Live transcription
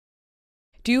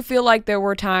Do you feel like there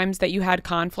were times that you had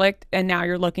conflict and now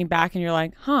you're looking back and you're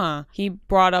like, he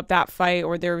brought up that fight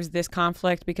or there was this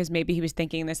conflict because maybe he was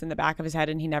thinking this in the back of his head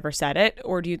and he never said it?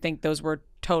 Or do you think those were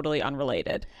totally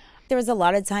unrelated? There was a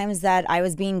lot of times that I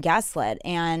was being gaslit.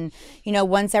 And,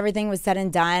 once everything was said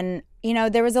and done,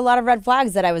 there was a lot of red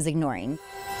flags that I was ignoring.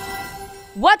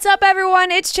 What's up, everyone?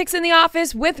 It's Chicks in the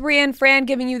Office with Rhea and Fran,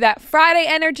 giving you that Friday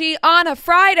energy on a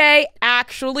Friday.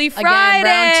 Actually, Friday. Again,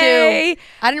 round 2.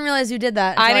 I didn't realize you did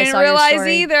that. I didn't realize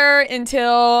either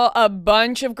until a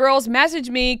bunch of girls messaged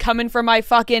me coming for my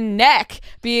fucking neck,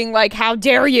 being like, how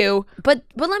dare you? But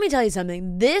let me tell you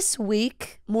something. This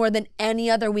week, more than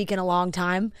any other week in a long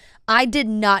time, I did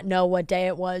not know what day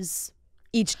it was.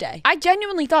 Each day. I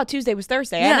genuinely thought Tuesday was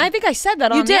Thursday. Yeah. And I think I said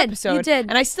that on the episode. You did.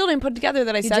 And I still didn't put together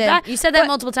that I said that. You said that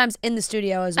multiple times in the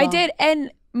studio as well. I did.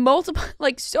 And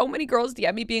so many girls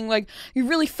DM me being like, you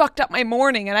really fucked up my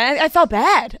morning. And I felt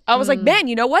bad. I was like, man,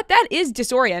 you know what? That is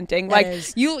disorienting. That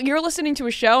is. You're listening to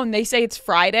a show and they say it's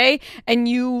Friday and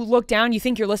you look down, you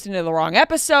think you're listening to the wrong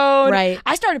episode. Right.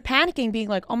 I started panicking being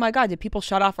like, oh my God, did people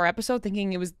shut off our episode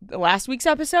thinking it was last week's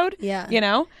episode? Yeah.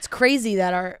 It's crazy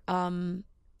that our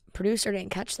producer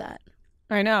didn't catch that.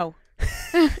 I know.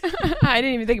 I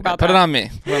didn't even think about that. Put it on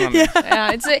me.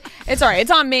 It's all right.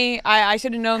 It's on me. I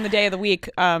should have known the day of the week.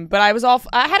 But I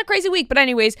had a crazy week. But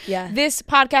anyways, This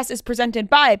podcast is presented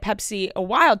by Pepsi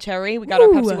Wild Cherry. We got our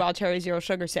Pepsi Wild Cherry Zero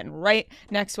Sugar sitting right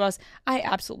next to us. I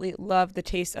absolutely love the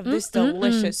taste of this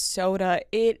delicious soda.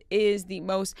 It is the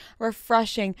most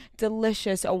refreshing,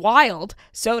 delicious, wild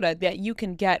soda that you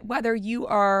can get, whether you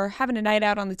are having a night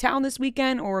out on the town this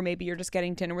weekend, or maybe you're just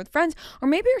getting dinner with friends, or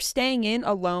maybe you're staying in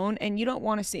alone and you don't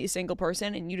want to see a single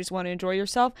person and you just want to enjoy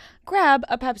yourself. Grab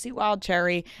a Pepsi Wild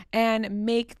Cherry and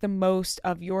make the most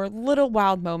of your little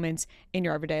wild moments in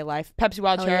your everyday life. Pepsi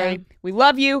Wild Cherry, yeah. We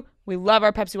love you. We love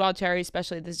our Pepsi Wild Cherry,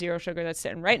 especially the zero sugar that's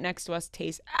sitting right next to us.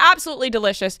 Tastes absolutely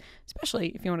delicious, especially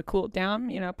if you want to cool it down,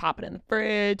 pop it in the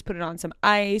fridge, put it on some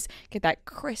ice, get that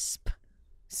crisp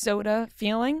soda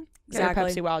feeling. Exactly.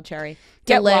 Get a Pepsi Wild Cherry.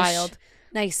 Get wild.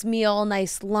 Nice meal,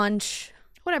 nice lunch.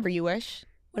 Whatever you wish.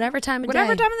 Whatever time of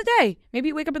the day. Maybe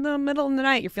you wake up in the middle of the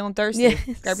night, you're feeling thirsty.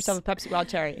 Yes. Grab yourself a Pepsi Wild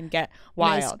Cherry and get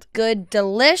wild. Nice, good,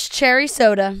 delish cherry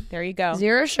soda. There you go.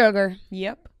 Zero sugar.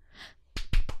 Yep.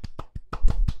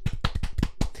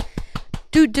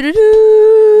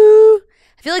 Do-do-do-do.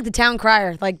 I feel like the town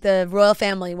crier, like the royal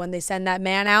family when they send that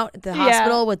man out at the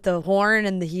hospital with the horn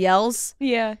and he yells.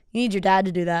 Yeah. You need your dad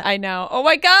to do that. I know. Oh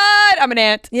my God. I'm an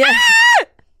ant. Yeah. Ah!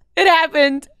 It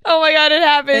happened. Oh my God, it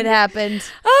happened. It happened.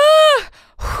 Ah!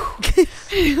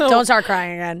 Don't start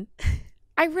crying again.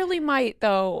 I really might,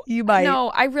 though. You might. No,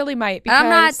 I really might.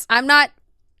 Because I'm not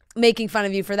making fun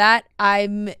of you for that.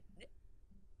 I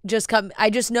just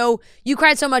know you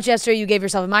cried so much yesterday you gave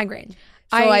yourself a migraine.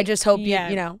 So I just hope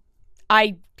you know.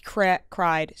 I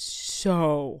cried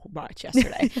so much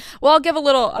yesterday. Well, I'll give a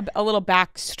little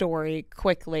backstory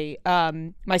quickly.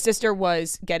 My sister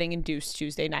was getting induced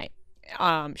Tuesday night.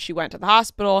 She went to the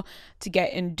hospital to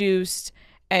get induced,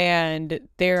 and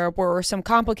there were some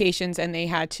complications and they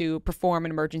had to perform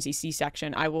an emergency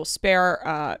C-section. I will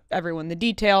spare everyone the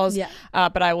details,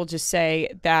 but I will just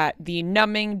say that the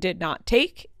numbing did not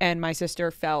take and my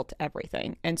sister felt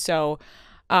everything. And so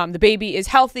the baby is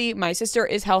healthy, my sister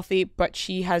is healthy, but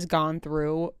she has gone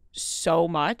through so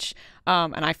much,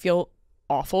 and I feel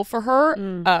awful for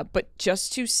her. But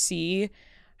just to see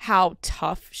how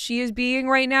tough she is being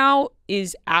right now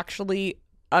is actually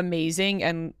amazing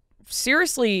and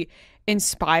seriously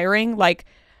inspiring. Like,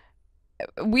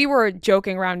 we were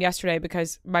joking around yesterday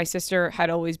because my sister had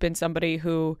always been somebody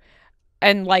who,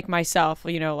 and like myself,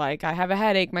 like I have a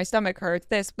headache, my stomach hurts,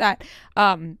 this, that.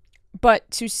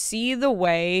 But to see the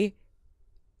way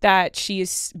that she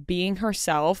is being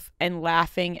herself and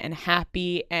laughing and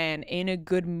happy and in a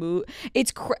good mood,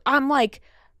 I'm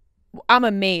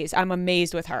amazed. I'm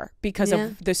amazed with her because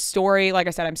of the story. Like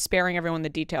I said, I'm sparing everyone the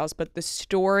details, but the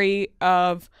story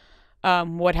of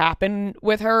what happened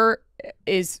with her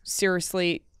is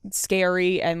seriously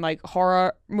scary and like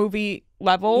horror movie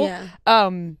level. Yeah.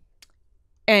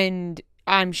 And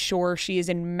I'm sure she is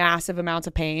in massive amounts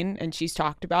of pain and she's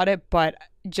talked about it, but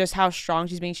just how strong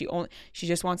she's being. She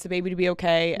just wants the baby to be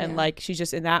okay. And like, she's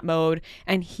just in that mode.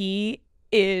 And he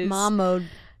is mom mode.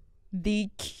 The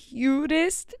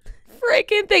cutest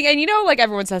freaking thing. And like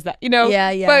everyone says that,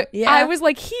 Yeah. But I was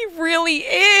like, he really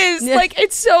is. Yeah. Like,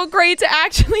 it's so great to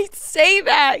actually say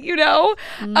that,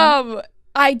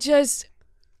 I just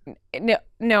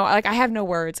no, like I have no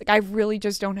words. Like, I really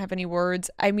just don't have any words.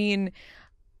 I mean,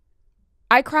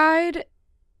 I cried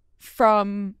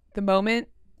from the moment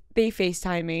they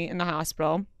FaceTimed me in the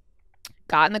hospital,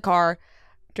 got in the car,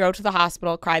 drove to the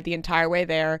hospital, cried the entire way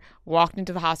there, walked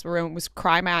into the hospital room, was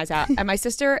crying my eyes out. And my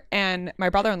sister and my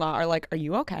brother-in-law are like, are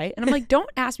you okay? And I'm like, don't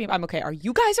ask me if I'm okay. Are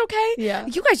you guys okay? Yeah.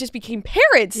 You guys just became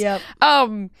parents. Yep.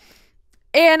 And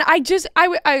I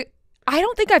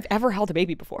don't think I've ever held a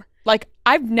baby before. Like,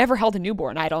 I've never held a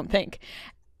newborn, I don't think.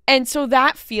 And so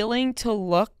that feeling to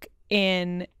look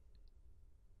in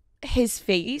his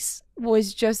face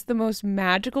was just the most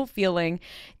magical feeling.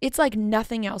 It's like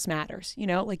nothing else matters, you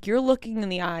know? Like, you're looking in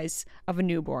the eyes of a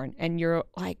newborn and you're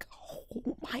like,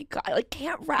 oh my God, I like,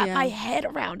 can't wrap my head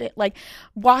around it. Like,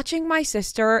 watching my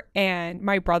sister and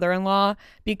my brother-in-law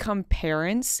become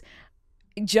parents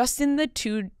just in the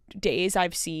 2 days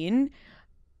I've seen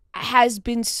has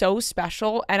been so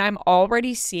special. And I'm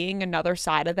already seeing another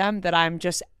side of them that I'm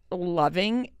just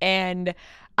loving. And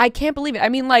I can't believe it. I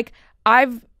mean, like,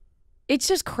 it's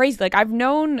just crazy. Like, I've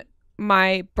known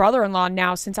my brother-in-law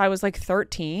now since I was like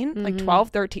 13, like 12,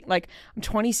 13, like I'm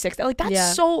 26. Like,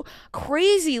 that's so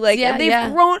crazy. Like,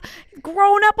 they've grown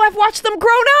up. I've watched them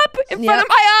grown up in front of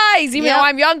my eyes, even though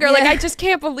I'm younger. Like, I just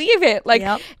can't believe it.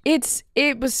 Like,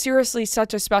 it was seriously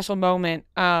such a special moment.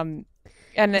 And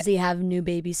does he have new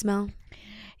baby smell?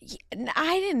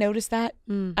 I didn't notice that.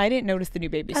 I didn't notice the new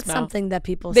baby smell. That's something that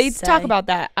people they say. talk about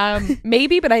that.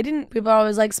 Maybe, but I didn't. People are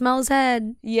always like, smell his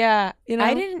head. Yeah, you know,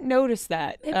 I didn't notice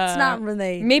that. It's not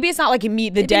really. Maybe it's not like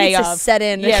the day of. Set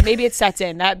in. Yeah, maybe it sets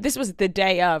in. This was the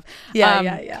day of.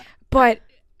 Yeah. But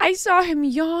I saw him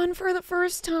yawn for the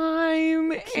first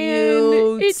time, Cute.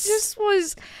 And it just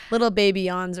was. Little baby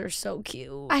yawns are so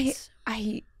cute.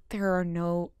 There are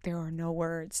no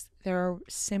words. There are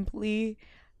simply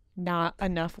not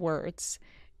enough words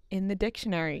in the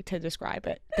dictionary to describe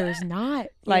it. There's not.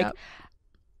 Like,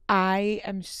 I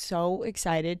am so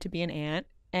excited to be an aunt,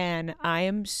 and I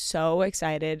am so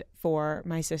excited for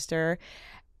my sister.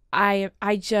 I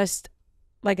just,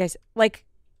 like I said, like,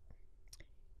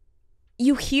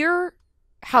 you hear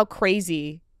how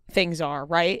crazy things are,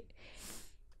 right?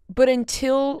 But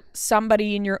until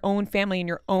somebody in your own family, in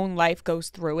your own life goes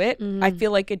through it, I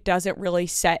feel like it doesn't really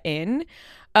set in.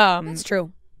 That's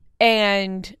true.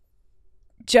 And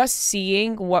just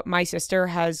seeing what my sister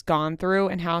has gone through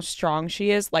and how strong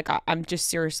she is, like, I'm just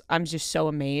serious. I'm just so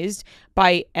amazed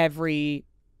by every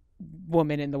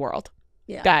woman in the world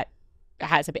that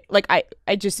has a baby. Like,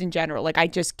 I just, in general, like, I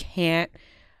just can't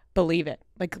believe it.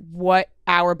 Like, what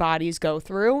our bodies go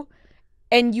through.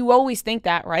 And you always think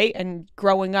that, right? And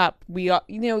growing up,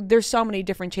 there's so many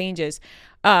different changes.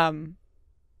 But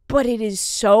it is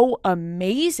so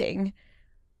amazing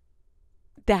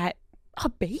that a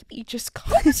baby just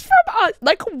comes from us.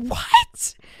 Like,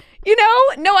 what? You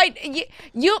know? No, I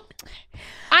know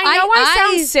I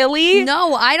sound silly.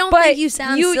 No, I don't think you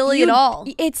sound silly at all.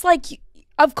 It's like,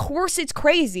 of course it's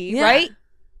crazy, right?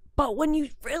 But when you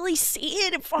really see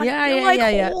it in front of you, you're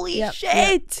like, holy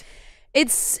shit.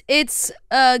 It's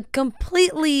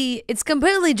completely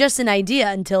just an idea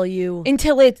until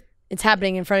it's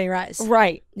happening in front of your eyes.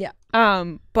 Right. Yeah.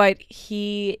 But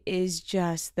he is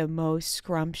just the most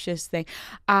scrumptious thing.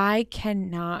 I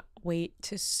cannot wait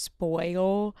to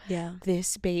spoil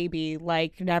this baby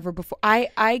like never before.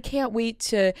 I can't wait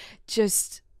to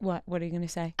just what are you gonna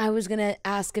say? I was gonna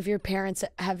ask if your parents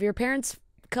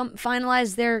come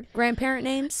finalize their grandparent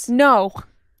names? No.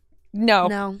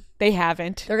 They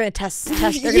haven't. They're gonna test.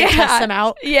 They're gonna test them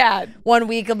out. Yeah. 1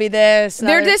 week will be this.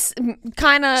 They're just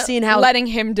kind of letting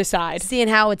him decide. Seeing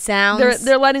how it sounds.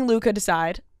 They're letting Luca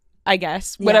decide, I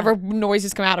guess. Whatever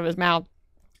noises come out of his mouth.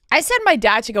 I said my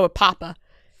dad should go with Papa.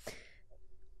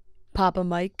 Papa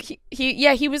Mike.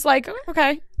 He was like,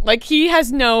 okay. Like, he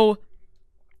has no,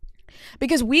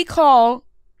 because we call,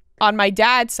 on my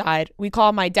dad's side, we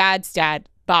call my dad's dad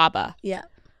Baba. Yeah.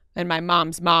 And my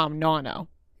mom's mom, Nono.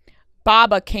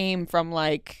 Baba came from,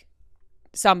 like,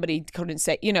 somebody couldn't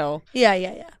say, you know.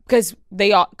 Yeah. Because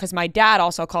my dad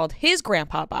also called his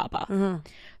grandpa Baba. Mm-hmm.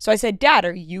 So I said, Dad,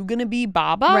 are you going to be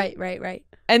Baba? Right.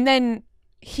 And then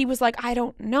he was like, I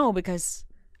don't know, because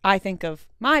I think of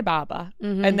my Baba.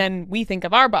 Mm-hmm. And then we think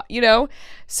of our Baba, you know?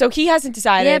 So he hasn't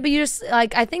decided. Yeah, but you just,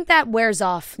 like, I think that wears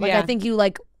off. Like, I think you,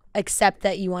 like, accept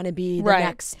that you want to be the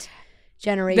next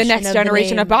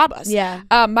generation of Babas. Yeah.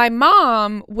 My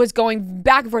mom was going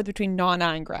back and forth between Nana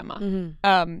and Grandma.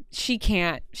 Mm-hmm. She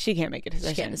can't make a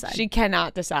decision. She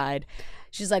cannot decide.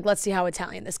 She's like, let's see how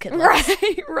Italian this kid looks.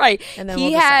 Right. And then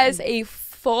he has a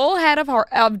full head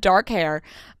of dark hair.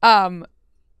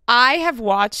 I have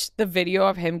watched the video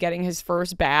of him getting his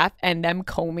first bath and them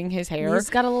combing his hair. He's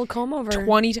got a little comb over.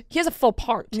 He has a full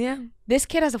part. Yeah. This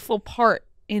kid has a full part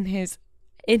in his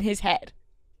head.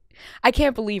 I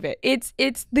can't believe it. It's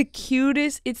the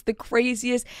cutest. It's the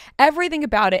craziest. Everything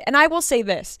about it. And I will say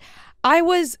this. I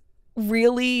was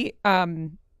really, I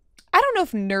don't know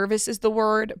if nervous is the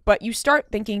word, but you start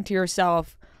thinking to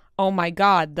yourself, oh my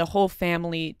God, the whole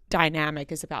family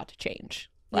dynamic is about to change.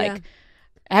 Like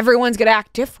everyone's going to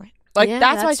act different. Like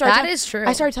that's why I started. That is true.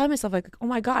 I started telling myself like, oh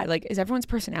my God, like is everyone's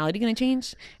personality going to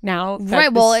change now?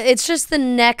 Right. Well, it's just the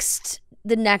next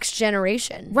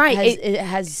generation. Right. It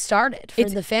has started for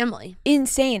the family.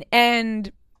 Insane.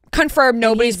 And confirmed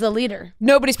nobody's the leader.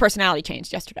 Nobody's personality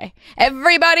changed yesterday.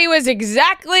 Everybody was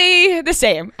exactly the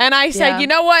same. And I said, you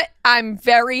know what? I'm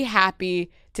very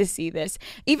happy to see this.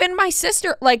 Even my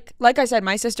sister, like I said,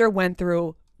 my sister went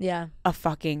through a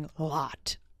fucking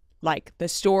lot. Like the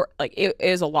store, like it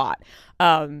is a lot.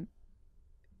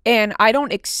 And I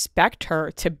don't expect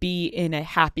her to be in a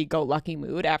happy-go-lucky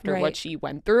mood after what she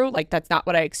went through. Like that's not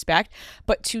what I expect.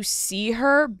 But to see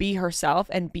her be herself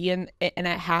and be in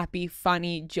a happy,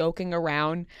 funny, joking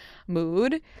around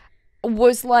mood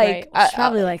was like she's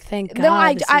probably like, thank God. No,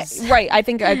 I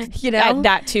think you know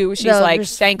that too. She's like,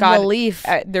 thank God. Relief.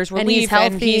 There's relief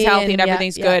and he's healthy and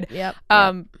everything's good.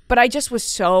 But I just was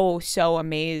so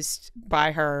amazed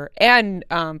by her and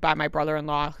by my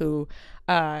brother-in-law who,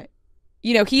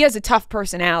 you know, he has a tough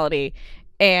personality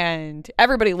and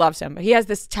everybody loves him. But he has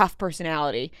this tough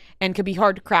personality and can be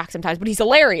hard to crack sometimes. But he's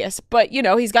hilarious. But you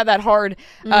know, he's got that hard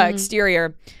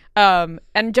exterior. And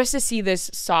just to see this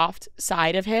soft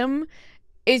side of him,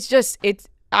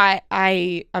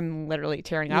 I'm literally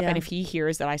tearing up. And if he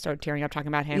hears that I started tearing up talking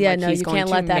about him, he's going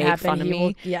to make fun of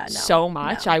me so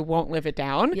much. I won't live it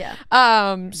down.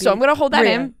 So I'm gonna hold that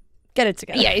in. Get it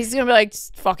together. Yeah, he's gonna be like,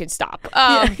 fucking stop.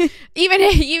 Even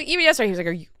yesterday, he was like,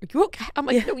 "Are you okay?" I'm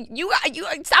like, "No, you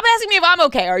stop asking me if I'm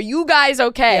okay. Are you guys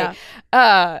okay?"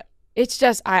 It's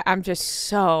just I'm just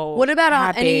so. What about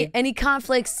happy. any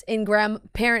conflicts in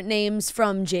grandparent names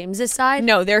from James's side?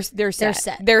 No, they're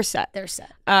set. They're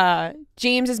set.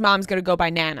 James's mom's gonna go by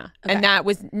Nana, and that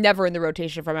was never in the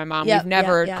rotation for my mom. We've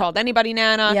never called anybody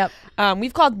Nana.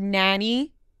 We've called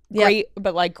Nanny.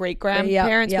 But like great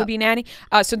grandparents would be Nanny.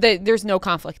 So there's no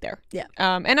conflict there.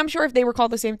 And I'm sure if they were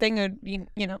called the same thing, it'd be,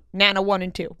 you know, Nana 1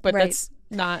 and 2. But that's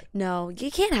not. No,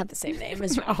 you can't have the same name.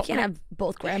 You can't have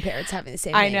both grandparents having the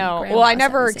same name. I know. Well, I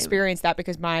never experienced that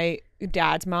because my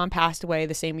dad's mom passed away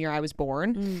the same year I was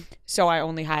born. So I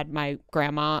only had my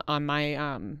grandma on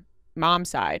my mom's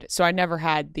side. So I never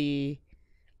had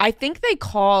I think they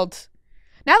called.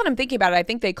 Now that I'm thinking about it, I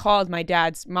think they called my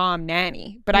dad's mom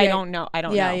Nanny, but I don't know. I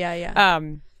don't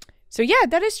know. So yeah,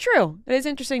 that is true. That is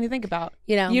interesting to think about.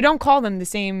 You know, you don't call them the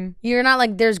same. You're not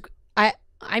like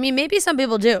I mean, maybe some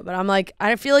people do, but I'm like,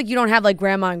 I feel like you don't have like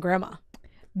grandma and grandma.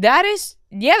 That's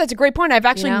a great point. I've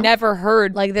actually never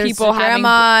heard like there's people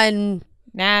grandma and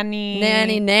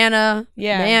nanny, nana,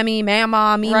 mammy,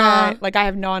 mama, mima. Right. Like I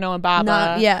have Nono and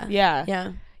Baba.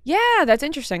 Yeah, that's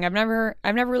interesting. I've never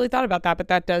really thought about that, but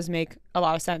that does make a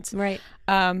lot of sense. Right.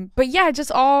 But yeah,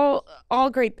 just all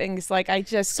great things. Like I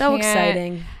just so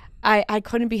exciting. I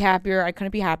couldn't be happier. I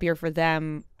couldn't be happier for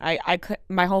them.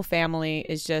 My whole family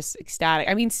is just ecstatic.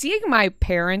 I mean, seeing my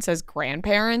parents as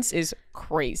grandparents is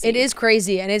crazy. It is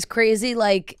crazy, and it's crazy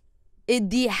like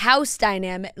the house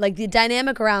dynamic, like the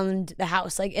dynamic around the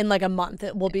house, like in like a month,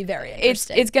 it will be very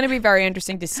interesting. It's going to be very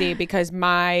interesting to see because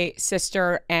my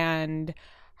sister and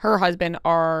her husband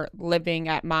are living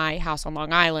at my house on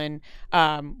Long Island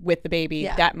with the baby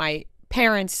that my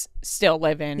parents still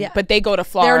live in, but they go to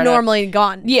Florida. They're normally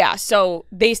gone. Yeah, so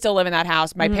they still live in that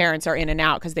house. My parents are in and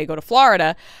out because they go to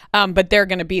Florida, but they're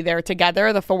going to be there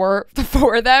together, the four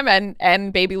of them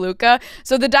and baby Luca.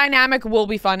 So the dynamic will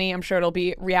be funny. I'm sure it'll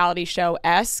be reality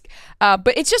show-esque.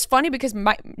 But it's just funny because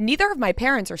neither of my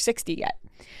parents are 60 yet.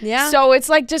 Yeah. So it's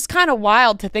like just kind of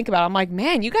wild to think about. I'm like,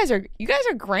 man, you guys are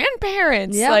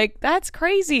grandparents. Yeah. Like that's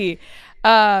crazy.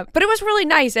 But it was really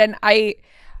nice, and I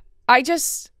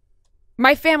just.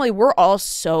 My family, we're all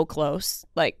so close,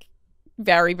 like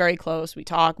very, very close. We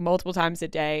talk multiple times a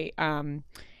day.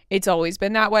 It's always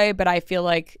been that way, but I feel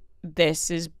like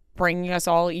this is bringing us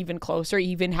all even closer,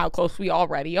 even how close we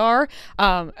already are,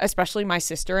 especially my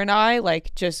sister and I,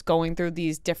 like just going through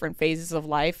these different phases of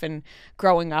life and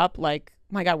growing up, like,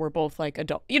 my God, we're both like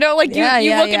adult, you know, like you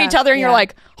look at each other and you're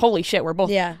like, holy shit, we're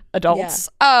both adults.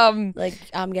 Like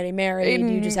I'm getting married,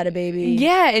 you just had a baby.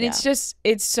 Yeah. And it's just,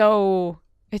 it's so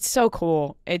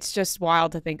cool. It's just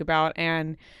wild to think about.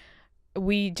 And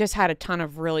we just had a ton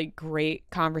of really great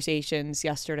conversations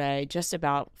yesterday just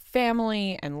about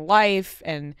family and life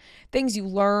and things you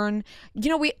learn. You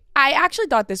know, I actually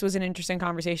thought this was an interesting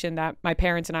conversation that my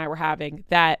parents and I were having,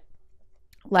 that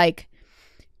like,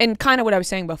 and kind of what I was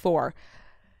saying before,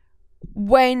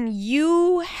 when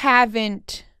you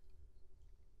haven't,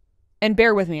 and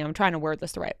bear with me, I'm trying to word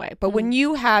this the right way, but when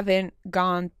you haven't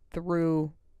gone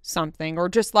through something, or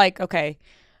just like, okay,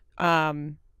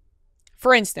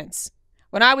 for instance,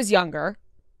 when I was younger,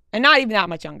 and not even that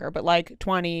much younger, but like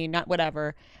 20, not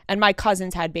whatever, and my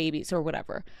cousins had babies or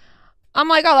whatever, I'm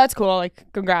like, oh, that's cool, like,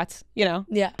 congrats, you know?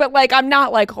 Yeah. But like, I'm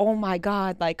not like, oh my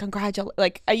God, like, congratulations,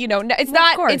 like, you know,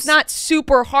 it's not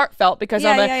super heartfelt because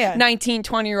I'm a 19,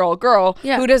 20-year-old girl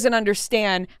who doesn't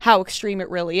understand how extreme it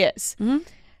really is.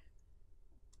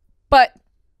 But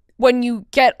when you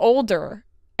get older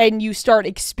and you start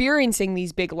experiencing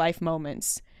these big life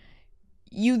moments,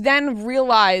 you then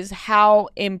realize how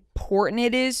important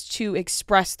it is to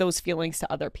express those feelings to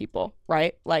other people,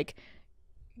 right? Like,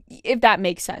 if that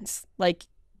makes sense, like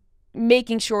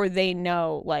making sure they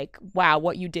know, like, wow,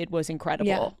 what you did was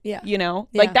incredible. Yeah. You know,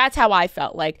 like that's how I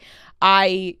felt. Like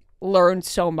I learned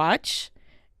so much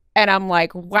and I'm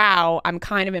like, wow, I'm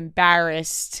kind of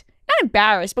embarrassed. Not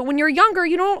embarrassed, but when you're younger,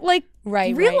 you don't like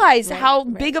realize how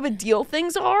big of a deal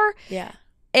things are. Yeah.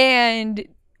 And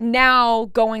now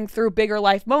going through bigger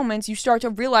life moments, you start to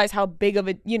realize how big of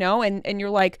it, you know, and you're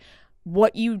like,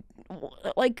 what you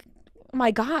like, oh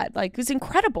my God, like it's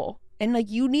incredible. And like,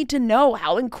 you need to know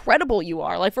how incredible you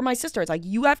are. Like for my sister, it's like,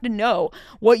 you have to know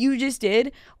what you just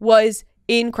did was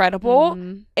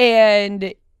incredible.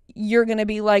 And you're going to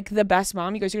be like the best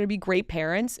mom. You guys are going to be great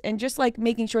parents, and just like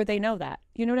making sure they know that,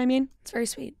 you know what I mean? It's very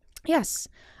sweet. Yes.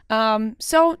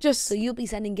 So you'll be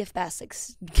sending gift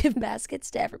baskets to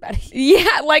everybody.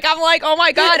 Yeah. Like, I'm like, oh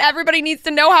my God, everybody needs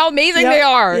to know how amazing they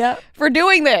are for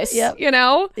doing this, you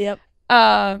know? Yep.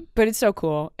 But it's so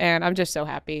cool. And I'm just so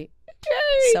happy.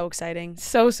 Yay. So exciting.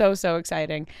 So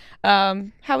exciting.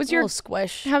 How was your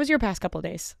squish? How was your past couple of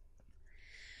days?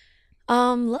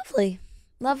 Lovely.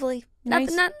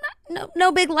 Nice.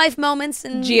 No big life moments.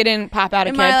 And Gia didn't pop out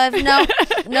in a my kid. life.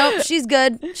 No, she's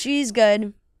good. She's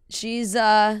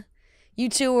you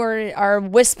two are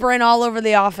whispering all over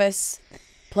the office,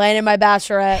 planning my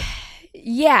bachelorette.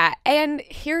 Yeah, and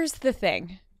here's the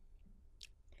thing.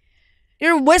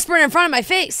 You're whispering in front of my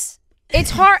face.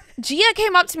 It's hard. Gia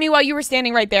came up to me while you were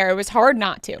standing right there. It was hard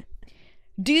not to.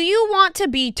 Do you want to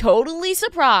be totally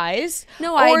surprised?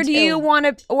 No, or do you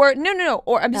want to? Or no.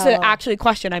 Or I'm just actually a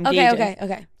question I'm gauging.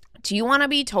 Okay. Do you want to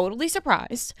be totally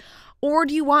surprised, or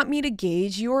do you want me to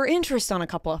gauge your interest on a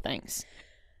couple of things?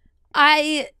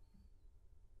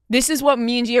 This is what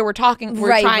me and Gia were talking.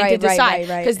 We're trying to decide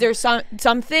because there's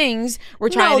some things we're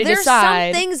trying to decide.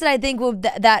 There's some things that I think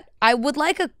that I would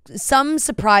like some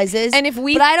surprises. And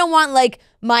but I don't want like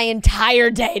my entire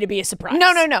day to be a surprise.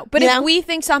 No. But if we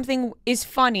think something is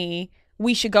funny,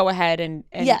 we should go ahead and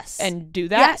do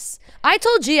that. Yes, I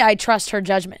told Gia I trust her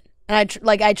judgment, and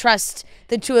I trust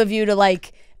the two of you to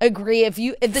like agree. If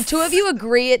the two of you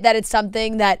agree that it's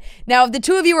something that, now if the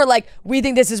two of you are like, we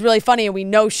think this is really funny and we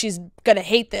know she's gonna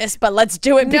hate this, but let's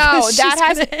do it because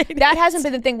that hasn't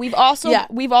been the thing. We've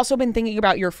also been thinking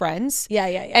about your friends.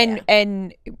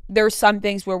 And there's some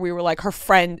things where we were like, her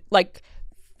friend, like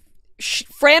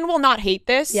Fran will not hate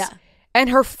this. Yeah. And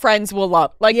her friends will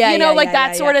love, like,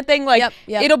 that sort of thing. Like,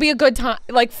 it'll be a good time,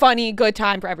 like funny, good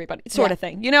time for everybody, sort of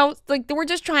thing. You know, like we're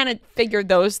just trying to figure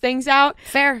those things out.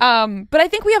 Fair. But I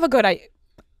think we have a good idea.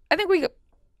 I think we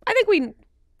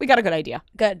got a good idea.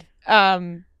 Good.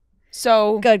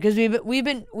 So good, because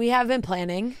we have been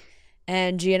planning,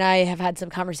 and G and I have had some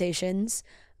conversations,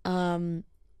 because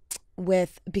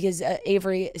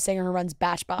Avery Singer, who runs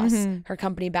Batch Boss, her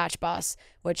company Batch Boss,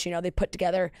 which they put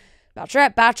together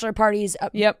bachelorette, bachelor parties,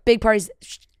 big parties.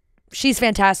 She's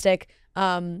fantastic.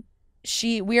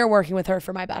 We are working with her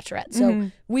for my bachelorette. So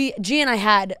G and I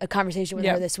had a conversation with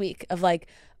her this week of like,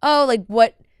 oh, like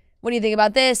what do you think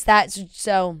about this?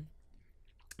 So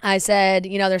I said,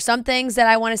 there's some things that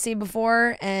I want to see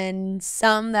before and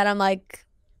some that I'm like,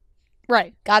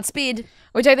 right, Godspeed.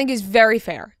 Which I think is very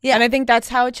fair. Yeah. And I think that's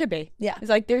how it should be. Yeah. It's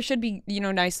like there should be,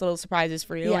 nice little surprises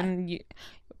for you. Yeah.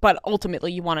 But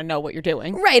ultimately, you want to know what you're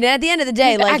doing. Right. And at the end of the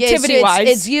day, like, activity-wise,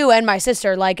 it's you and my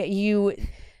sister. Like, if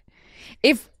we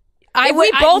both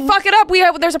fuck it up,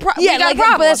 there's a problem. Yeah, like,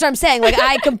 but that's what I'm saying. Like,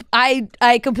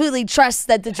 I completely trust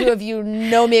that the two of you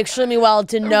know me extremely well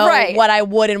to know what I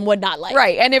would and would not like.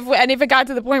 Right. And if it got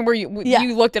to the point where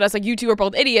you looked at us like you two are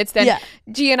both idiots, then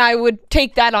G and I would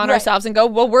take that on ourselves and go,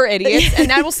 well, we're idiots, and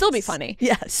that will still be funny.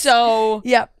 Yes. So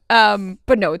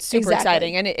but no, it's super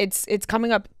exciting, and it's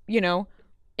coming up.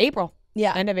 April.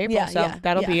 Yeah. End of April. So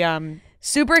that'll be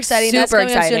super exciting. That's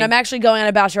coming up soon. I'm actually going on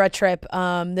a bachelorette trip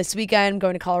this weekend. I'm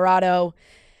going to Colorado.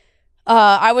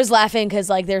 I was laughing because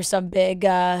like there's some big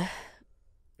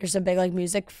like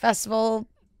music festival,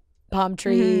 palm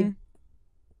tree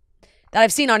that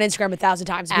I've seen on Instagram 1,000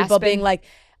 times. People Aspen. being like,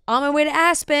 on my way to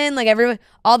Aspen. Like everyone,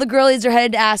 all the girlies are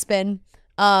headed to Aspen.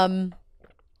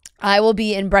 I will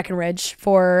be in Breckenridge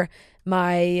for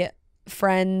my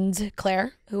friend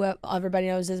Claire, who everybody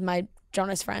knows is my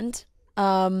Jonas friend.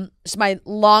 She's my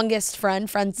longest friend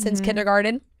since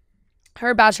kindergarten.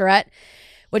 Her bachelorette,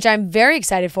 which I'm very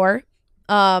excited for.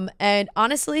 And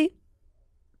honestly,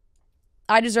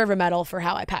 I deserve a medal for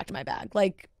how I packed my bag.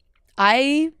 Like,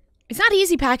 it's not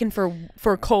easy packing for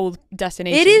a cold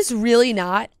destination. It is really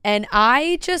not. And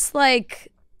I just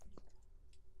like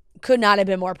could not have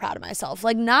been more proud of myself.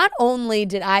 Like, not only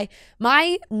did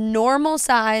my normal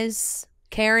size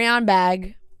carry-on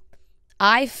bag,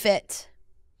 I fit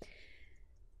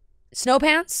snow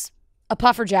pants, a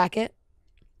puffer jacket,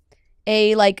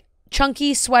 a like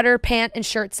chunky sweater, pant, and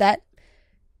shirt set,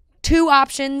 3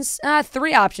 options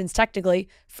technically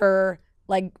for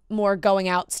like more going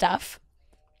out stuff,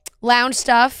 lounge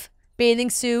stuff, bathing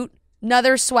suit,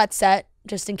 another sweat set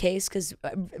just in case, because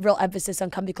real emphasis on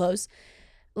comfy clothes,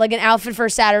 like an outfit for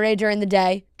Saturday during the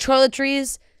day,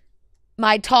 toiletries,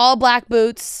 my tall black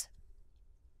boots.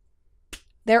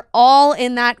 They're all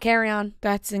in that carry-on.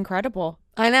 That's incredible.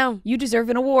 I know. You deserve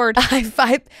an award.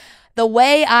 The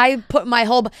way I put my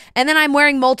whole, and then I'm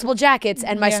wearing multiple jackets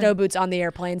and my snow boots on the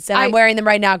airplanes, and I'm wearing them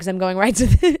right now because I'm going right to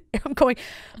the,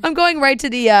 I'm going right to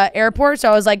the airport. So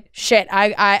I was like, shit,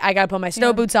 I gotta put my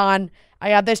snow boots on. I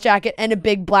got this jacket and a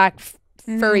big black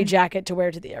furry jacket to wear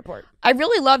to the airport. I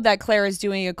really love that Claire is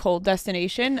doing a cold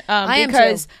destination. I am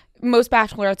because too. Most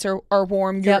bachelorettes are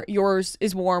warm. Yours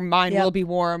is warm. Mine will be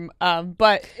warm.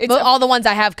 But all the ones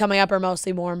I have coming up are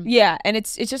mostly warm. Yeah, and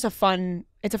it's just a fun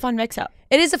mix up.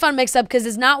 It is a fun mix up because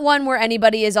it's not one where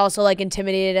anybody is also like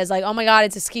intimidated as like, oh my God,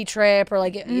 it's a ski trip, or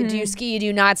like, do you ski, do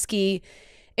you not ski?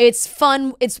 It's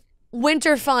fun. It's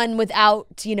winter fun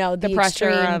without, the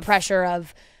pressure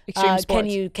of extreme sports.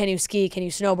 Can you ski? Can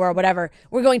you snowboard? Whatever.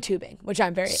 We're going tubing, which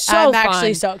I'm fun.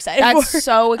 actually so excited That's for.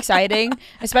 so exciting,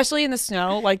 especially in the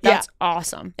snow. Like, that's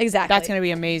awesome. Exactly. That's gonna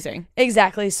be amazing.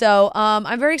 Exactly. So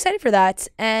I'm very excited for that,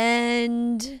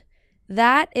 and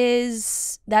that's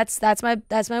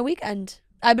my weekend.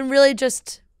 I've been really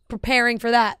just preparing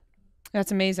for that.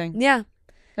 That's amazing. Yeah.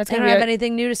 I don't have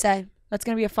anything new to say. That's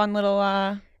gonna be a fun little.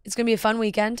 It's gonna be a fun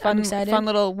weekend. I'm excited. Fun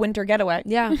little winter getaway.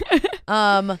 Yeah.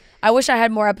 I wish I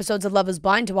had more episodes of Love Is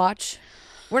Blind to watch.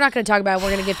 We're not going to talk about it.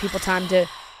 We're going to give people time to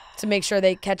make sure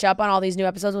they catch up on all these new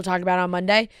episodes. We'll talk about it on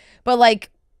Monday. But like,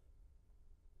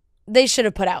 they should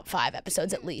have put out 5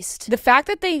 episodes at least. The fact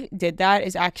that they did that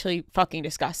is actually fucking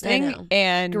disgusting. I know.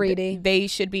 And greedy. They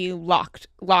should be locked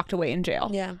away in jail.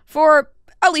 Yeah. For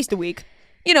at least a week.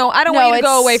 I don't want you to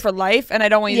go away for life, and I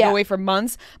don't want you to go away for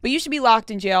months, but you should be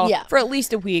locked in jail for at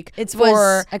least a week. I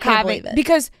can't believe it.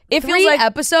 Because it 3 feels like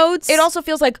episodes. It also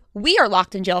feels like we are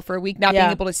locked in jail for a week, not being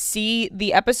able to see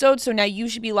the episodes. So now you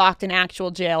should be locked in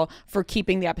actual jail for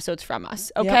keeping the episodes from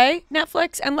us. Okay,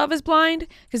 Netflix and Love Is Blind,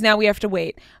 because now we have to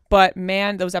wait. But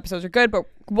man, those episodes are good. But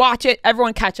watch it,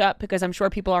 everyone catch up, because I'm sure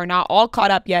people are not all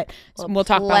caught up yet. So we'll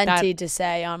talk about that. Plenty to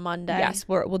say on Monday. Yes,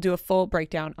 we'll do a full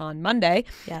breakdown on Monday.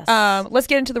 Yes. Let's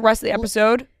get into the rest of the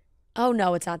episode. Oh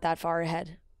no, it's not that far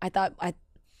ahead. I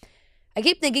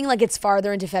keep thinking like it's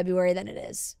farther into February than it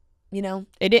is.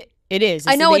 It is.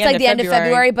 I know it's like the end of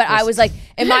February, but I was like,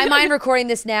 in my mind, recording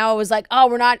this now, I was like, oh,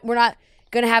 we're not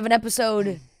gonna have an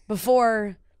episode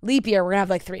before leap year. We're gonna have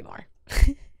like 3 more.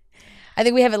 I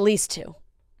think we have at least 2.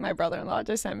 My brother-in-law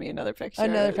just sent me another picture.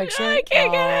 Another picture? I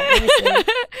can't get it. Let me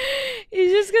see. You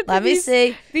just get Let me see.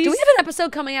 Do we have an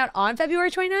episode coming out on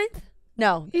February 29th?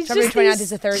 No. February 29th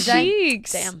is a Thursday.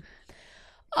 Cheeks. Damn.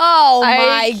 Oh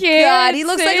my God. He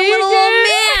looks like a little old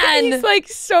man. He's like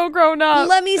so grown up.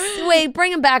 Let me wait.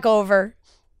 Bring him back over.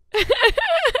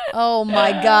 Oh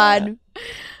my God.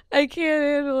 I can't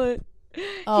handle it.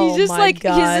 Oh he's just my like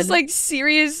God. He has this like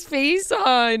serious face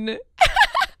on.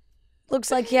 Looks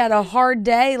like he had a hard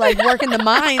day, like working the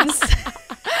mines.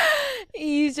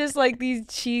 He's just like, these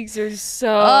cheeks are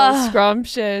so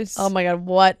scrumptious. Oh my God,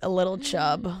 what a little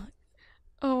chub.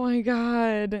 Oh my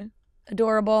God.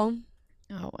 Adorable.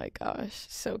 Oh my gosh,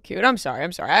 so cute. I'm sorry.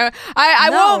 I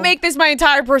won't make this my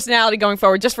entire personality going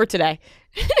forward, just for today.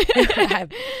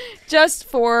 Just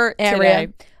for today.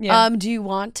 Yeah. Do you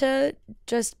want to,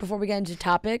 just before we get into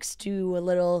topics, do a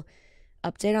little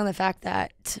update on the fact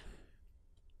that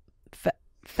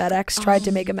FedEx tried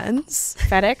to make amends?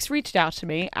 FedEx reached out to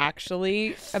me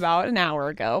actually about an hour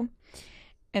ago,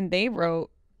 and they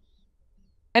wrote,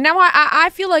 and now I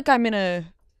feel like I'm in a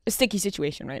sticky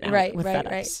situation right now with FedEx.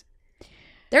 Right.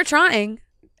 They're trying.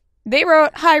 They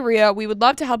wrote, "Hi, Rhea. We would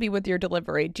love to help you with your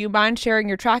delivery. Do you mind sharing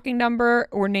your tracking number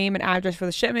or name and address for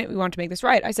the shipment? We want to make this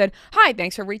right." I said, "Hi,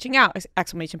 thanks for reaching out!"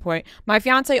 Exclamation point. "My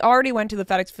fiance already went to the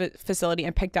FedEx facility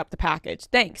and picked up the package.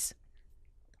 Thanks."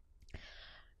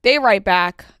 They write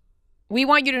back, "We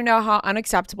want you to know how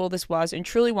unacceptable this was and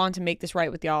truly want to make this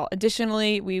right with y'all.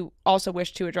 Additionally, we also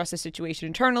wish to address the situation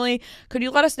internally. Could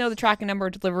you let us know the tracking number or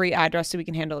delivery address so we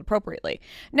can handle it appropriately?"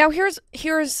 Now,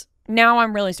 now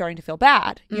I'm really starting to feel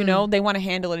bad. You know, they want to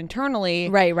handle it internally.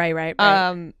 Right.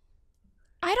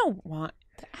 I don't want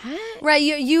that. Right.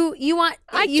 You want.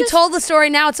 You told the story.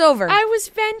 Now it's over. I was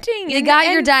venting. You got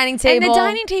your dining table. And the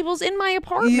dining table's in my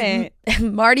apartment.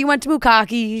 Marty went to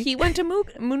Mukaki. He went to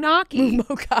Munaki.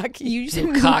 Mukaki. You said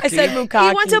I said Mukaki.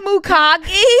 He went to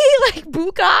Mukaki, like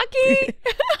Bukaki.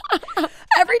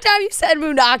 Every time you said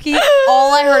Munaki,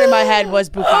 all I heard in my head was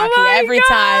Bukaki. Oh every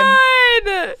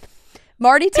time.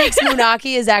 Marty takes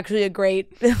Munaki is actually a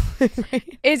great.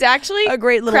 Is actually a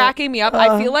great little cracking me up.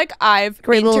 I feel like I've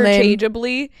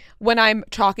interchangeably when I'm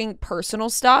talking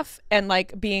personal stuff and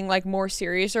like being like more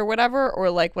serious or whatever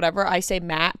I say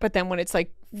Matt, but then when it's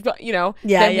like then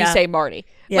we say Marty.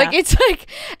 Yeah. Like it's like,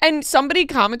 and somebody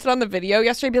commented on the video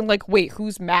yesterday being like, "Wait,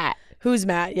 who's Matt?" Who's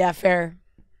Matt? Yeah, fair.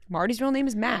 Marty's real name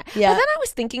is Matt. Yeah. But then I was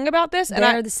thinking about this and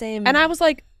they're the same. And I was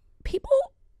like,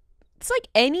 it's like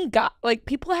any guy, like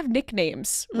people have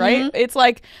nicknames, right? It's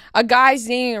like a guy's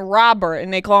name Robert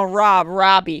and they call him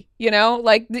Robbie,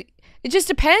 like it just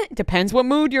depends what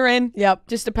mood you're in. Yep.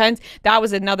 Just depends. That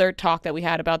was another talk that we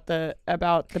had about the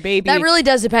baby. That really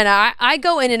does depend. I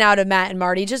go in and out of Matt and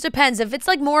Marty. It just depends. If it's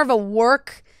like more of a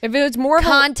work, if it's more of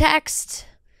context,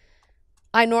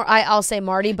 I'll say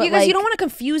Marty, but because you don't want to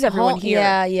confuse everyone here.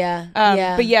 Yeah.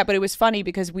 But it was funny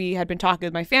because we had been talking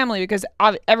with my family because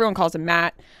everyone calls him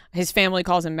Matt. His family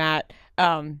calls him Matt.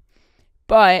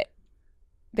 But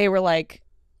they were like,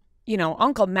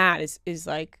 Uncle Matt is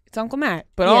like, it's Uncle Matt,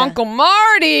 but Uncle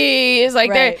Marty is like,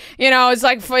 right.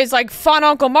 it's like fun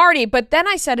Uncle Marty. But then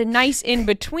I said a nice in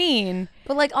between.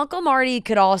 But like Uncle Marty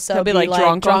could also be like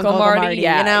drunk Uncle Marty.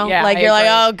 Yeah, like you're like,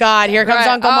 oh God, here comes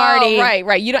Uncle Marty.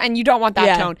 Right. You don't want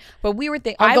that tone. But we were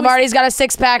thinking Uncle Marty's got a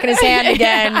 6-pack in his hand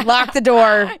again. Lock the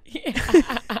door.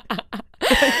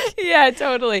 Yeah,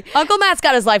 totally. Uncle Matt's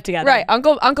got his life together. Right.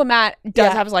 Uncle Matt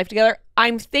does have his life together.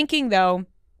 I'm thinking though,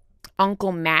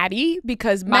 Uncle Matty,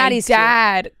 because my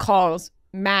dad calls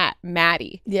Matt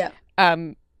Matty. Yeah.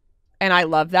 And I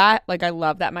love that. Like I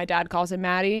love that my dad calls him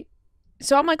Matty.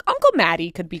 So I'm like, Uncle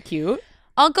Matty could be cute.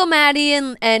 Uncle Matty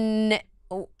and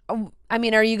I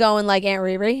mean, are you going like Aunt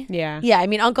Riri? Yeah. Yeah, I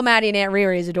mean, Uncle Matty and Aunt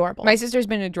Riri is adorable. My sister's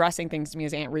been addressing things to me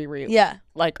as Aunt Riri. Yeah.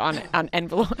 Like on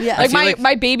envelope. Yeah. Like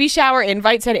my baby shower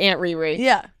invite said Aunt Riri.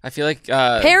 Yeah. I feel like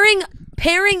pairing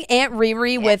Aunt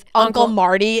Riri with Uncle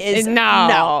Marty is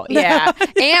no. Yeah.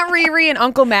 Aunt Riri and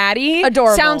Uncle Matty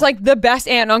adorable. Sounds like the best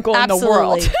aunt and uncle in the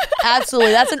world.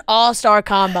 Absolutely. That's an all-star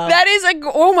combo. That is like,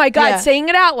 oh my God, saying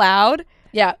it out loud.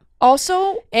 Yeah.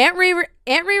 Also, Aunt Riri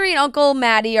and Uncle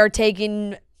Matty are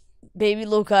taking baby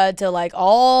Luca to like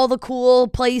all the cool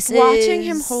places. Watching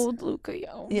him hold Luca,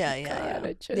 God,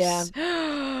 it just,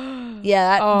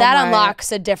 that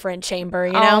unlocks a different chamber,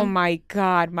 you know? Oh my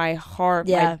God, my heart,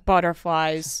 my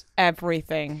butterflies,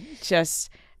 everything. Just,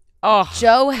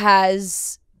 Joe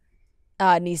has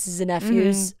nieces and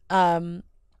nephews from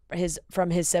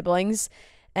his siblings.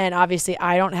 And obviously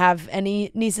I don't have any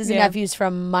nieces and nephews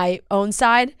from my own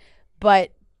side,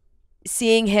 but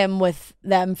seeing him with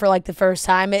them for like the first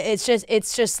time, it's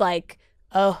just like,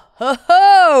 oh ho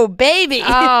ho baby.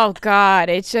 Oh God,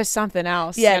 it's just something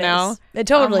else. Yeah, it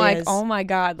totally I'm like, is. oh my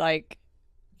God, like,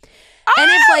 and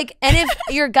if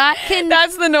your gut can,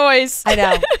 that's the noise. I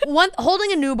know.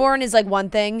 Holding a newborn is like one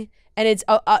thing, and it's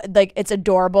like it's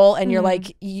adorable, and you're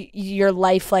like your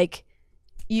life like.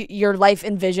 Your life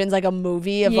envisions like a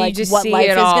movie of like what life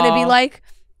is going to be like.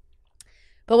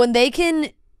 But when they can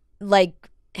like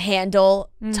handle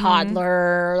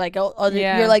toddler, like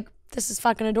you're like, this is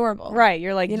fucking adorable. Right.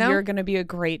 You're like, you're going to be a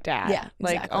great dad. Yeah,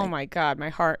 like, exactly. oh my God, my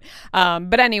heart.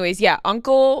 But anyways,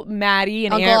 Uncle Matty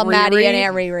and Aunt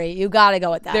Riri. You got to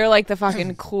go with that. They're like the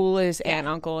fucking coolest aunt and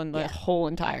uncle in the whole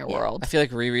entire world. I feel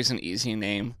like Riri's an easy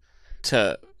name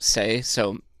to say.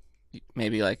 So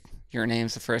maybe like your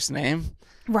name's the first name.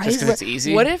 Right. Just because it's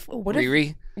easy. What if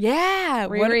Riri? Yeah.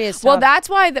 Riri is tough. Well, that's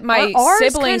why my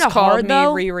siblings called me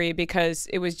though. Riri, because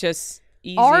it was just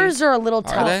easy. Ours are a little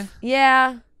tough. Are they?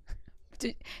 Yeah.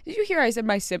 Did you hear I said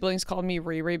my siblings called me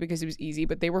Riri because it was easy,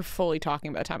 but they were fully talking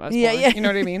about the time I was born. Yeah. You know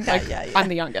what I mean? Like, I'm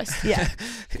the youngest. Yeah.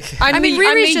 I'm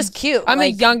Riri's just cute. I'm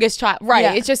like, the youngest child. Right.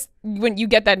 Yeah. It's just when you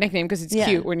get that nickname because it's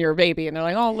cute when you're a baby and they're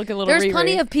like, oh, look at little There's Riri.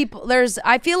 plenty of people.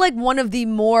 I feel like one of the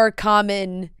more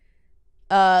common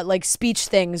like speech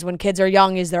things when kids are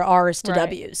young is their R's to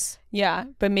W's. Yeah,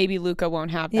 but maybe Luca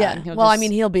won't have that. Yeah. And Well, I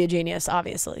mean, he'll be a genius,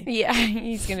 obviously. Yeah,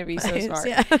 he's going to be so smart.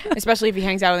 Yeah. Especially if he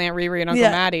hangs out with Aunt Riri and Uncle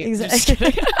Maddie.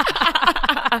 Exactly.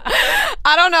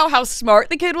 I don't know how smart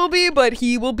the kid will be, but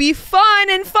he will be fun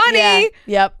and funny. Yeah.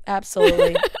 Yep,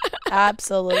 absolutely.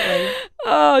 Absolutely.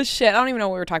 Oh, shit. I don't even know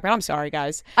what we were talking about. I'm sorry,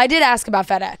 guys. I did ask about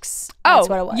FedEx. Oh, that's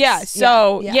what it was. Yeah.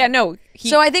 So, no.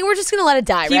 So I think we're just going to let it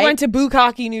die, He right? went to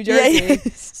Bukkake, New Jersey.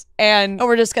 And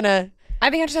we're just going to... I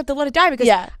think I just have to let it die because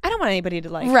I don't want anybody to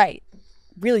Right.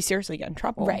 really seriously get in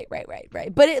trouble. Right.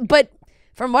 But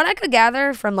from what I could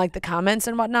gather from like the comments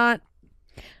and whatnot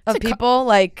of people,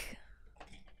 like,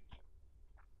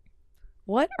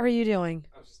 what are you doing?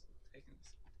 I was just taking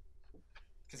this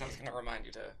because I was going to remind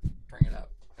you to bring it up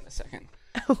in a second.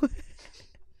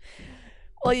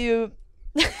 Well, you...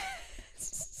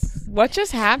 What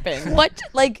just happened? What?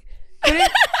 Like,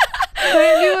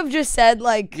 couldn't you have just said,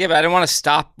 like... Yeah, but I didn't want to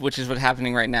stop, which is what's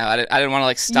happening right now. I didn't want to,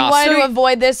 like, stop. You wanted to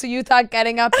avoid this, so you thought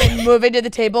getting up and moving to the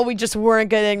table, we just weren't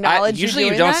going to acknowledge usually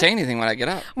you don't say anything when I get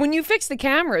up. When you fix the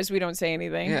cameras, we don't say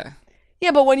anything. Yeah.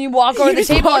 Yeah, but when you walk over You the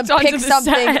just table and walked onto pick the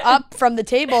something set. up from the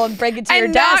table and bring it to your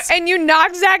desk... And you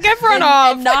knock Zac Efron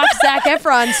off. And knock Zac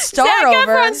Efron's star Zac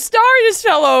over. Efron's star just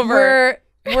fell over.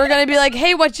 We're going to be like,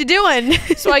 hey, what you doing?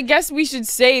 So I guess we should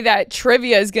say that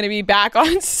trivia is going to be back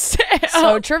on sale.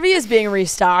 So trivia is being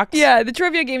restocked. Yeah, the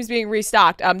trivia game is being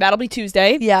restocked. That'll be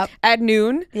Tuesday. Yep. At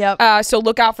noon. Yep. So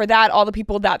look out for that. All the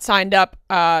people that signed up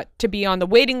to be on the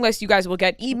waiting list, you guys will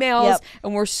get emails. Yep.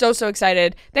 And we're so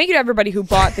excited. Thank you to everybody who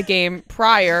bought the game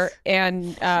prior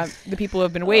and the people who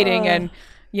have been waiting. And,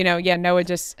 Noah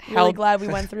just Really held. glad we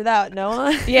went through that,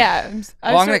 Noah. Yeah.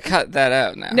 Well, I'm going to cut that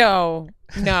out now. No.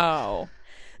 No.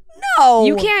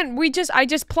 You can't. I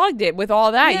just plugged it with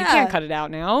all that. You Yeah. can't cut it out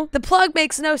now. The plug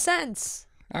makes no sense.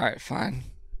 All right, fine.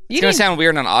 You It's going to sound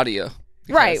weird on audio.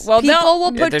 Right. because- Well, People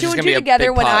will Yeah, put there's two just and gonna two be a together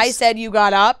big when I pause. said you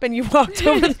got up and you walked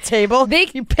over to the table.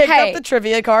 You picked Hey. up the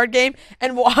trivia card game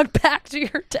and walked back to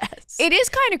your desk. it is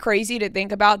kind of crazy to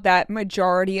think about that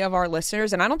majority of our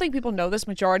listeners, and I don't think people know this,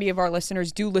 majority of our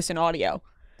listeners do listen audio.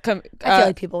 I feel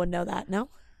like people would know that, no?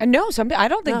 And no, I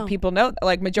don't think No. people know.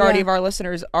 Like, majority Yeah. of our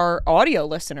listeners are audio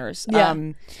listeners. Yeah.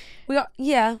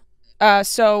 Yeah.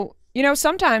 So,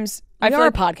 sometimes We I feel are a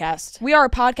like podcast. we are a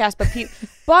podcast, but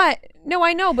but no,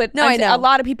 I know, but No, I know. a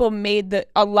lot of people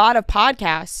a lot of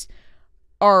podcasts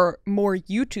are more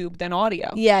YouTube than audio.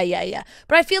 Yeah.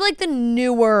 But I feel like the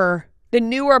newer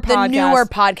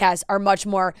podcasts. are much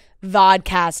more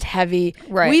vodcast heavy.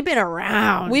 Right. We've been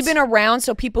around.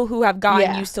 So people who have gotten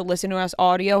Yeah. used to listen to us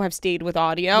audio have stayed with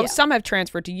audio. Yeah. Some have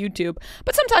transferred to YouTube,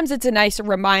 but sometimes it's a nice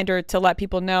reminder to let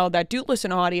people know that do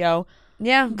listen to audio.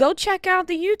 Yeah. Go check out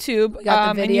the YouTube,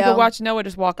 got the and you video. can watch Noah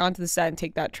just walk onto the set and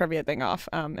take that trivia thing off,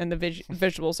 and the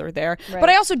visuals are there. Right.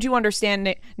 But I also do understand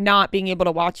it not being able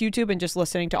to watch YouTube and just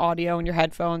listening to audio in your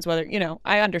headphones. Whether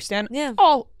I understand. Yeah.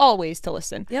 all ways to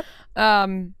listen. Yep.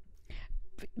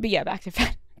 But yeah, back to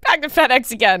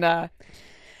FedEx again.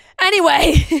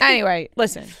 Anyway,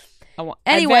 Listen. I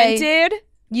Anyway. vented.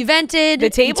 you vented. The you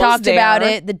table's talked about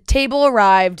there. it. The table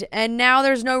arrived, and now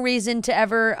there's no reason to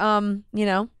ever,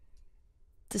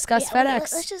 discuss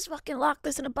FedEx. Let's just fucking lock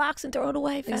this in a box and throw it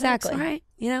away. FedEx, Exactly. All right.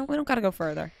 You know? We don't got to go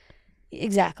further.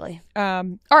 Exactly. All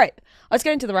right, let's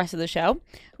get into the rest of the show.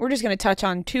 We're just going to touch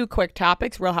on two quick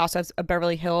topics. Real Housewives of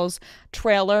Beverly Hills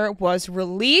trailer was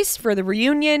released for the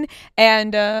reunion,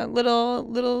 and a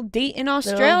little date in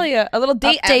Australia. A little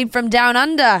date Update from Down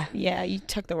Under. Yeah, you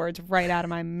took the words right out of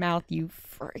my mouth, you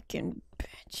freaking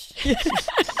bitch.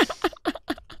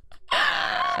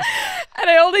 And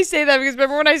I only say that because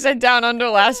remember when I said Down Under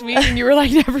last week and you were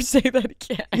like, never say that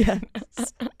again.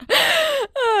 Yes.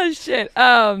 Oh, shit.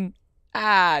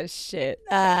 Shit.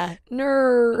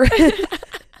 Ner.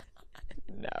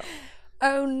 No.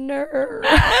 Oh, ner.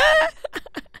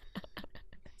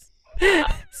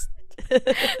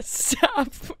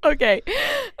 Stop. Okay.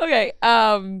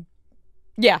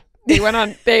 Yeah. They went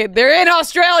on. They're in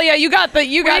Australia. You got the.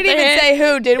 You got We didn't the even hint. say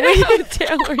who, did we?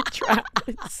 Taylor and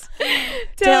Travis.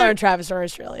 Taylor and Travis are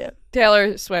Australia.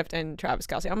 Taylor Swift and Travis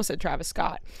Kelce. I almost said Travis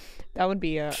Scott. That would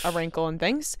be a wrinkle in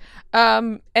things.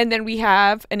 And then we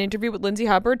have an interview with Lindsay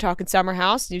Hubbard talking Summer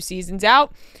House. New season's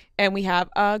out. And we have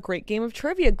a great game of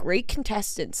trivia. Great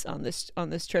contestants on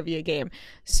this trivia game.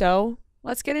 So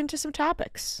let's get into some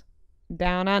topics.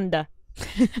 Down Under.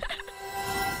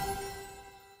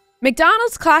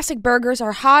 McDonald's classic burgers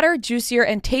are hotter, juicier,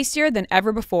 and tastier than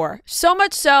ever before. So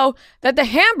much so that the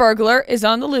Hamburglar is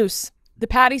on the loose. The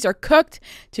patties are cooked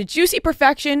to juicy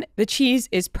perfection. The cheese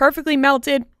is perfectly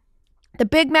melted. The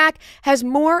Big Mac has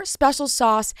more special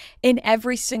sauce in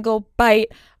every single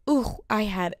bite. Ooh, I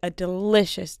had a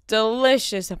delicious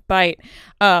bite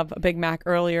of a Big Mac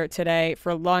earlier today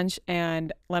for lunch.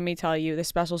 And let me tell you, the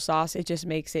special sauce, it just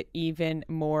makes it even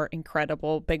more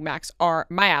incredible. Big Macs are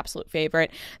my absolute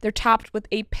favorite. They're topped with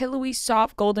a pillowy,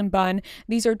 soft golden bun.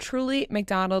 These are truly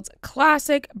McDonald's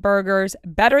classic burgers,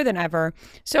 better than ever.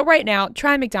 So right now,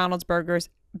 try McDonald's burgers.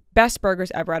 Best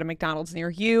burgers ever at a McDonald's near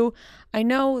you. I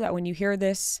know that when you hear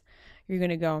this, you're going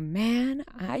to go, man,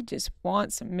 I just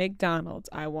want some McDonald's.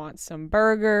 I want some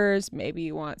burgers. Maybe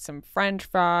you want some French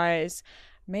fries.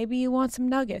 Maybe you want some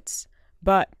nuggets.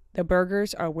 But the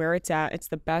burgers are where it's at. It's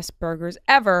the best burgers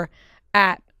ever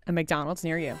at a McDonald's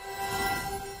near you.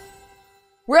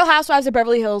 Real Housewives of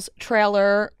Beverly Hills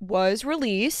trailer was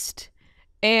released.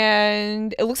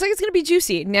 And it looks like it's going to be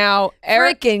juicy. Now,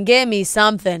 Frickin' give me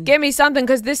something. Give me something,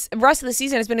 because this rest of the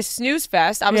season has been a snooze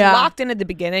fest. I was locked in at the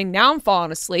beginning. Now I'm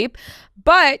falling asleep.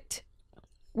 But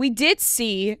we did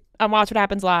see on Watch What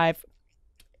Happens Live,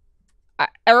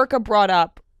 Erica brought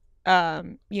up,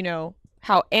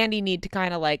 how Andy need to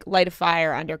kind of like light a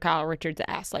fire under Kyle Richards'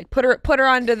 ass. Like put her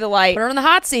under the light. Put her in the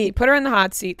hot seat. Put her in the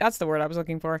hot seat. That's the word I was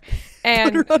looking for.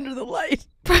 And put her under the light.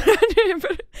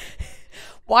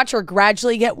 Watch her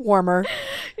gradually get warmer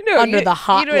under the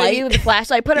hot light. With the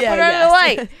flashlight. Put her under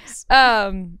the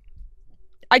light.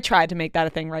 I tried to make that a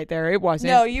thing right there. It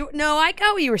wasn't. No, I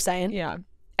got what you were saying. Yeah.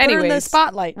 Put her in the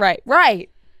spotlight. Right.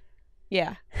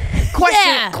 Yeah.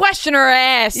 Question her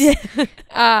ass. Yeah.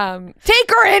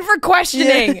 Take her in for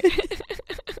questioning.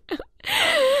 Yeah.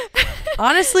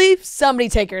 Honestly, somebody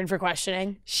take her in for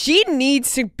questioning. She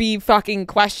needs to be fucking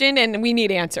questioned, and we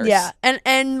need answers. Yeah.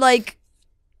 And like,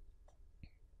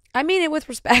 I mean it with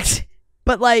respect,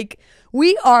 but like,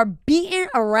 we are beating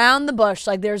around the bush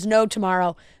like there's no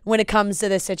tomorrow when it comes to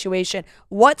this situation.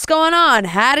 What's going on?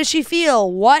 How does she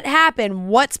feel? What happened?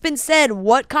 What's been said?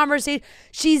 What conversation?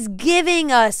 She's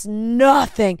giving us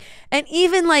nothing. And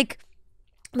even like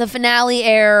the finale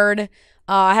aired,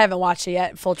 I haven't watched it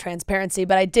yet, full transparency,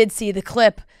 but I did see the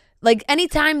clip. Like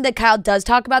anytime that Kyle does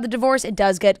talk about the divorce, it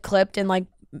does get clipped and like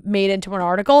made into an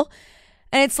article.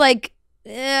 And it's like,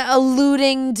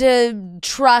 alluding to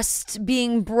trust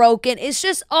being broken. It's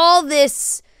just all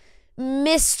this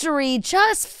mystery.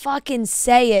 Just fucking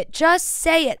say it. Just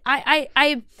say it.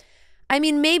 I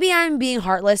mean, maybe I'm being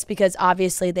heartless because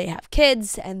obviously they have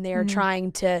kids and they're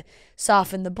trying to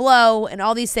soften the blow and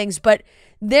all these things, but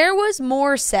there was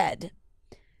more said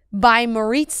by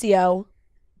Maurizio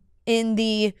in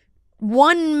the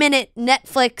 1 minute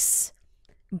Netflix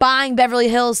buying Beverly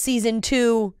Hills season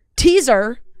 2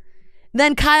 teaser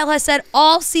than Kyle has said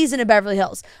all season of Beverly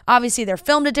Hills. Obviously, they're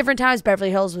filmed at different times. Beverly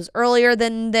Hills was earlier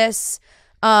than this.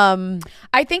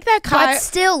 I think that Kyle... But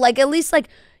still, like, at least, like,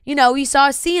 you know, you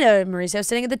saw Cena, Mauricio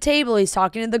sitting at the table. He's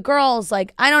talking to the girls.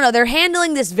 Like, I don't know. They're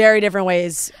handling this very different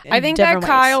ways. I think that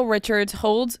Kyle Richards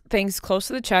holds things close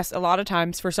to the chest a lot of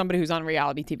times for somebody who's on a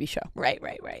reality TV show. Right.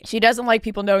 She doesn't like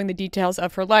people knowing the details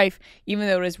of her life, even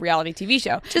though it is a reality TV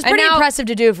show. Which is pretty impressive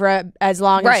to do for as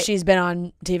long as she's been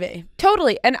on TV.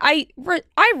 Totally. And I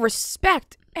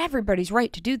respect everybody's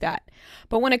right to do that.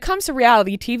 But when it comes to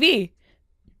reality TV,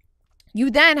 you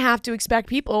then have to expect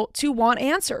people to want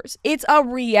answers. It's a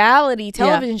reality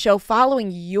television show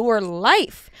following your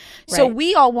life. So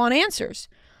we all want answers.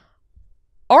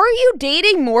 Are you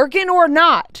dating Morgan or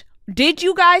not? Did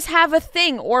you guys have a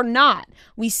thing or not?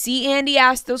 We see Andy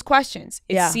ask those questions.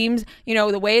 It seems,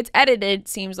 the way it's edited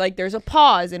seems like there's a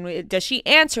pause. And does she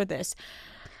answer this?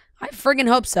 I friggin'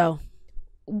 hope so.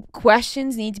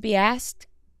 Questions need to be asked.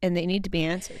 And they need to be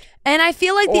answered. And I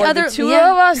feel like the two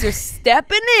of us are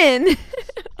stepping in.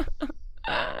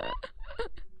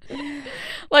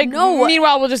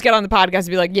 Meanwhile, we'll just get on the podcast and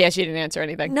be like, yeah, she didn't answer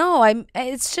anything. No, and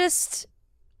I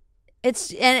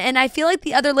feel like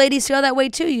the other ladies feel that way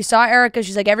too. You saw Erica.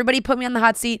 She's like, everybody put me on the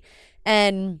hot seat.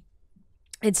 And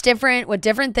it's different with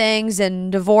different things.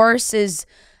 And divorce is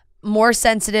more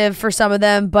sensitive for some of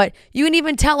them. But you can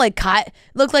even tell, like,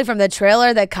 looked like from the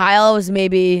trailer that Kyle was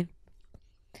maybe...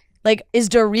 Like, is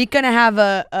Dorit going to have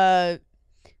a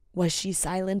was she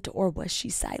silent or was she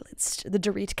silenced? The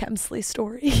Dorit Kemsley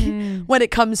story when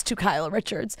it comes to Kyle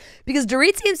Richards. Because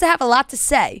Dorit seems to have a lot to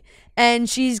say. And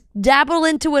she's dabbled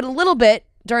into it a little bit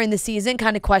during the season,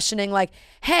 kind of questioning like,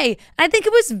 hey, I think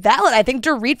it was valid. I think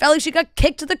Dorit felt like she got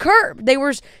kicked to the curb.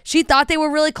 She thought they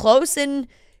were really close and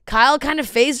Kyle kind of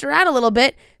phased her out a little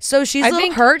bit. So she's a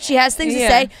little hurt. She has things to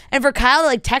say. And for Kyle to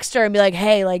like text her and be like,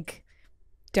 hey, like,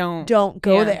 don't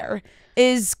go there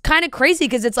is kind of crazy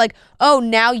because it's like, oh,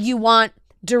 now you want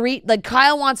Dorit, like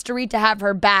Kyle wants Dorit to have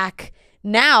her back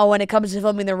now when it comes to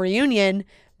filming the reunion.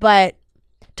 But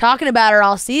talking about her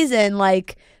all season,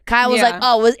 like Kyle was like,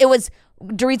 oh, it was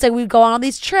Dorit's like, we'd go on all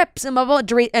these trips and blah, blah,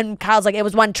 blah. Dorit, and Kyle's like, it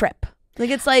was one trip. Like,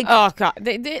 it's like, oh God,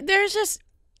 there's just,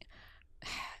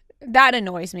 that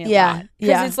annoys me a lot.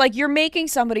 Because it's like you're making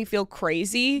somebody feel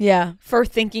crazy for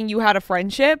thinking you had a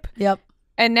friendship. Yep.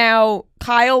 And now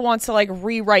Kyle wants to like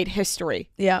rewrite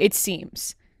history. Yeah. It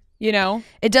seems, you know?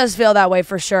 It does feel that way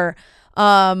for sure.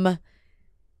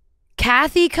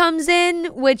 Kathy comes in,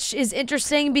 which is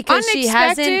interesting because she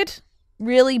hasn't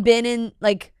really been in,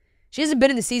 like, she hasn't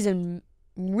been in the season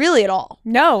really at all.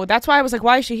 No, that's why I was like,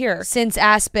 why is she here? Since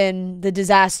Aspen, the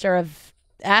disaster of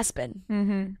Aspen.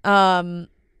 Mm-hmm.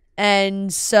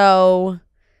 And so,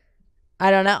 I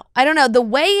don't know. The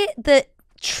way the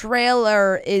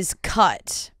trailer is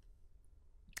cut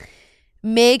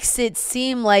makes it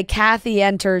seem like Kathy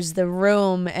enters the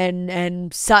room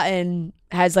and Sutton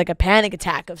has like a panic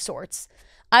attack of sorts.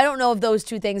 I don't know if those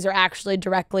two things are actually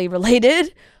directly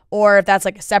related or if that's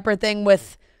like a separate thing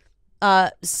with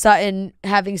Sutton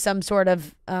having some sort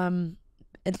of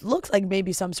it looks like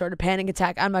maybe some sort of panic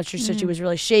attack. I'm not sure. So she was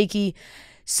really shaky.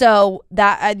 So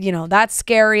that, that's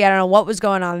scary. I don't know what was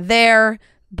going on there,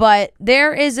 but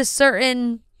there is a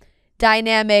certain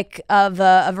dynamic of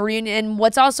a reunion. And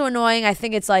what's also annoying, I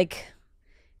think it's like,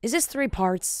 is this 3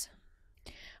 parts?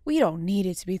 We don't need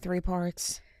it to be 3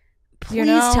 parts. Please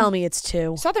tell me it's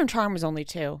 2. Southern Charm was only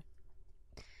 2.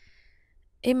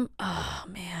 Oh,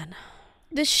 man.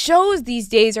 The shows these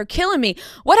days are killing me.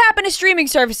 What happened to streaming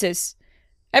services?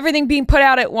 Everything being put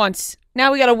out at once.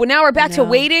 Now we're back to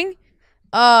waiting.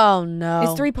 Oh, no.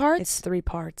 It's 3 parts? It's 3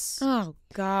 parts. Oh,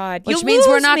 God. Which means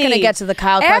we're not going to get to the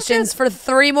Kyle questions for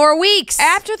 3 more weeks.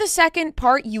 After the second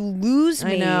part, you lose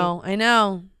me. I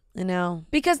know.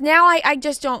 Because now I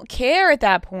just don't care at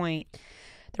that point.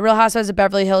 The Real Housewives of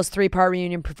Beverly Hills 3-part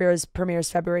reunion premieres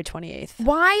February 28th.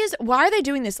 Why are they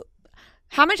doing this?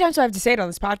 How many times do I have to say it on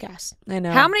this podcast? I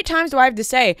know. How many times do I have to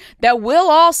say that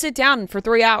we'll all sit down for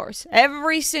 3 hours?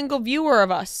 Every single viewer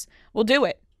of us will do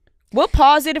it. We'll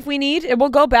pause it if we need, and we'll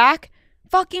go back.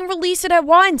 Fucking release it at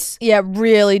once. Yeah, it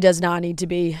really does not need to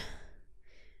be.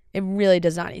 It really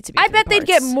does not need to be. I bet they'd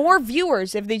get more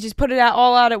viewers if they just put it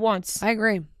all out at once. I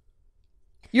agree.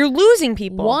 You're losing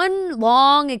people. One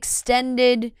long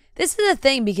extended. This is the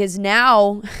thing because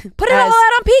now put it all out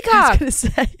on Peacock.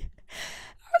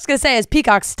 I was gonna say as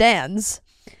Peacock stands,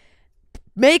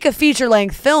 make a feature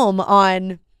length film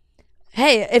on.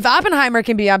 Hey, if Oppenheimer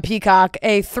can be on Peacock,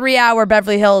 a 3-hour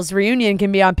Beverly Hills reunion can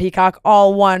be on Peacock,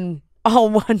 all one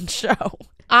show.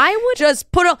 I would just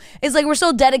it's like we're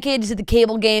so dedicated to the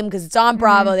cable game because it's on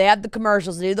Bravo. They have the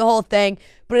commercials, they do the whole thing.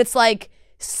 But it's like,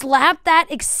 slap that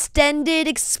extended,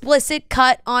 explicit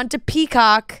cut onto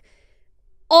Peacock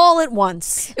all at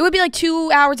once. It would be like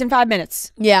 2 hours and 5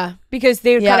 minutes. Yeah. Because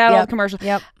they would cut out all the commercials.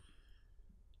 Yep.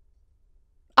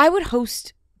 I would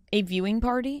host a viewing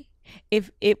party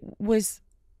if it was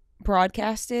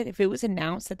broadcasted, if it was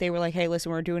announced that they were like, hey,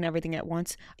 listen, we're doing everything at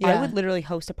once. I would literally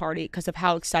host a party because of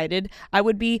how excited I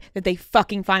would be that they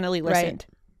fucking finally listened.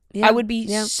 Right. Yeah. I would be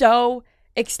so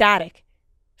ecstatic.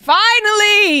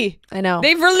 Finally! I know.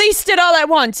 They've released it all at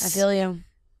once. I feel you.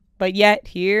 But yet,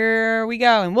 here we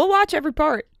go. And we'll watch every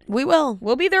part. We will.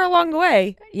 We'll be there along the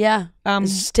way. Yeah.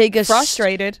 Just take us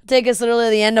frustrated. Take us literally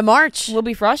to the end of March. We'll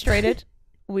be frustrated.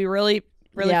 We'll be really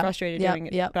frustrated doing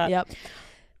it. Yep.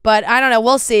 But I don't know.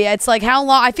 We'll see. It's like how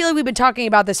long. I feel like we've been talking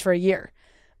about this for a year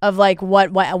of like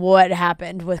what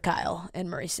happened with Kyle and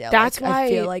Mauricio. That's like, why I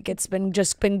feel like it's been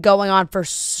going on for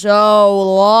so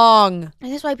long.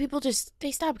 And that's why people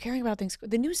they stop caring about things.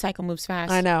 The news cycle moves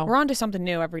fast. I know. We're on to something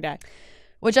new every day.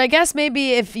 Which I guess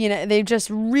maybe if, they've just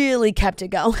really kept it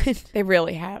going. They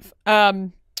really have.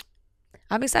 I'm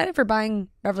excited for buying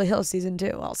Beverly Hills season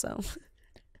 2 also.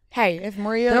 Hey, if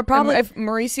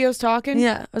Mauricio's talking.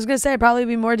 Yeah, I was going to say probably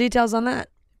be more details on that.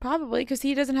 Probably, because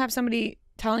he doesn't have somebody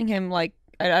telling him, like,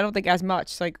 I don't think as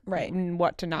much, like,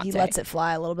 what to not say. He lets it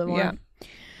fly a little bit more. Yeah.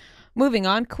 Moving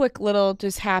on, quick little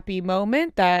just happy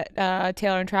moment that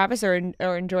Taylor and Travis are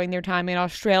enjoying their time in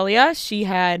Australia. She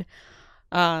had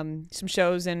some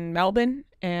shows in Melbourne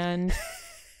and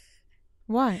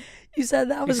what? You said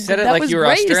that was said it like you were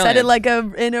great. Australian. You said it like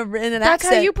in an accent. That's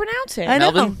how you pronounce it. I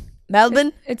know.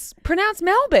 Melbourne. It's pronounced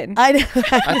Melbourne. I know.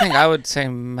 I think I would say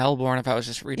Melbourne if I was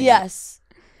just reading it. Yes.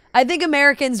 I think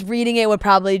Americans reading it would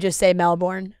probably just say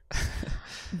Melbourne.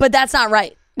 But that's not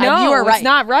right. No, you were right. It's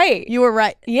not right. You were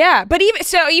right. Yeah, but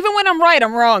even when I'm right,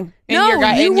 I'm wrong. You were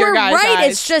right.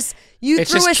 Eyes. It's just you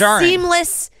threw just a jarring.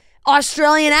 seamless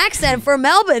Australian accent for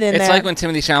Melbourne in there. It's like when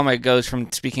Timothée Chalamet goes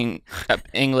from speaking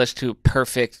English to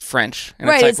perfect French. And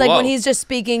right. It's like when he's just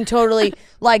speaking totally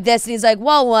like this, and he's like,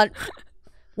 "Well,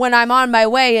 when I'm on my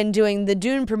way and doing the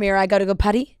Dune premiere, I got to go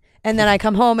putty, and then I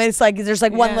come home, and it's like there's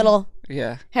like one little."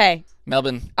 Yeah. Hey,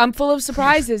 Melbourne. I'm full of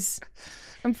surprises.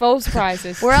 I'm full of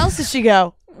surprises. Where else did she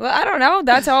go? Well, I don't know.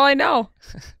 That's all I know.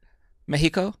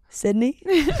 Mexico? Sydney?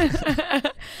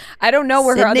 I don't know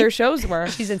where her Sydney? other shows were.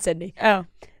 She's in Sydney. Oh.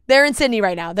 They're in Sydney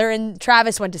right now.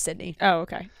 Travis went to Sydney. Oh,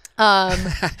 okay.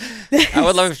 I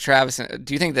would love if Travis.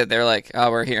 Do you think that they're like,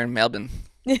 oh, we're here in Melbourne?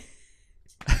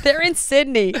 They're in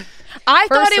Sydney. I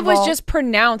thought First it of was all- just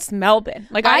pronounced Melbourne.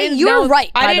 Like you were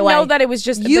right, by I the didn't way. know that it was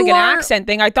just You like an are- accent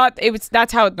thing. I thought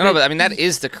that's how. No, but I mean that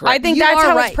is the correct. I think You that's are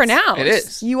how right. it's pronounced. It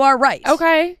is. You are right.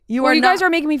 Okay. You well, are you guys not- are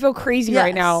making me feel crazy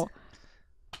right Yes. now.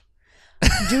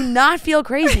 Do not feel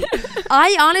crazy.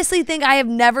 I honestly think I have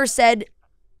never said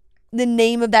the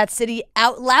name of that city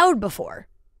out loud before.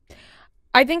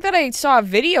 I think that I saw a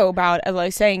video about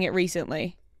like saying it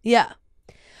recently. Yeah.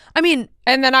 I mean,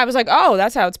 And then I was like, oh,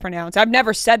 that's how it's pronounced. I've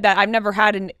never said that. I've never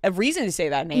had a reason to say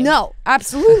that name. no,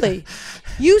 absolutely.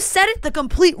 You said it the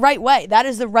complete right way. That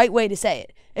is the right way to say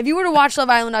it. If you were to watch Love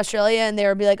Island Australia and they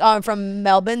would be like, oh, I'm from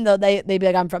Melbourne, they'd be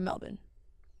like, I'm from Melbourne.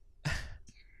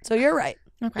 So you're right.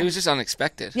 It was just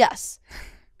unexpected. Yes.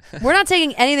 We're not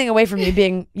taking anything away from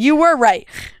you were right.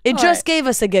 It All just right. gave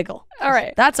us a giggle. All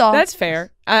right. That's all. That's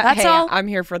fair. That's hey, all. I'm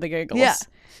here for the giggles. Yeah.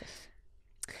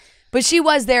 But she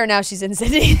was there. Now she's in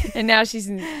Sydney. And now she's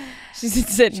in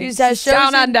Sydney. She has shows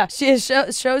down under. She has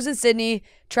shows in Sydney.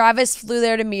 Travis flew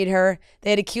there to meet her. They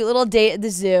had a cute little date at the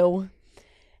zoo.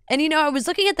 And I was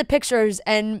looking at the pictures,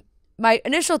 and my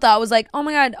initial thought was like, oh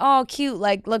my God, oh, cute.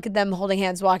 Like, look at them holding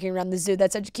hands walking around the zoo.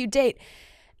 That's such a cute date.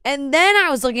 And then I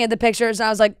was looking at the pictures, and I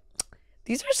was like,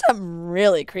 these are some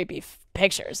really creepy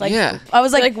pictures. Like, Yeah. I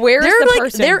was like, where is they're the like,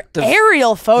 person? They're The-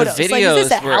 aerial photos. the Like, is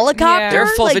this a videos were- helicopter? There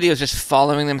are full Like, videos just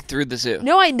following them through the zoo.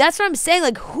 No, that's what I'm saying.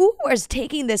 Like, who is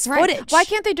taking this footage? Why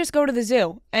can't they just go to the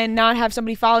zoo and not have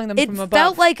somebody following them It from above?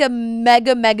 felt like a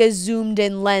mega zoomed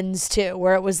in lens too,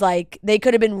 where it was like they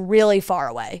could have been really far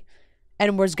away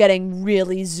and was getting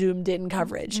really zoomed in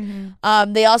coverage.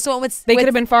 They also went with they could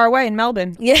have been far away in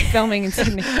Melbourne. Yeah. Filming in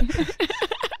Sydney.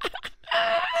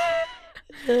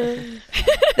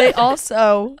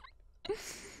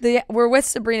 they were with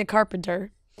Sabrina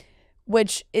Carpenter,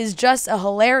 which is just a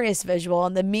hilarious visual,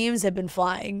 and the memes have been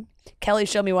flying. Kelly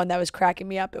showed me one that was cracking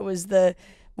me up. It was the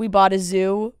We Bought a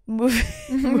Zoo movie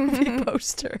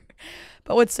poster,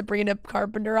 but with Sabrina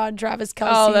Carpenter on Travis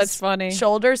Kelce's Oh, that's funny.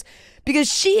 shoulders,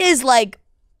 because she is like,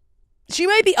 she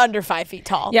might be under 5 feet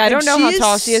tall. Yeah, I Like, don't know how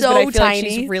tall she is, so but I feel tiny.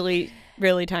 like she's really,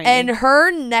 really tiny. And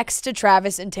her next to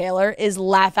Travis and Taylor is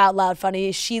laugh out loud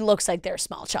funny. She looks like their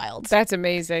small child. that's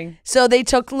amazing. So they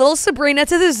took little Sabrina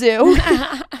to the zoo,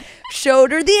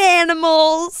 showed her the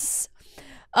animals.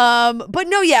 But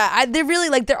no, yeah, they're really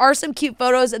like, there are some cute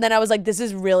photos. And then I was like, this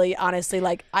is really honestly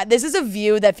like, this is a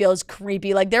view that feels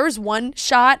creepy. Like there was one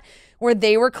shot where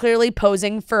they were clearly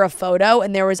posing for a photo,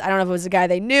 and there was, I don't know if it was a guy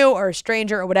they knew or a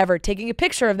stranger or whatever, taking a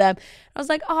picture of them. I was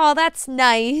like, oh, that's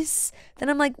nice. Then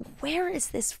I'm like, where is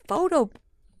this photo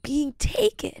being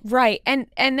taken? Right. And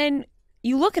then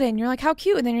you look at it and you're like, how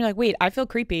cute. And then you're like, wait, I feel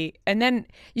creepy. And then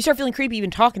you start feeling creepy even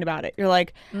talking about it. You're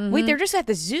like, wait, they're just at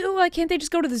the zoo? Like, can't they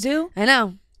just go to the zoo? I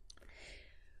know.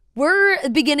 We're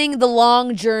beginning the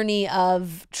long journey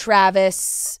of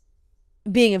Travis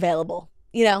being available.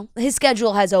 His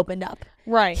schedule has opened up.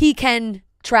 Right. He can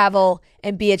travel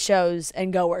and be at shows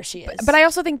and go where she is. But I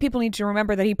also think people need to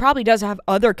remember that he probably does have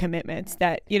other commitments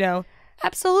that,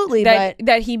 absolutely, that but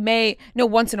that he may,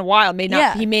 once in a while,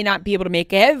 he may not be able to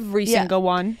make every Yeah. single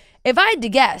one. if I had to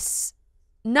guess,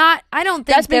 I don't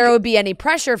think there would be any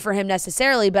pressure for him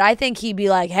necessarily, but I think he'd be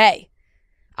like, hey,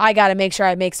 I got to make sure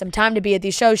I make some time to be at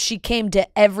these shows. She came to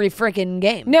every freaking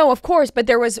game. No, of course, but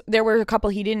there were a couple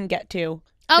he didn't get to.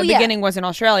 Oh, the yeah. beginning was in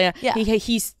Australia. Yeah.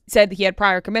 He said that he had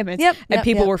prior commitments. Yep, And yep,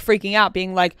 people yep. were freaking out,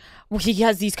 being like, well, he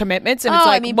has these commitments. And it's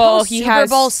like, well, post he Super has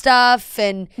Bowl stuff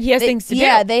and he has things to do.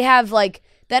 Yeah, they have like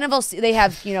then they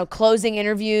have closing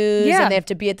interviews Yeah. and they have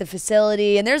to be at the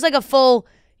facility, and there's like a full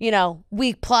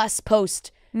week plus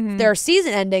post their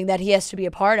season ending that he has to be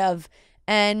a part of.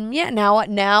 And yeah, now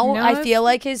I feel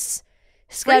like his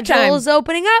schedule time. is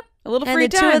opening up. A little and free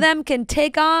the time. two of them can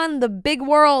take on the big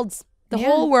worlds, the Yeah.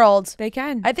 whole world. They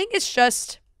can. I think it's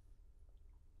just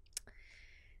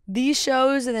these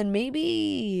shows, and then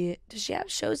maybe does she have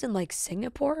shows in like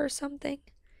Singapore or something?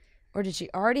 Or did she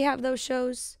already have those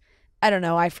shows? I don't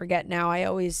know. I forget now.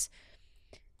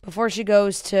 Before she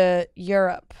goes to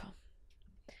Europe,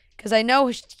 because I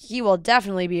know he will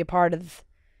definitely be a part of,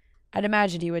 I'd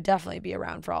imagine he would definitely be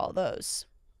around for all of those.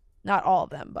 Not all of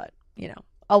them, but,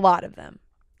 a lot of them.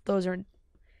 Those are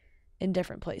in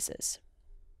different places.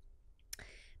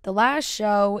 The last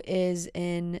show is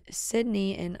in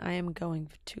Sydney, and I am going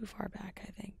too far back,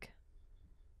 I think.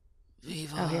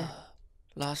 Viva here.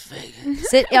 Las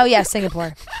Vegas.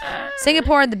 Singapore.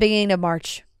 Singapore at the beginning of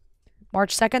March.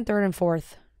 March 2nd, 3rd, and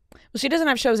 4th. Well, she doesn't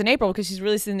have shows in April because she's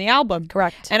releasing the album.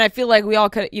 Correct. And I feel like we all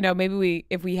could, maybe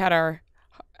if we had our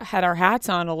hats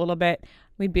on a little bit,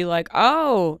 we'd be like,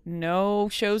 oh, no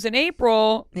shows in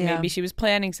April. Yeah. Maybe she was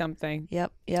planning something.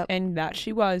 Yep. And that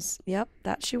she was. Yep,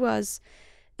 that she was.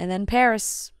 And then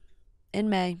Paris in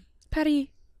May.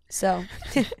 Patty. So.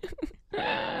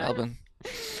 Melbourne.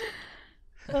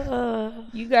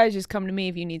 You guys just come to me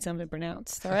if you need something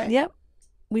pronounced. All right? Yep.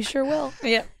 We sure will.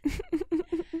 Yep.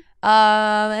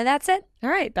 And that's it. All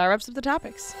right. That wraps up the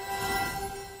topics.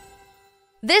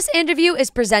 This interview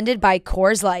is presented by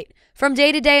Coors Light. From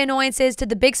day-to-day annoyances to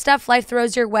the big stuff life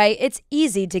throws your way, it's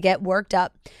easy to get worked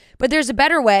up. But there's a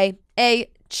better way, a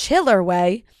chiller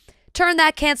way. Turn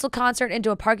that canceled concert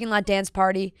into a parking lot dance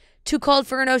party. Too cold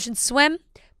for an ocean swim?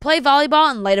 Play volleyball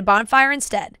and light a bonfire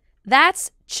instead. That's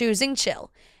choosing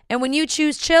chill. And when you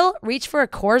choose chill, reach for a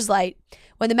Coors Light.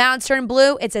 When the mountains turn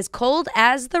blue, it's as cold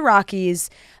as the Rockies.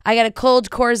 I got a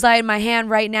cold Coors Light in my hand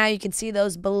right now. You can see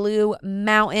those blue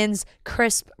mountains,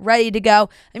 crisp, ready to go.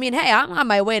 I mean, hey, I'm on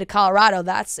my way to Colorado.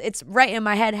 It's right in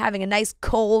my head having a nice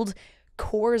cold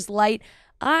Coors Light.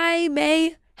 I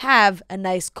may have a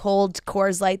nice cold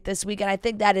Coors Light this weekend. I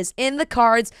think that is in the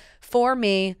cards for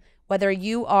me, whether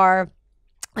you are,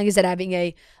 like I said, having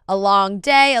a long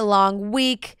day, a long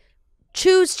week.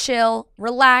 Choose chill,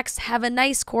 relax, have a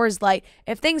nice Coors Light.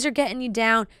 If things are getting you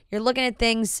down, you're looking at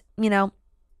things, the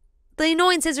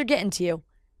annoyances are getting to you.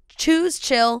 Choose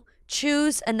chill,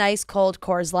 choose a nice cold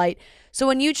Coors Light. So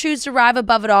when you choose to rise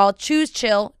above it all, choose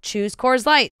chill, choose Coors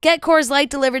Light. Get Coors Light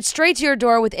delivered straight to your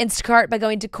door with Instacart by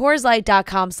going to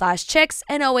CoorsLight.com/chicks,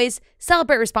 and always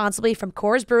celebrate responsibly from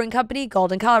Coors Brewing Company,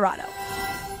 Golden, Colorado.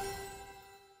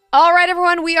 All right,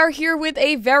 everyone, we are here with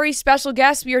a very special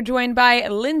guest. We are joined by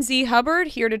Lindsay Hubbard,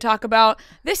 here to talk about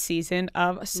this season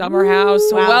of Summer House.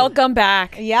 Wow. Welcome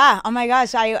back. Yeah. Oh my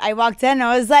gosh. I walked in and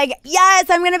I was like, yes,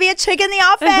 I'm going to be a chick in the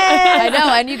office. I know.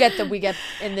 And we get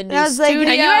in the new I was like, studio.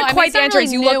 and you had quite the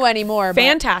entrance. Really You look new anymore. But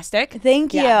fantastic.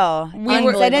 Thank you. Yeah.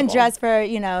 I didn't dress for,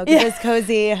 just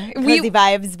cozy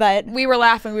vibes, but We were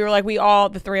laughing. We were like,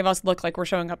 the three of us look like we're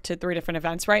showing up to 3 different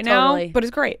events right now. Totally. But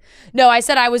it's great. No, I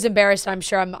said I was embarrassed. I'm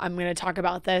sure I'm going to talk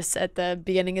about this at the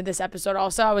beginning of this episode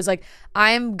also. I was like,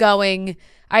 I had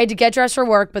to get dressed for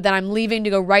work, but then I'm leaving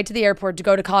to go right to the airport to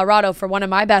go to Colorado for one of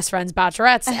my best friend's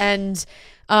bachelorettes. And,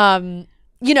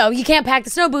 you can't pack the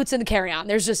snow boots in the carry-on.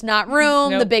 There's just not room.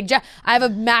 Nope. The big I have a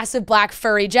massive black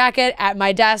furry jacket at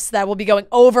my desk that will be going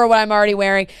over what I'm already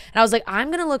wearing. And I was like, I'm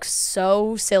going to look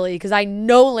so silly because I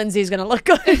know Lindsay's going to look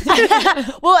good.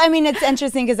 Well, I mean, it's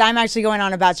interesting because I'm actually going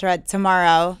on a bachelorette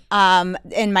tomorrow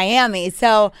in Miami.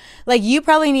 So, you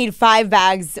probably need 5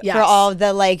 bags Yes. for all of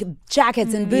the,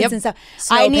 jackets and boots Yep. and stuff.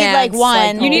 Snow I need, pants,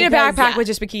 one. You need a because- backpack with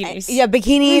just bikinis. Yeah,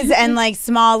 bikinis and,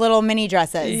 small little mini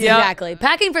dresses. Yep. Exactly.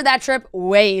 Packing for that trip,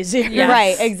 way easier. Yes.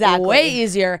 Right, exactly. Way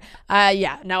easier.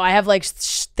 No, I have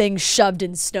things shoved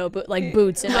in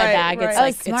boots in my Right, bag. right. It's Oh,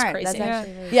 it's smart. crazy. That's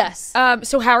actually really Yes.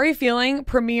 So how are you feeling?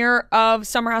 Premiere of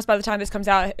Summer House. By the time this comes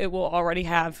out, it will already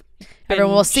have been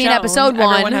Everyone will have seen shown. episode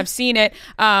 1. Everyone have seen it.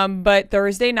 But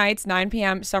Thursday nights, 9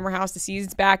 p.m., Summer House, the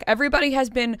season's back. Everybody has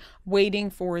been waiting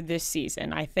for this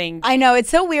season, I think. I know, it's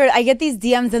so weird. I get these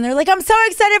DMs and they're like, I'm so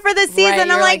excited for this season. Right, I'm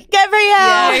you're like, like, good for you.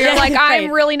 Yeah, you're like, Right.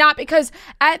 I'm really not, because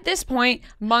at this point,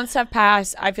 months have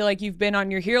passed. I feel like you've been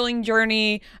on your healing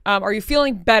journey. Are you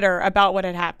feeling better about what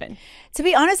had happened? To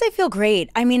be honest, I feel great.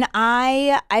 I mean,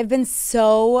 I've been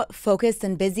so focused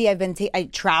and busy. I've been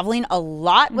traveling a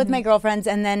lot with my girlfriends,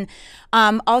 and then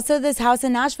also this house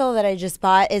in Nashville that I just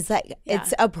bought is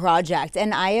it's a project,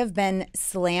 and I have been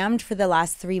slammed for the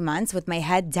last 3 months with my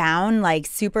head down,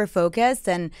 super focused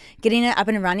and getting it up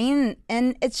and running,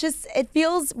 and it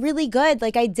feels really good.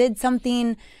 I did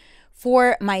something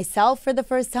for myself for the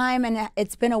first time, and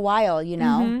it's been a while,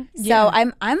 Yeah. So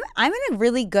I'm in a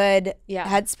really good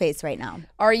headspace right now.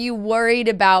 Are you worried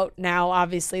about now,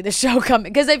 obviously, the show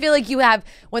coming? Because I feel like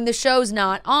when the show's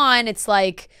not on, it's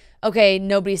like, okay,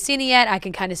 nobody's seen it yet. I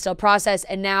can kind of still process.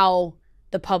 And now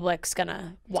the public's going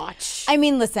to watch. I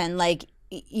mean, listen,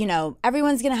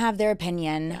 everyone's going to have their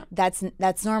opinion. Yeah.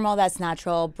 That's normal. That's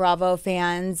natural. Bravo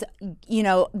fans,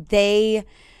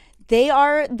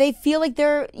 they feel like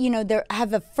they're, they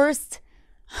have a first.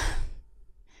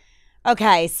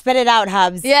 Okay, spit it out,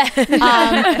 Hubs. Yeah.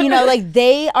 Like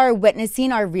they are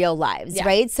witnessing our real lives,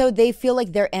 right? So they feel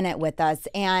like they're in it with us.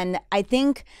 And I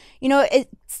think, it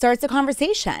starts a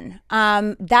conversation.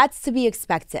 That's to be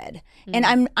expected.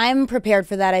 And I'm prepared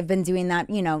for that. I've been doing that,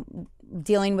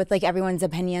 dealing with like everyone's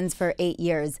opinions for 8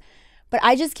 years. But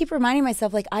I just keep reminding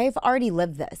myself, like, I've already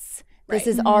lived this. This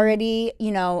is already,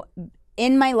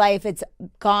 in my life, it's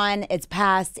gone, it's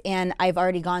past, and I've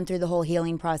already gone through the whole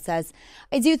healing process.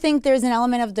 I do think there's an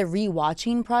element of the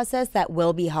rewatching process that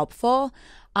will be helpful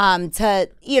to,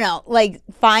 like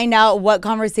find out what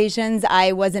conversations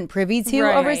I wasn't privy to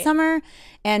over summer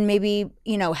and maybe,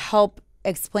 help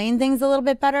explain things a little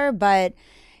bit better. But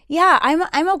yeah,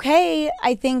 I'm okay,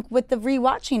 I think, with the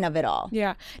rewatching of it all.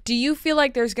 Yeah. Do you feel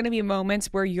like there's going to be moments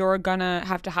where you're going to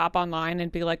have to hop online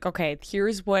and be like, okay,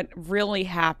 here's what really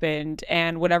happened,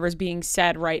 and whatever's being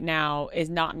said right now is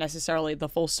not necessarily the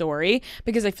full story?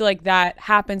 Because I feel like that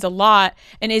happens a lot,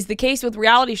 and is the case with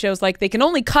reality shows. Like, they can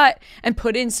only cut and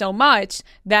put in so much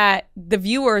that the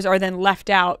viewers are then left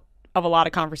out of a lot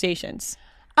of conversations.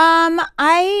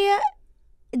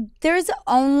 There's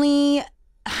only...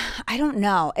 I don't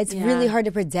know. It's really hard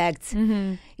to predict.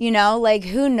 Like,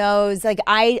 who knows? Like,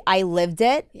 I lived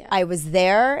it. Yeah. I was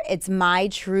there. It's my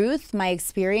truth, my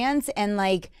experience. And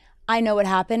like, I know what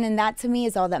happened. And that to me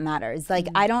is all that matters. Like,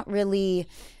 I don't really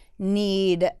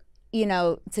need,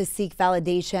 to seek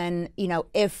validation,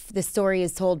 if the story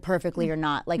is told perfectly or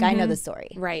not. Like, I know the story.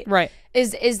 Right.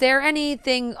 Is there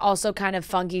anything also kind of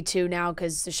funky too now?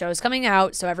 Because the show is coming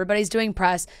out. So everybody's doing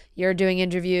press. You're doing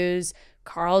interviews.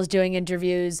 Carl's doing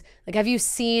interviews. Like, have you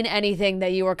seen anything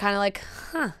that you were kind of like,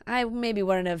 I maybe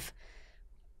wouldn't have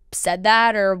said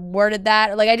that or worded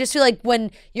that? Like, I just feel like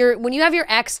when you have your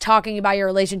ex talking about your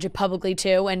relationship publicly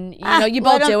too, and you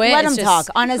both do it. Let him talk.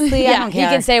 Honestly, I don't care.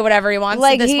 He can say whatever he wants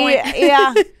at this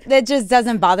point. That just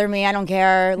doesn't bother me. I don't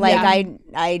care. Like,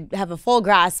 I have a full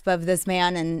grasp of this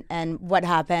man and what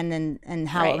happened and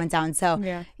how it went down. So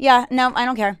no, I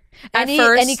don't care.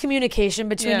 Any communication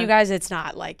between you guys, it's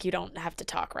not like you don't have to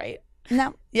talk, right?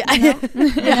 No.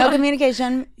 No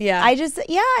communication. Yeah. I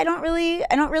don't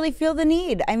really feel the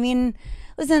need. I mean,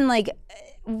 listen, like,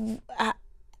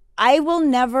 I will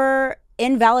never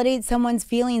invalidate someone's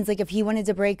feelings. Like, if he wanted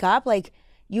to break up, like,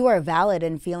 you are valid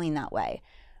in feeling that way.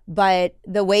 But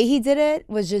the way he did it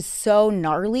was just so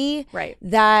gnarly. Right.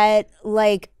 That,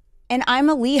 like, and I'm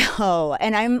a Leo,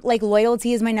 and I'm like,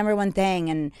 loyalty is my number one thing.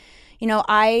 And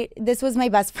this was my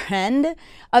best friend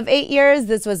of 8 years.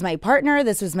 This was my partner.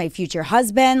 This was my future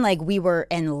husband. Like, we were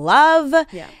in love.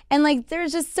 Yeah. And like,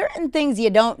 there's just certain things you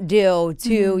don't do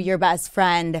to your best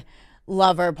friend,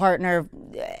 lover, partner,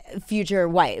 future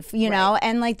wife, know?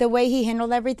 And like, the way he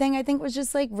handled everything, I think was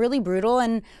just like really brutal.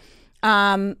 And,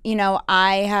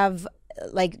 I have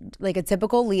like a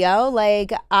typical Leo,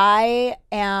 like, I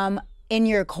am in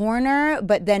your corner,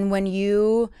 but then when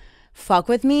you fuck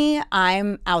with me,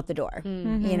 I'm out the door,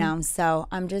 so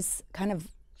I'm just kind of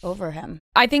over him.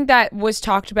 I think that was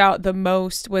talked about the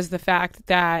most was the fact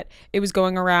that it was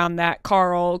going around that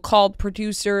Carl called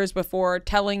producers before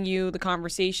telling you the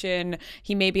conversation.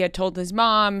 He maybe had told his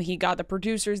mom, he got the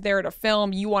producers there to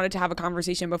film. You wanted to have a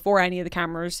conversation before any of the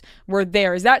cameras were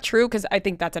there. Is that true? Because I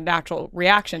think that's a natural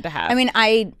reaction to have. I mean,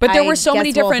 but there were so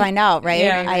many different... We'll find out, right?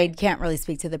 Yeah, I can't really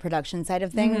speak to the production side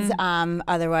of things.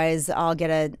 Otherwise, I'll get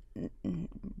a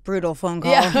brutal phone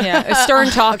call. Yeah. A stern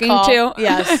talking to.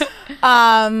 Yes.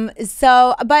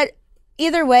 But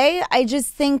either way, I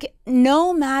just think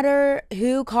no matter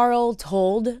who Carl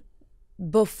told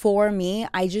before me,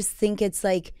 I just think it's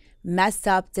like messed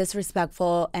up,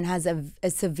 disrespectful, and has a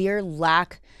severe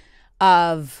lack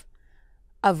of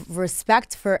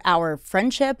respect for our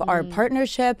friendship, our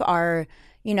partnership, our,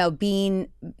 being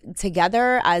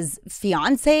together as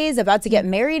fiancés, about to get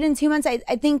married in 2 months. I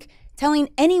think telling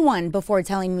anyone before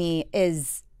telling me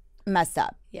is messed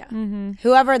up. Yeah.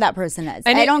 Whoever that person is.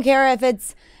 And I don't care if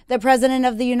it's the president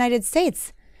of the United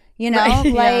States,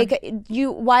 why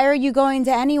are you going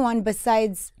to anyone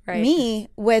besides me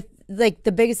with like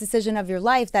the biggest decision of your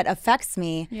life that affects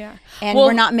me? Yeah. And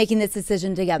we're not making this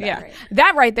decision together. Yeah.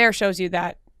 That right there shows you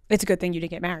that it's a good thing you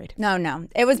didn't get married. No.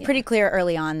 It was pretty clear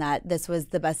early on that this was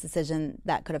the best decision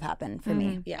that could have happened for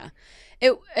me. Yeah.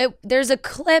 There's a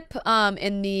clip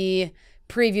in the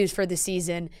previews for the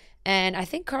season, and I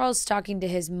think Carl's talking to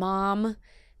his mom,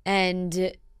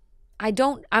 and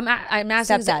I'm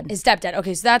asking his stepdad.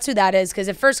 Okay, so that's who that is, because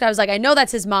at first I was like, I know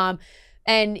that's his mom,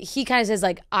 and he kind of says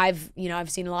like, I've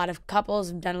seen a lot of couples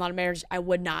and done a lot of marriages. I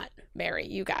would not marry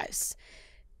you guys.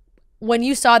 When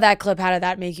you saw that clip, how did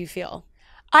that make you feel?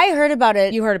 I heard about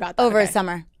it. You heard about that over okay.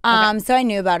 summer. Okay. So I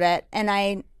knew about it, and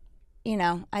I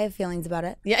have feelings about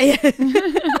it. Yeah.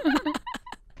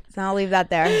 So I'll leave that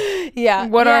there. Yeah.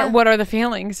 What are the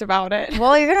feelings about it?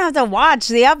 Well, you're gonna have to watch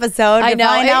the episode to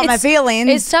find out my feelings.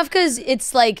 It's tough because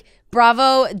it's like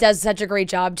Bravo does such a great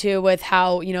job too with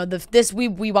how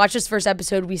we watch this first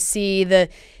episode. We see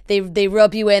they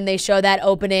rope you in. They show that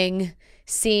opening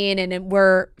scene, and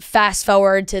we're fast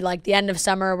forward to like the end of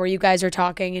summer where you guys are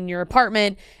talking in your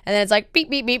apartment, and then it's like beep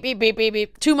beep beep beep beep beep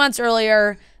beep 2 months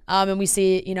earlier, and we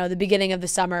see the beginning of the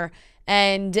summer.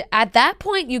 And at that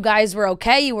point, you guys were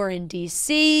okay. You were in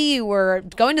DC. You were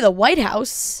going to the White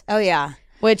House. Oh yeah.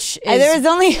 Which is there was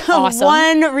only awesome.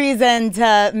 one reason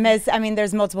to miss. I mean,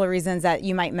 there's multiple reasons that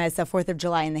you might miss a 4th of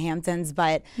July in the Hamptons,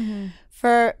 but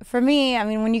for me, I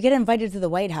mean, when you get invited to the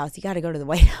White House, you got to go to the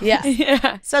White House. Yeah.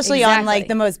 Yeah. Especially on like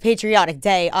the most patriotic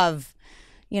day of,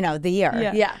 the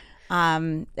year. Yeah.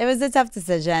 It was a tough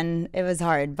decision. It was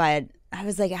hard, but I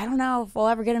was like, I don't know if we'll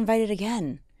ever get invited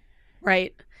again.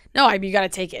 Right. No, I mean, you got to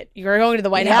take it. You're going to the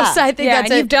White House. I think that's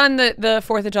and you've done the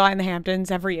 4th of July in the Hamptons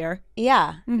every year.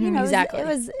 Yeah. Exactly. It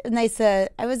was nice to,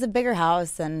 it was a bigger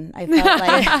house, and I felt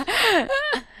like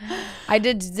I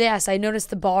did. Yes, I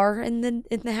noticed the bar in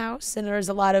the house, and there's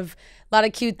a lot of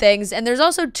cute things. And there's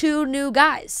also 2 new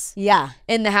guys. Yeah.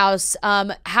 In the house.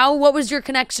 What was your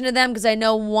connection to them? Because I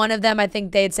know one of them, I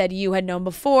think they had said you had known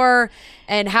before.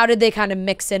 And how did they kind of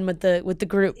mix in with the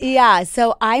group? Yeah.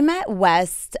 So I met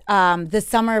West the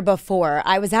summer before.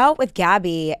 I was out with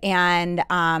Gabby, and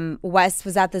West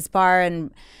was at this bar,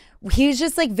 and he was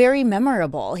just like very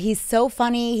memorable. He's so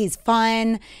funny. He's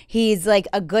fun. He's like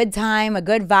a good time, a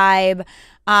good vibe.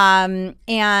 And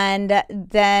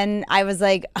then I was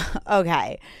like,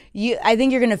 okay, I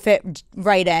think you're going to fit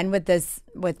right in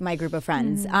with my group of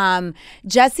friends.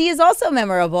 Jesse is also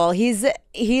memorable. He's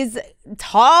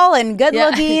tall and good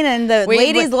looking, and the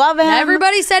ladies love him.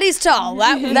 Everybody said he's tall.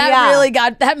 That really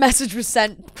that message was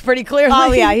sent pretty clearly.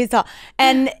 Oh yeah, he's tall.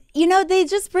 And they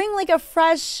just bring like a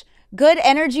fresh, good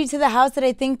energy to the house that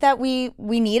I think that we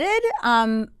needed.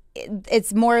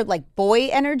 It's more like boy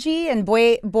energy and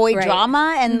boy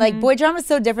drama, and like boy drama is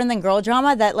so different than girl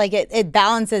drama that like it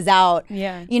balances out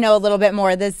a little bit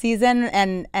more this season,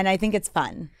 and I think it's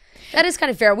fun. That is kind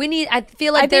of fair. I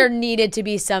feel like there needed to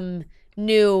be some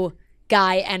new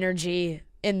guy energy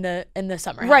in the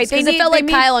summer house. Right. Because it felt like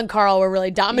Kyle and Carl were really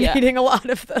dominating a lot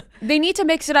of the... They need to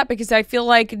mix it up, because I feel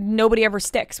like nobody ever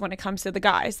sticks when it comes to the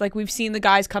guys. Like, we've seen the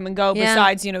guys come and go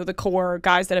besides, the core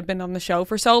guys that have been on the show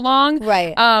for so long.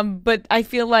 Right. But I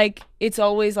feel like it's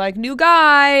always like, new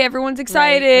guy, everyone's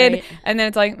excited. Right. And then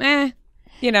it's like,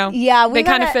 Yeah, they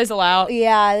kind of fizzle out.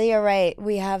 Yeah, you're right.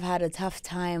 We have had a tough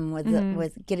time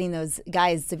with getting those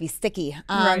guys to be sticky.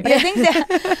 But I think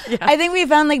that I think we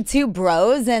found like 2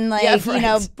 bros, and like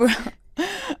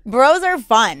bros are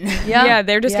fun. Yeah,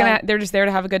 they're just they're just there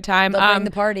to have a good time. They'll bring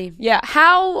the party. Yeah.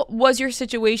 How was your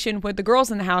situation with the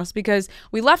girls in the house? Because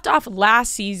we left off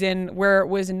last season where it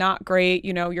was not great,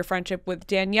 your friendship with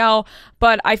Danielle.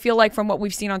 But I feel like from what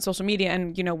we've seen on social media,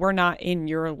 and we're not in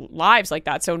your lives like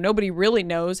that, so nobody really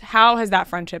knows. How has that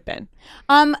friendship been?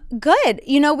 Good.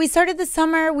 We started the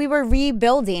summer, we were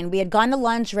rebuilding. We had gone to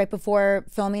lunch right before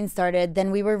filming started.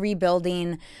 Then we were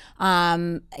rebuilding,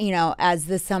 as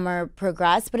the summer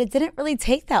progressed, but it didn't really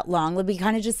take that long. We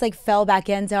kind of just like fell back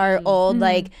into our old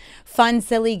like fun,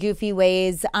 silly, goofy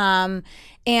ways. And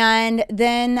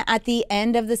then at the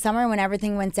end of the summer, when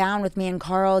everything went down with me and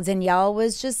Carl, Danielle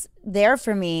was just there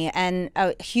for me and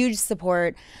a huge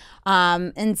support.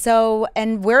 And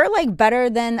we're like better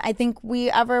than I think we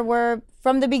ever were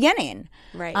from the beginning.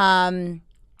 Right.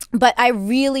 But I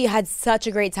really had such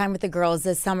a great time with the girls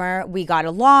this summer. We got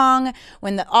along.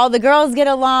 When all the girls get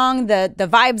along, the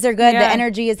vibes are good. The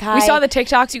energy is high. We saw the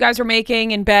TikToks you guys were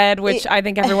making in bed, which I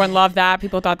think everyone loved that.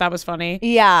 People thought that was funny.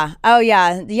 Yeah. Oh,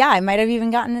 yeah. Yeah, I might have even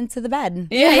gotten into the bed.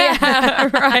 Yeah,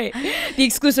 right. The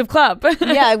exclusive club.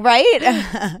 Yeah, right?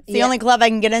 It's the only club I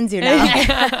can get into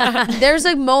now. There's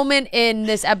a moment in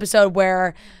this episode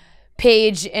where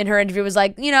Paige in her interview was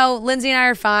like, Lindsay and I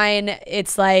are fine.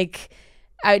 It's like...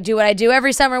 I do what I do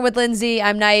every summer with Lindsay.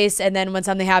 I'm nice. And then when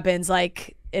something happens,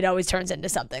 like it always turns into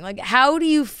something. Like, how do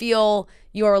you feel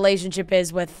your relationship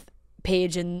is with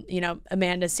Paige and,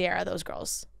 Amanda, Sierra, those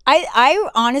girls? I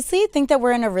honestly think that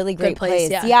we're in a really great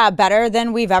place. Yeah, better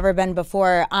than we've ever been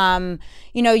before.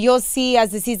 You'll see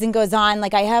as the season goes on,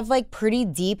 like I have like pretty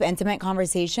deep, intimate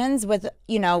conversations with,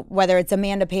 whether it's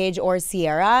Amanda, Paige, or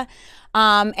Sierra.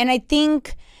 And I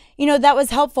think, that was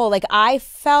helpful. Like I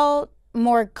felt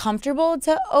more comfortable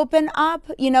to open up,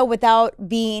 without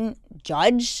being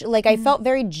judged. Like I felt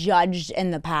very judged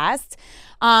in the past.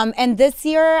 And this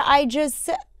year I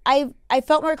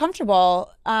felt more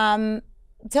comfortable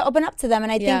to open up to them.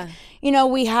 And I think, you know,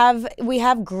 we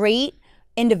have great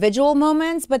individual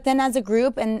moments, but then as a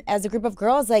group and as a group of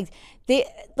girls, like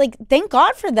thank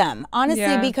God for them,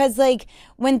 honestly, because like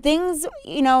when things,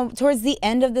 you know, towards the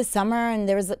end of the summer and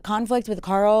there was a conflict with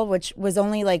Carl, which was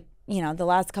only like, you know, the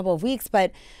last couple of weeks,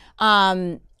 but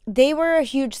they were a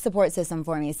huge support system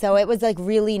for me. So it was like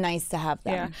really nice to have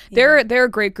them. Yeah. They're a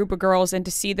great group of girls, and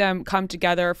to see them come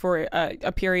together for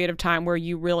a period of time where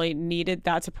you really needed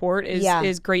that support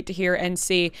is great to hear and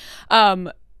see.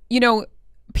 You know,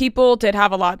 people did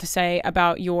have a lot to say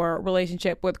about your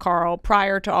relationship with Carl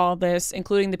prior to all this,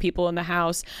 including the people in the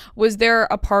house. Was there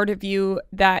a part of you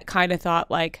that kind of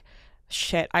thought like,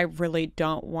 shit, I really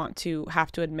don't want to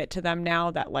have to admit to them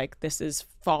now that like this is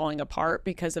falling apart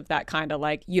because of that kind of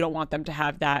like, you don't want them to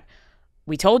have that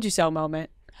 "we told you so" moment?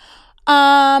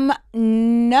 No,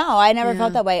 I never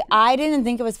felt that way. I didn't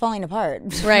think it was falling apart.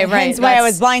 Right. That's why I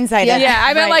was blindsided. Yeah,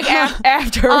 I meant like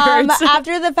afterwards.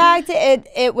 After the fact,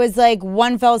 it was like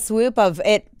one fell swoop of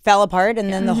it fell apart,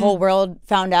 and then the whole world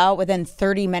found out within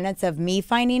 30 minutes of me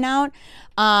finding out.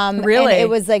 Really? And it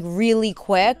was like really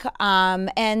quick.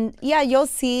 And yeah, you'll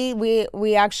see.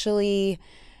 We actually,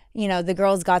 you know, the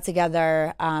girls got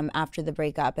together after the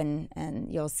breakup, and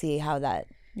you'll see how that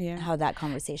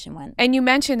conversation went. And you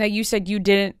mentioned that you said you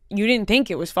didn't think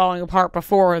it was falling apart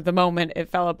before the moment it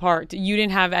fell apart. You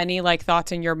didn't have any like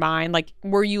thoughts in your mind. Like,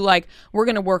 were you like, we're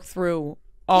gonna work through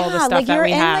all the stuff like that you're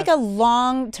we in have? like a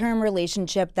long-term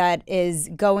relationship that is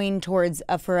going towards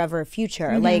a forever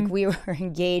future. Like we were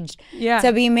engaged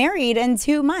to be married in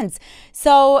 2 months.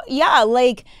 So yeah,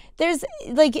 like there's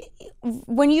like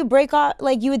when you break off,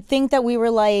 like you would think that we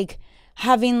were like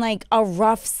having like a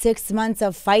rough 6 months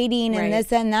of fighting and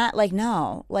this and that. Like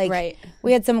no, like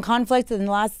we had some conflict in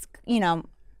the last, you know,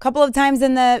 couple of times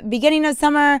in the beginning of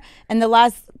summer and the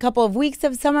last couple of weeks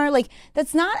of summer. Like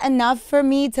that's not enough for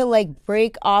me to like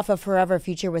break off a forever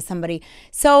future with somebody.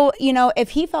 So, you know, if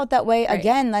he felt that way,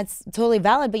 again, that's totally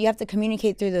valid, but you have to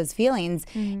communicate through those feelings.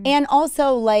 And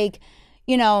also like,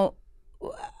 you know,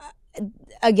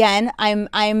 again,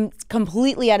 I'm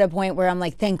completely at a point where I'm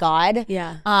like, thank God.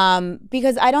 Yeah.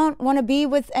 Because I don't want to be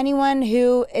with anyone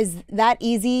who is that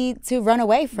easy to run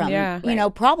away from, you know,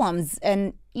 problems.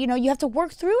 And, you know, you have to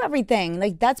work through everything.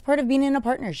 Like that's part of being in a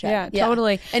partnership. Yeah,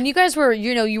 totally. And you guys were,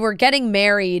 you know, you were getting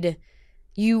married.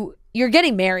 You're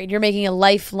getting married. You're making a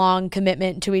lifelong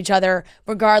commitment to each other,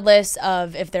 regardless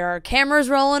of if there are cameras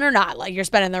rolling or not. Like you're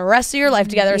spending the rest of your life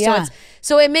together.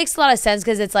 So it makes a lot of sense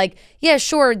because it's like, yeah,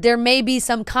 sure, there may be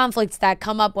some conflicts that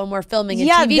come up when we're filming a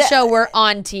TV show. We're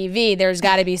on TV. There's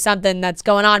got to be something that's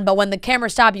going on. But when the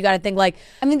cameras stop, you got to think like,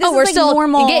 I mean, this is we're like still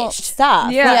normal engaged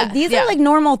stuff. Yeah. Like, these are like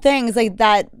normal things like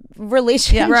that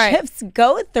relationships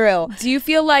go through. Do you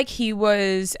feel like he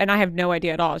was, and I have no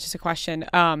idea at all, it's just a question,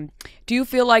 do you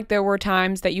feel like there were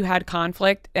times that you had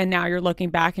conflict and now you're looking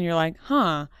back and you're like,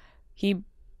 he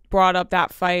brought up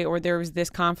that fight or there was this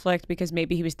conflict because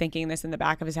maybe he was thinking this in the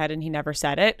back of his head and he never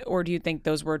said it? Or do you think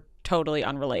those were totally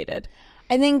unrelated?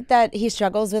 I think that he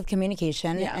struggles with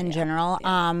communication in general.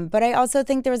 But I also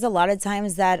think there was a lot of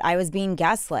times that I was being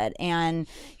gaslit. And,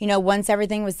 you know, once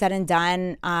everything was said and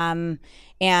done,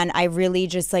 and I really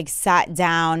just like sat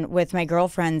down with my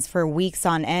girlfriends for weeks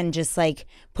on end, just like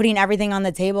putting everything on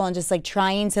the table and just like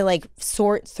trying to like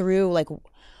sort through like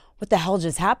what the hell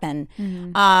just happened.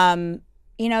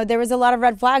 You know, there was a lot of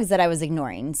red flags that I was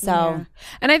ignoring. So,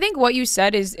 and I think what you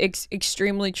said is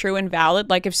extremely true and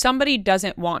valid. Like if somebody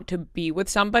doesn't want to be with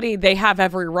somebody, they have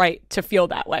every right to feel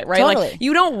that way, right? Totally. Like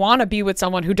you don't want to be with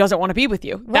someone who doesn't want to be with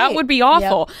you. Right. That would be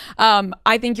awful. Yep.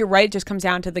 I think you're right. It just comes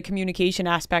down to the communication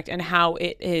aspect and how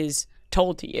it is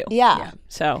told to you. Yeah.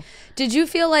 So did you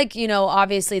feel like, you know,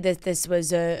 obviously that this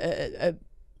was it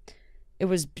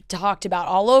was talked about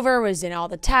all over, was in all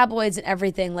the tabloids and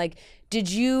everything. Like, did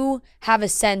you have a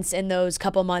sense in those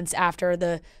couple months after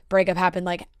the breakup happened,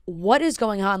 like what is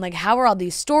going on? Like how are all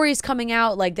these stories coming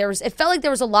out? Like it felt like there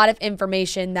was a lot of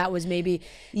information that was maybe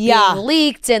being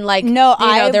leaked and like,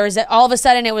 there was all of a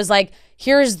sudden it was like,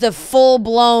 here's the full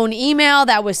blown email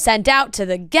that was sent out to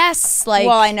the guests. Like,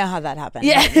 well, I know how that happened.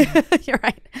 Yeah, you're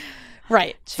right.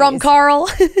 Right. Jeez. From Carl.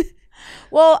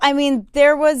 Well, I mean,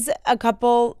 there was a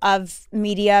couple of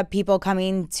media people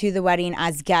coming to the wedding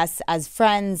as guests, as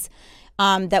friends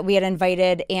that we had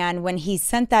invited. And when he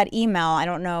sent that email, I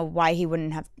don't know why he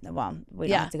wouldn't have, well, we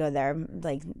don't have to go there.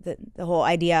 Like the whole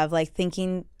idea of like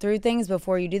thinking through things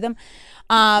before you do them.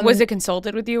 Was it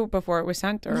consulted with you before it was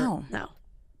sent? Or? No.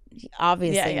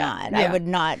 obviously not. Yeah. I would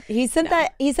not. He sent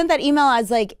that email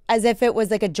as if it was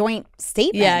like a joint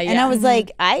statement. Yeah. And I was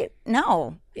like,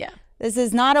 no. Yeah. This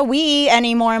is not a we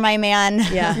anymore, my man.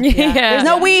 Yeah. There's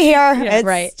no we here. It's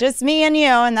right. just me and you.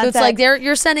 And that's So it's like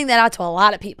you're sending that out to a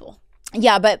lot of people.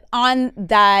 Yeah, but on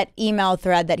that email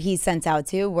thread that he sent out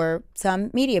to were some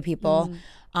media people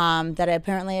that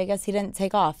apparently, I guess, he didn't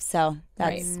take off. So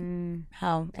that's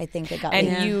how I think it got.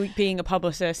 And you, being a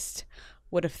publicist,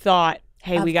 would have thought,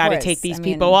 hey, Of we got to course. take these I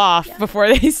mean, people off before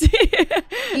they see it.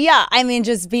 Yeah, I mean,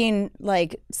 just being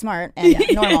like smart and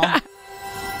normal.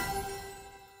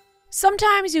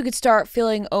 Sometimes you could start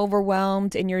feeling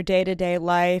overwhelmed in your day-to-day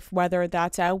life, whether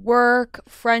that's at work,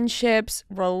 friendships,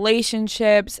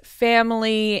 relationships,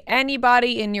 family,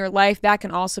 anybody in your life. That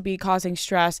can also be causing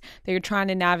stress that you're trying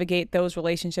to navigate those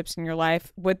relationships in your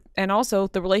life with, and also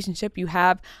the relationship you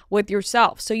have with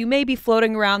yourself. So you may be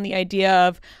floating around the idea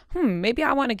of, maybe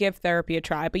I want to give therapy a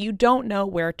try, but you don't know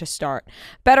where to start.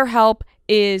 BetterHelp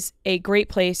is a great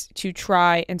place to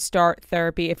try and start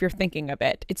therapy if you're thinking of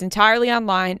it. It's entirely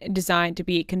online and designed to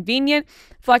be convenient,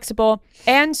 flexible,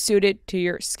 and suited to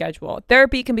your schedule.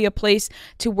 Therapy can be a place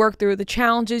to work through the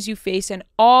challenges you face in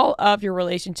all of your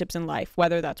relationships in life,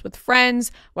 whether that's with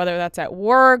friends, whether that's at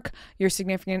work, your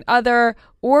significant other,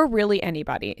 or really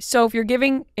anybody. So if you're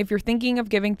thinking of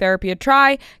giving therapy a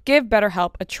try, give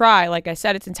BetterHelp a try. Like I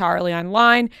said, it's entirely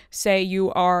online. Say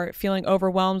you are feeling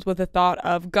overwhelmed with the thought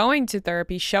of going to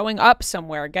therapy, showing up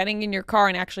somewhere, getting in your car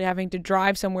and actually having to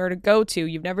drive somewhere to go to.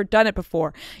 You've never done it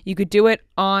before. You could do it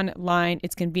online.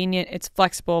 It's convenient, it's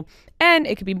flexible, and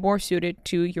it could be more suited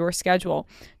to your schedule.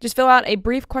 Just fill out a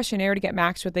brief questionnaire to get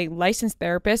matched with a licensed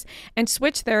therapist and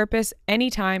switch therapists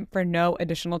anytime for no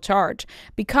additional charge.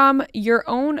 Become your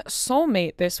own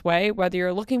soulmate this way, whether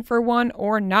you're looking for one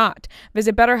or not.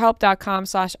 Visit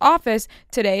BetterHelp.com/office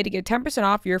today to get 10%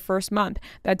 off your first month.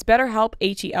 That's BetterHelp,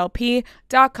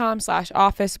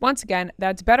 HELP.com/office. Once again,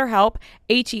 that's BetterHelp,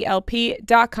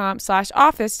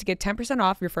 HELP.com/office to get 10%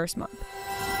 off your first month.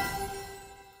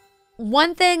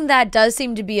 One thing that does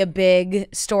seem to be a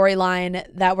big storyline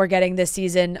that we're getting this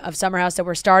season of Summer House that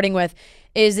we're starting with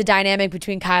is the dynamic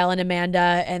between Kyle and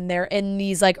Amanda, and they're in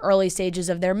these like early stages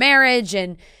of their marriage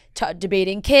and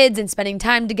debating kids and spending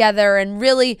time together, and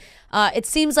really it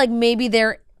seems like maybe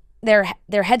their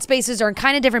headspaces are in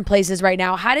kind of different places right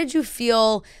now. How did you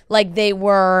feel like they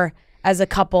were as a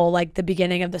couple like the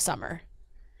beginning of the summer?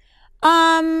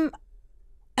 I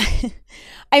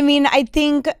mean, I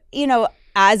think,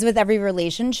 as with every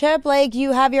relationship, like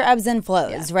you have your ebbs and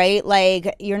flows, right?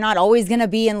 Like you're not always going to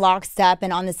be in lockstep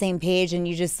and on the same page, and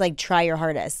you just like try your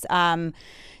hardest.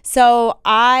 So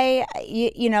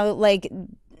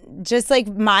just like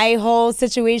my whole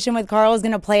situation with Carl is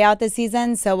going to play out this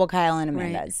season. So will Kyle and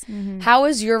Amanda's. Right. Mm-hmm. How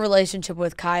has your relationship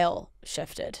with Kyle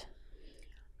shifted?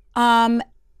 Or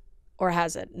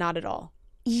has it? Not at all.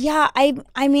 Yeah,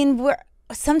 I mean,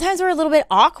 sometimes we're a little bit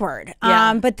awkward.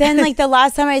 Yeah. But then like the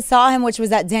last time I saw him, which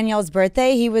was at Danielle's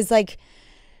birthday, he was like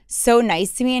so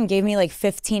nice to me and gave me like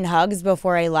 15 hugs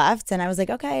before I left. And I was like,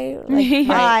 okay, like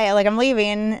bye, like I'm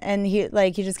leaving. And he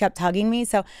just kept hugging me.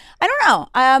 So I don't know.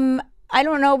 I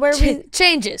don't know where we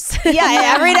changes.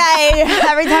 Yeah, every day,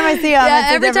 every time I see him. Yeah,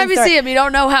 every time you see him, you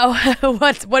don't know how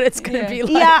what it's gonna be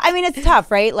like. Yeah, I mean it's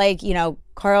tough, right? Like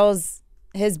Carl's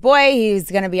his boy, he's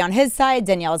going to be on his side.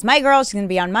 Danielle's my girl, she's going to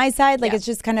be on my side. Like it's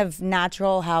just kind of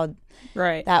natural how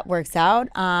that works out.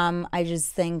 I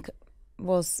just think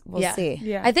we'll see.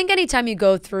 Yeah. I think anytime you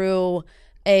go through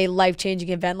a life-changing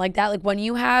event like that, like when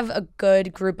you have a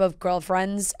good group of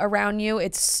girlfriends around you,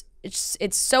 it's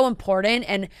so important.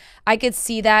 And I could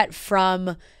see that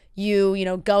from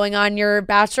you going on your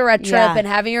bachelorette trip and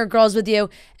having your girls with you.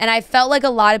 And I felt like a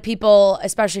lot of people,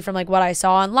 especially from like what I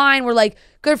saw online, were like,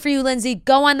 good for you, Lindsay,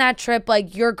 go on that trip.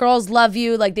 Like your girls love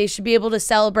you. Like they should be able to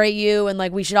celebrate you. And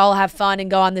like we should all have fun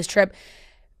and go on this trip.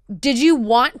 Did you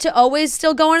want to always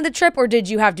still go on the trip, or did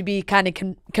you have to be kind of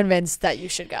convinced that you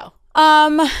should go?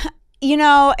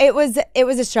 It was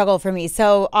a struggle for me.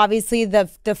 So obviously the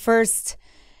first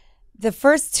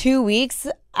 2 weeks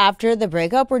after the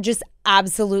breakup were just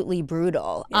absolutely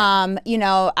brutal.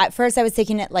 At first I was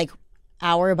taking it like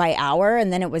hour by hour,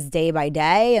 and then it was day by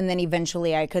day, and then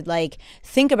eventually I could like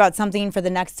think about something for the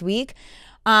next week.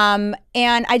 And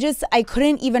I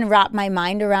couldn't even wrap my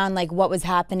mind around like what was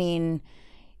happening,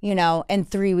 in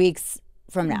 3 weeks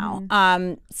from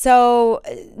now. So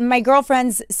my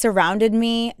girlfriends surrounded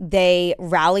me. They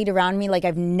rallied around me like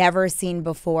I've never seen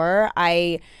before.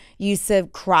 I used to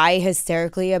cry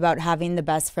hysterically about having the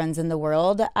best friends in the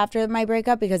world after my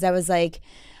breakup, because I was like,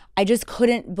 I just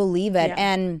couldn't believe it.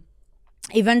 And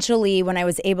eventually when I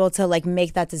was able to like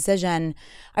make that decision,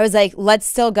 I was like, let's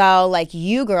still go. Like,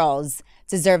 you girls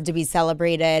deserve to be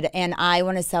celebrated, and I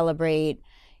want to celebrate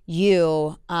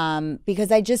you,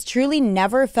 because I just truly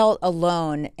never felt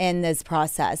alone in this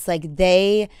process. Like,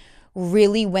 they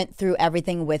really went through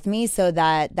everything with me so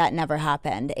that never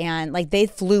happened. And like, they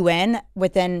flew in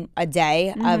within a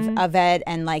day of it,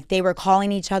 and like, they were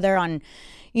calling each other on,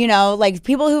 you know, like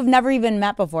people who've never even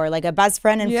met before, like a best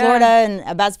friend in Florida and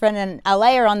a best friend in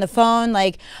LA are on the phone.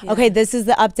 Like, okay, this is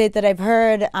the update that I've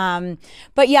heard.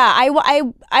 But yeah,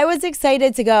 I was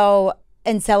excited to go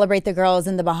and celebrate the girls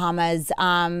in the Bahamas.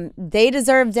 They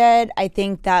deserved it. I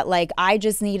think that like I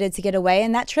just needed to get away,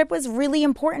 and that trip was really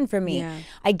important for me.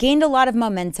 I gained a lot of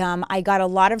momentum. I got a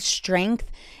lot of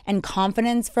strength and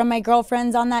confidence from my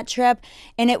girlfriends on that trip,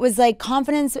 and it was like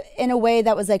confidence in a way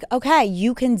that was like, okay,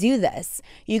 you can do this.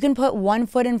 You can put one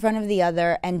foot in front of the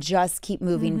other and just keep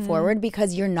moving forward,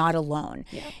 because you're not alone.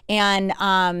 And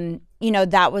you know,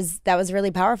 that was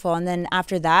really powerful. And then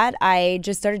after that, I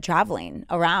just started traveling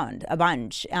around a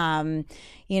bunch.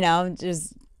 You know,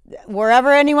 just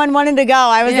wherever anyone wanted to go,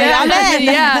 I was like, I'm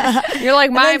in. You're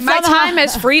like, my time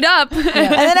is freed up. And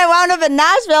then I wound up in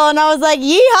Nashville, and I was like,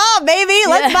 yeehaw, baby,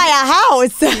 let's buy a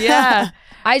house.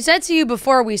 I said to you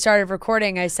before we started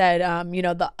recording, I said, you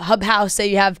know, the hub house that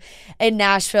you have in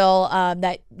Nashville,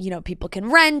 that, you know, people can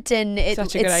rent, and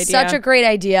it's such a great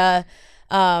idea.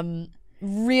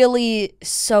 Really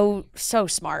so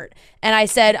smart. And I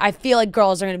said, I feel like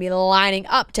girls are going to be lining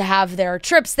up to have their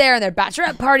trips there and their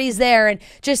bachelorette parties there, and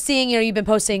just seeing, you know, you've been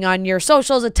posting on your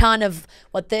socials a ton of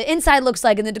what the inside looks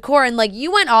like and the decor, and like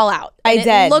you went all out. I did.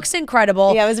 It looks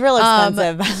incredible. Yeah, it was real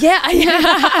expensive.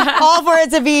 All for it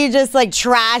to be just like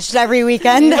trashed every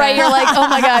weekend. Right, you're like, oh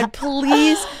my God,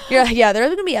 please. You're like, yeah, there's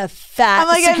going to be a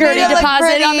fat security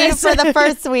deposit on this for the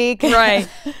first week. Right.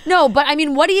 No, but I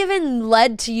mean, what even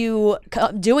led to you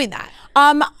doing that?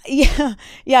 Yeah,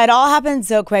 it all happened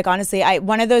so quick. Honestly,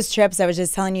 one of those trips I was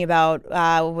just telling you about,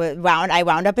 I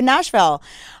wound up in Nashville,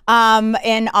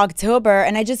 in October,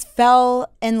 and I just fell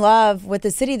in love with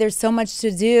the city. There's so much to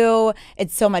do.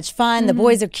 It's so much fun. The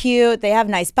boys are cute. They have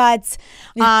nice butts,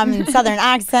 Southern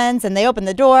accents, and they open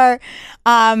the door.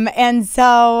 And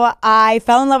so I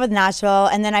fell in love with Nashville,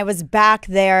 and then I was back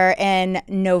there in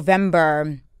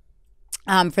November,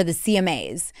 for the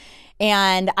CMAs.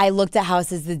 And I looked at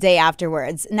houses the day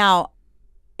afterwards. Now,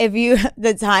 if you,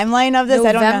 the timeline of this,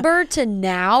 I don't know. November to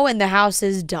now, and the house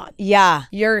is done. Yeah.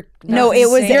 It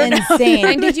was insane.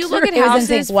 And did you look at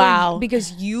houses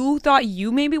because you thought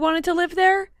you maybe wanted to live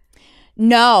there?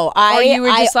 No, or you were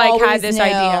just like had this knew.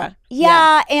 Idea.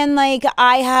 Yeah, and like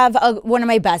I have one of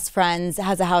my best friends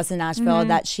has a house in Nashville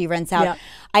that she rents out.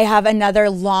 I have another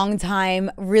longtime,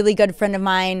 really good friend of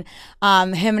mine.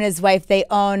 Him and his wife, they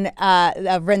own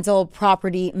a rental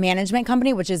property management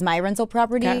company, which is my rental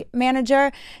property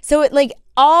manager. So it like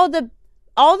all the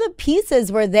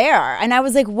pieces were there, and I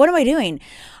was like, what am I doing?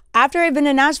 After I've been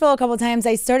to Nashville a couple of times,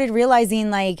 I started realizing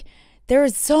like, there are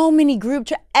so many group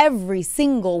trips every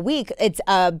single week. It's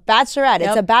a bachelorette.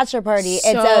 It's a bachelor party. It's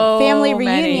a family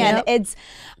reunion. It's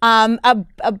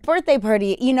a birthday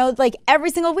party. You know, like every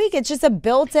single week, it's just a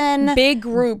built-in big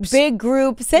group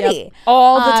city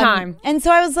all the time. And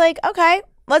so I was like, okay,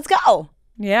 let's go.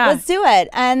 Yeah, let's do it.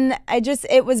 And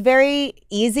it was very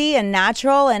easy and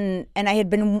natural. And I had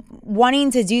been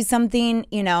wanting to do something,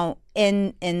 you know,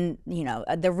 in you know,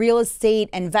 the real estate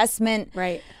investment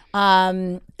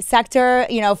sector,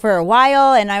 you know, for a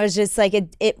while, and I was just like, it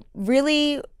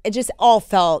just all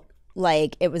felt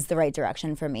like it was the right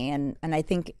direction for me, and I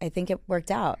think it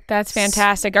worked out. That's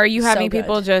fantastic. Are you having So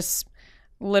people just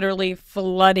literally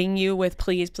flooding you with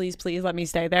please let me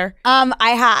stay there?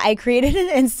 I created an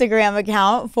Instagram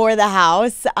account for the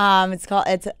house.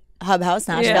 It's Hub House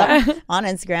Nashville on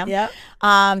Instagram.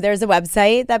 There's a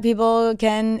website that people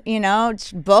can, you know,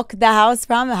 book the house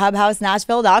from,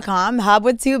 hubhousenashville.com, hub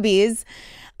with 2 B's.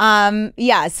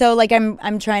 So like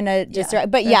I'm trying to just,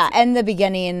 but in the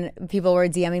beginning, people were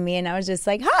DMing me, and I was just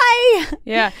like, hi.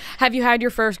 Yeah. Have you had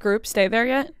your first group stay there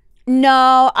yet?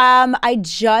 No, I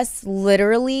just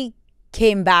literally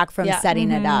came back from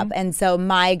setting it up, and so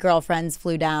my girlfriends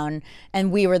flew down, and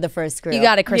we were the first group. You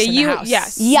got to christen the house.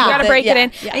 Yes, you got to break it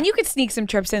in, and you could sneak some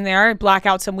trips in there, black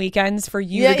out some weekends for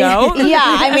you to go.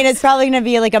 I mean, it's probably gonna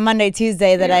be like a Monday,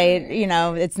 Tuesday that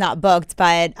it's not booked,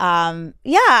 but I'm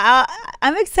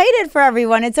excited for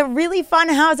everyone. It's a really fun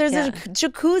house. There's a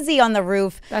jacuzzi on the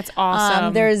roof. That's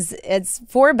awesome. It's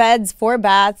 4 beds, 4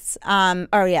 baths.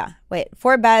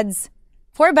 4 beds,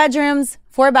 4 bedrooms,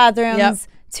 4 bathrooms.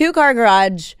 2-car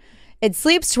garage. It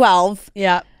sleeps 12.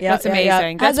 Yeah. That's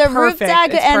amazing. Has That's a roof perfect. deck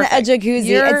It's and perfect. a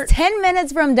jacuzzi. It's 10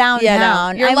 minutes from downtown.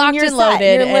 Yeah, no. You're locked and set.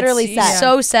 loaded. You're literally It's set.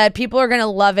 so set. People are gonna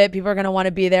love it. People are gonna want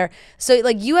to be there. So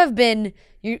like you have been,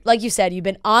 like you said, you've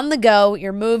been on the go.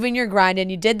 You're moving. You're grinding.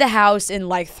 You did the house in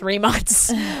like 3 months.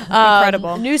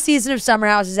 Incredible. New season of Summer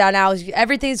House is out now.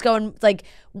 Everything's going like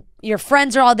your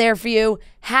friends are all there for you.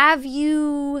 Have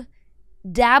you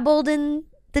dabbled in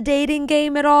the dating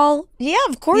game at all? Yeah,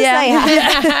 of course I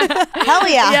have. Hell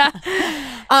yeah.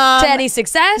 To any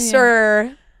success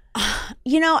or?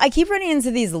 You know, I keep running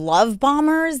into these love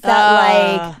bombers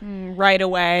that right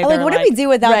away. like, they're what do we do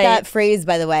without Right. that phrase,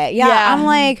 by the way? Yeah, Yeah. I'm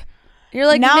like, You're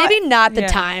like, Now- maybe not the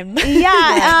time.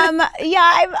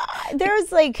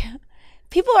 there's like,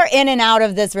 people are in and out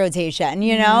of this rotation,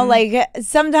 you know? Like,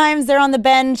 sometimes they're on the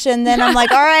bench, and then I'm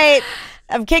like, all right,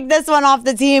 I've kicked this one off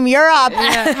the team. You're up.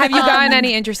 Yeah. Have you gotten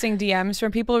any interesting DMs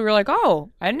from people who were like, oh,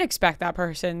 I didn't expect that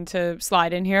person to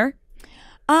slide in here?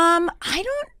 I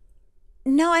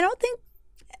don't think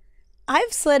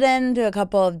I've slid into a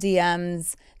couple of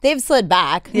DMs. They've slid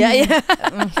back. Yeah.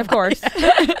 Of course.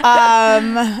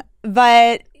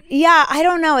 But yeah, I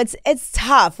don't know. It's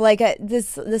tough. Like the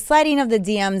sliding of the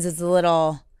DMs is a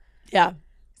little. Yeah.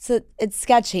 So it's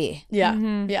sketchy. Yeah.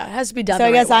 Yeah. It has to be done. So the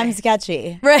I guess right I'm way.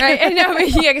 sketchy. Right. And no,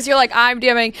 yeah, because you're like, I'm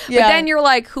DMing. But Yeah. then you're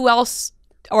like, who else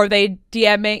are they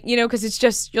DMing? You know, because it's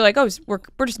just, you're like, oh, we're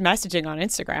just messaging on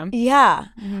Instagram. Yeah.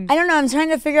 I don't know. I'm trying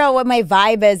to figure out what my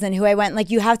vibe is and who I want. Like,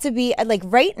 you have to be, like,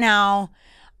 right now,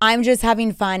 I'm just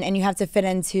having fun, and you have to fit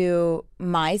into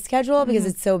my schedule because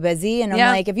it's so busy. And I'm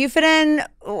like, if you fit in,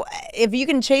 if you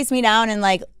can chase me down and,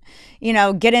 like, you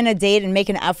know, get in a date and make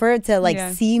an effort to, like,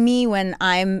 see me when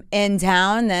I'm in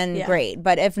town, then great.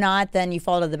 But if not, then you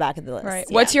fall to the back of the list. Right.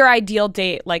 What's your ideal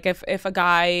date? Like, if a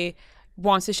guy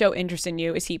wants to show interest in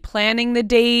you, is he planning the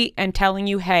date and telling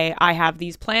you, hey, I have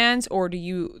these plans, or do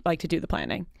you like to do the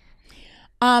planning?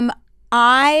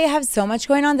 I have so much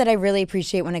going on that I really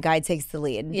appreciate when a guy takes the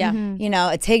lead. Yeah. You know,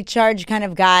 a take charge kind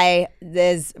of guy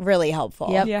is really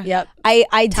helpful. Yep. Yeah. Yep.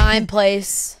 I Time,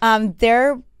 place.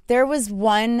 There was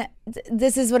one,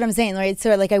 this is what I'm saying, right?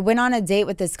 So like I went on a date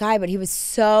with this guy, but he was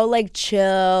so like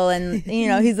chill, and you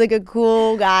know, he's like a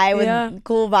cool guy with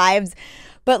cool vibes,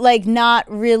 but like not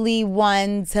really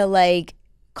one to like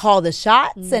call the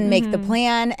shots and make the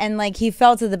plan. And like he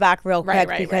fell to the back real quick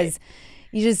because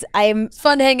you just, It's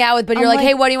fun to hang out with, but you're like,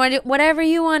 hey, what do you want to do? Whatever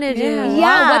you want to do.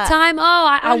 Yeah. Oh, what time?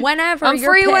 Oh, whenever. I'm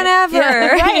You're free picked. whenever. Yeah.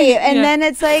 right. And then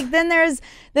it's like, then there's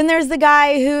the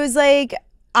guy who's like,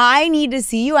 I need to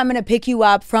see you. I'm going to pick you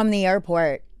up from the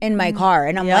airport in my car.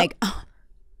 And I'm like, oh,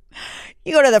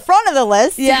 you go to the front of the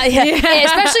list. Yeah,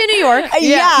 especially in New York.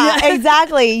 Yeah,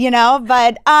 exactly. You know,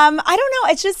 but I don't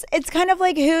know. It's just, it's kind of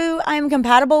like who I'm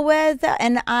compatible with,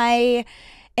 and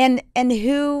and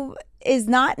who is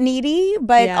not needy,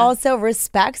 but also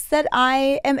respects that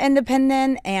I am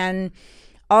independent, and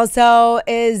also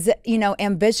is, you know,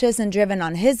 ambitious and driven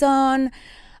on his own.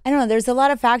 I don't know. There's a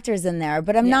lot of factors in there,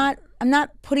 but I'm not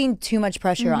putting too much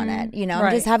pressure on it. You know,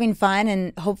 I'm just having fun,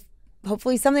 and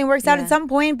hopefully something works out at some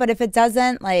point. But if it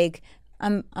doesn't, like,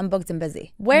 I'm booked and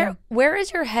busy. Where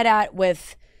is your head at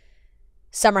with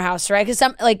Summer House, right? Because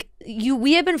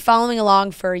we have been following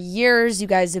along for years. You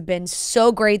guys have been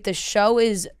so great. The show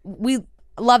we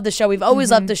love the show. We've always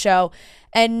loved the show,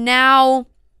 and now,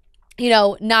 you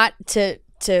know, not to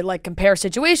like compare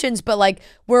situations, but like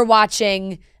we're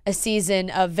watching a season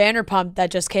of Vanderpump that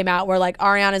just came out where like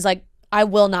Ariana's like, I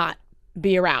will not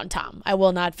be around Tom. I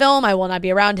will not film. I will not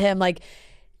be around him. Like,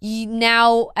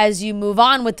 now as you move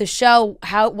on with the show,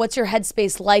 what's your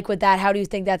headspace like with that? How do you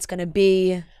think that's going to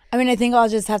be? I mean, I think I'll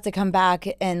just have to come back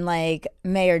in like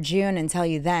May or June and tell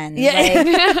you then. Yeah.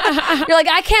 Like, You're like,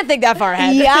 I can't think that far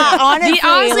ahead. yeah, honestly,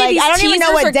 honestly, like, these I don't even know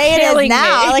teasers are what day it is killing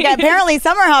now. me. Like, apparently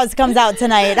Summer House comes out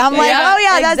tonight. I'm like, Yeah, oh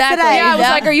yeah, that's exactly. today. Yeah, I was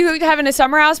like, are you having a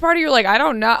summer house party? You're like, I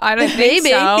don't know. I don't think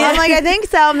Maybe. so. I'm like, I think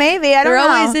so, maybe. I don't There know.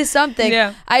 always is something.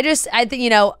 Yeah. I think, you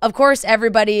know, of course,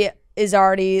 everybody is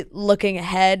already looking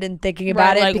ahead and thinking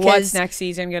about it like, because what's next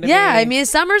season gonna be? yeah, I mean,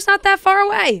 summer's not that far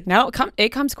away. No, it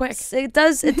comes quick. It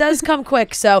does come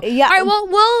quick. So Yeah. all right,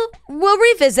 well, we'll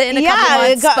revisit in a couple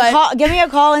months. But give me a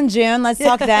call in June. Let's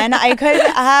talk then. I could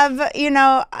have, you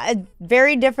know, a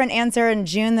very different answer in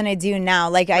June than I do now.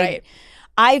 Like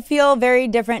I feel very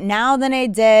different now than I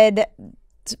did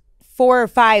 4 or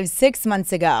 5, 6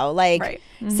 months ago. Like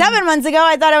 7 months ago,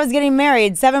 I thought I was getting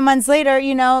married. 7 months later,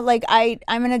 you know, like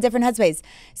I'm in a different headspace.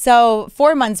 So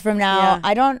 4 months from now,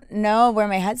 I don't know where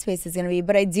my headspace is going to be,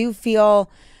 but I do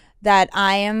feel that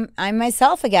I'm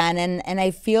myself again, and I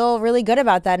feel really good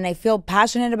about that, and I feel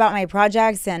passionate about my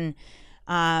projects, and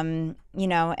You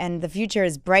know, and the future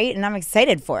is bright, and I'm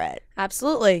excited for it.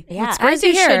 Absolutely. Yeah. It's great As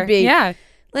you to should be. Yeah.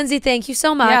 Lindsay, thank you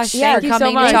so much Yeah, for thank you so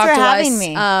coming much. to talk Thanks for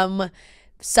to having us. me.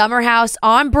 Summer House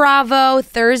on Bravo,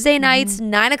 Thursday nights,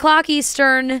 9 o'clock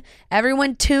Eastern.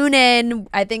 Everyone tune in.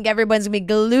 I think everyone's going to be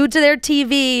glued to their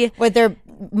TV. With their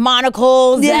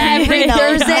monocles, and, you know,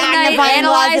 Thursday night, magnifying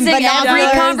glass and analyzing every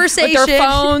binoculars. conversation. With their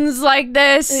phones like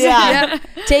this. Yeah.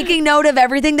 Taking note of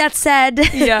everything that's said.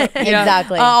 Yeah.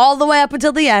 Exactly. All the way up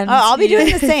until the end. Oh, I'll be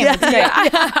doing the same. It's great.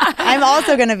 I'm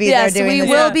also going to be there doing we this.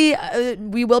 will be.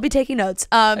 We will be taking notes.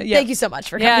 Thank you so much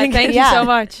for Yeah, coming. thank you so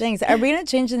much. Thanks. Are we going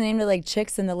to change the name to like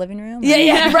Chicks in the Living Room?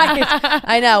 Yeah, right.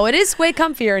 I know. It is way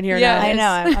comfier in here Yeah, now. I know.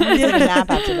 I'm going to take a nap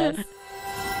after this.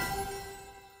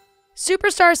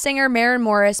 Superstar singer Maren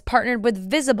Morris partnered with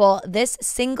Visible this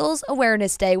Singles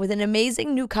Awareness Day with an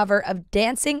amazing new cover of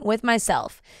Dancing with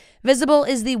Myself. Visible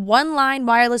is the one-line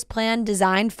wireless plan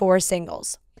designed for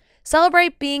singles.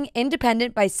 Celebrate being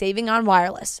independent by saving on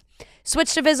wireless.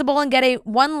 Switch to Visible and get a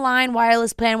one-line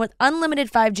wireless plan with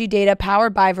unlimited 5G data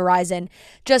powered by Verizon.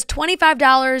 Just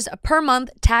 $25 per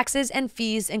month, taxes and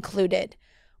fees included.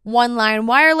 One-line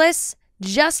wireless,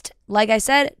 just like I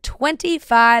said,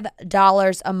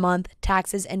 $25 a month,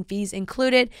 taxes and fees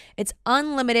included. It's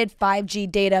unlimited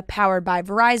 5G data powered by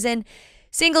Verizon.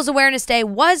 Singles Awareness Day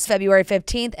was February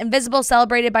 15th, and Visible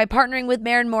celebrated by partnering with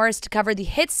Maren Morris to cover the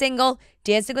hit single,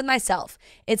 Dancing with Myself.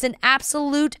 It's an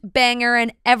absolute banger,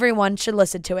 and everyone should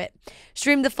listen to it.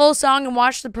 Stream the full song and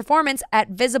watch the performance at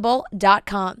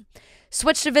Visible.com.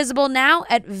 Switch to Visible now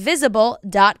at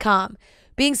Visible.com.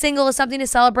 Being single is something to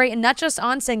celebrate, and not just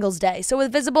on Singles Day. So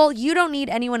with Visible, you don't need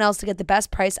anyone else to get the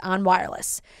best price on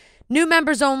wireless. New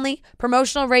members only.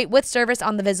 Promotional rate with service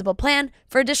on the Visible plan.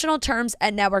 For additional terms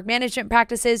and network management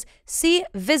practices, see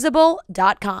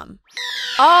Visible.com.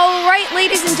 All right,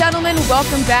 ladies and gentlemen,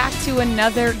 welcome back to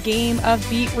another game of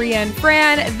Beat Rhea and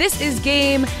Fran. This is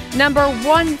game number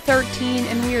 113,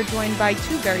 and we are joined by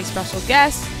two very special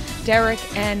guests, Derek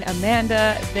and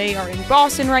Amanda. They are in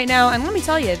Boston right now, and let me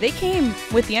tell you, they came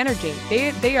with the energy.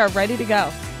 They are ready to go.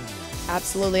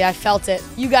 Absolutely, I felt it.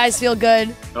 You guys feel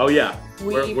good? Oh yeah,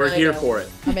 we're really here do. for it.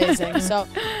 Amazing. So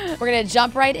we're going to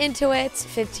jump right into it.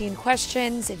 15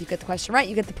 questions. If you get the question right,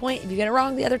 you get the point. If you get it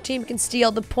wrong, the other team can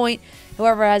steal the point.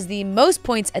 Whoever has the most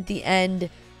points at the end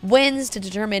wins. To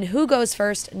determine who goes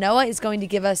first, Noah is going to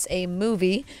give us a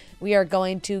movie. We are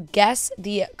going to guess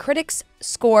the critics'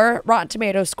 score, Rotten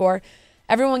Tomatoes score.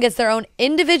 Everyone gets their own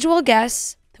individual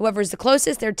guess. Whoever is the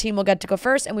closest, their team will get to go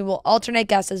first, and we will alternate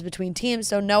guesses between teams.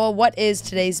 So, Noah, what is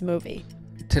today's movie?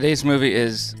 Today's movie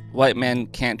is White Man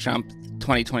Can't Jump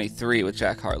 2023 with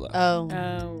Jack Harlow.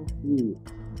 Oh.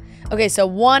 Okay, so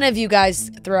one of you guys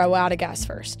throw out a guess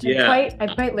first. Yeah, I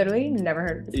quite literally never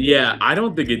heard of this. yeah. I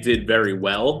don't think it did very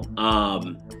well.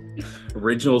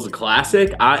 Original's a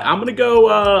classic. I'm gonna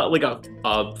go like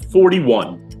a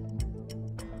 41.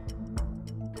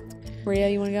 Rhea,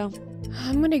 you want to go?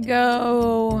 I'm going to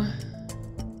go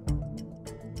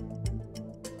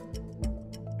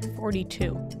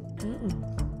 42.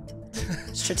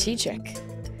 Strategic.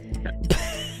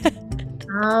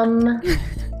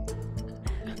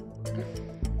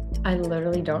 I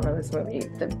literally don't know this movie.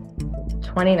 The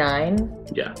 29.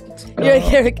 Yeah.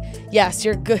 Yes,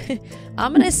 you're good.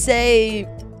 I'm going to say,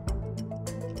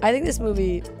 I think this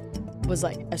movie was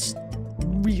like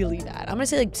really bad. I'm going to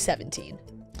say like 17.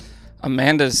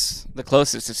 Amanda's the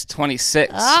closest. It's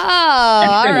 26. Oh,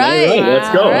 all right.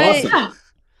 Let's go. All right. Awesome.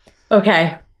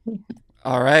 Okay.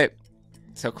 All right.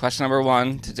 So question number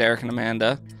 1 to Derek and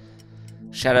Amanda.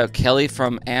 Shout out Kelly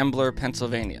from Ambler,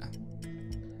 Pennsylvania.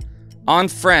 On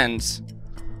Friends,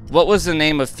 what was the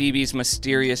name of Phoebe's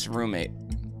mysterious roommate?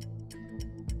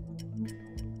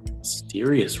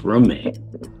 Mysterious roommate.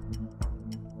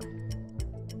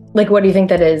 Like, what do you think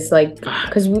that is? Like,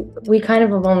 because we kind of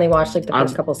have only watched like the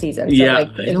first couple seasons. So, yeah,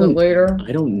 like, is it later?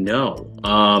 I don't know.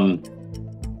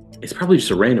 It's probably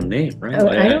just a random name, right? Oh,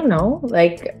 Like, I don't know.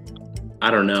 Like,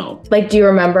 I don't know. Like, do you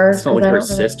remember? It's not like I her don't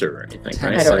really- sister or anything,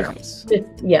 10 right? I don't know.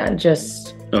 seconds.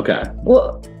 Just Okay.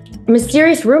 well,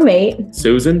 mysterious roommate.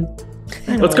 Susan.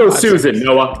 I don't Let's know. go, Susan.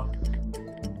 Noah.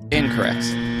 Incorrect.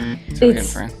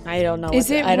 It's- I don't know.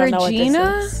 Is it I don't know what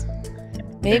Regina? this is.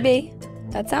 Maybe.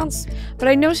 That sounds. But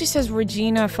I know she says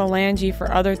Regina Phalange for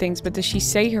other things, but does she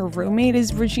say her roommate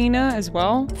is Regina as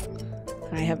well?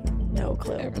 I have no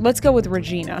clue. Let's go with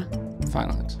Regina.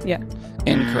 Final answer. Yeah.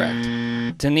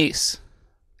 Incorrect. Denise.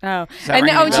 Oh, Does that and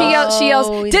ring oh, any she bells? yells,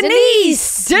 Oh,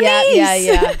 Denise! Denise!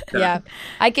 Yeah.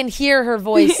 I can hear her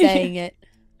voice saying it.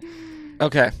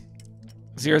 Okay.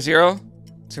 0-0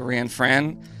 to Rhea and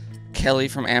Fran. Kelly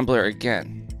from Ambler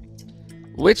again.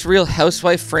 Which Real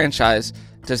Housewife franchise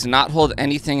does not hold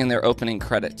anything in their opening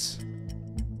credits?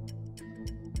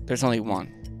 There's only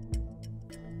one.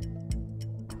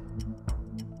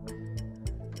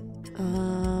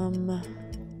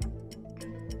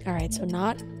 All right, so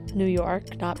not New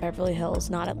York, not Beverly Hills,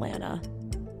 not Atlanta.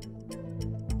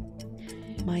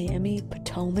 Miami,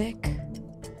 Potomac,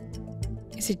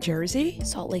 Is it Jersey?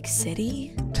 Salt Lake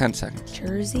City, 10 seconds.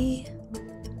 Jersey.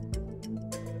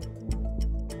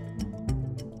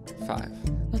 5.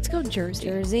 Let's go Jersey.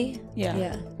 Jersey?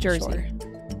 Yeah. Jersey. Sure.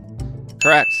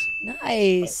 Correct.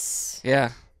 Nice.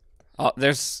 Yeah.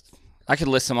 I could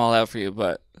list them all out for you,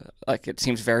 but like it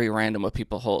seems very random what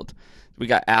people hold. We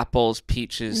got apples,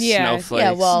 peaches, Yeah. snowflakes,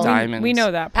 Yeah, well, diamonds. We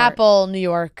know that part. Apple, New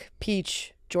York,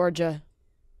 peach, Georgia,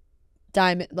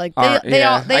 diamond. Like they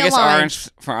I guess align. orange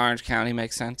for Orange County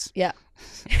makes sense. Yeah.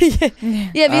 Yeah,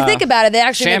 if you think about it, they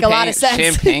actually make a lot of sense.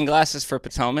 Champagne glasses for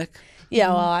Potomac.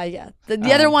 Yeah, well,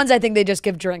 the other ones I think they just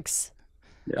give drinks.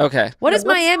 Okay. What does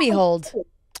Miami hold?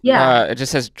 Yeah. It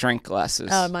just says drink glasses.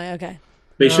 Oh, okay.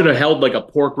 They should have held like a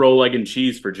pork roll, egg, and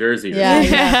cheese for Jersey.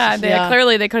 Yeah.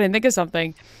 Clearly they couldn't think of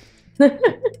something.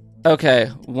 Okay,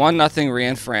 1-0 Rhea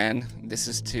and Fran. This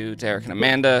is to Derek and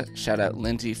Amanda. Shout out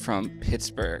Lindsay from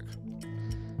Pittsburgh.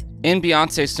 In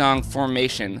Beyonce's song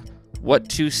Formation, what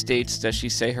 2 states does she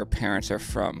say her parents are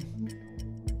from?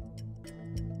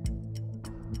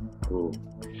 Ooh.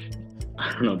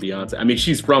 I don't know, Beyonce. I mean,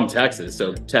 she's from Texas,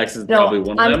 so Texas is probably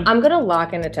one of them. I'm gonna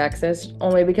lock into Texas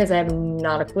only because I have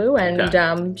not a clue,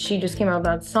 and she just came out with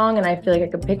that song, and I feel like I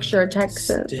could picture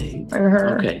Texas in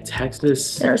her. Okay,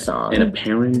 Texas in her song. and a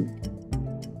parent.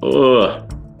 Ugh.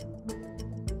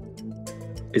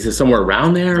 Is it somewhere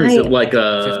around there? Is it like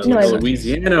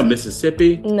Louisiana,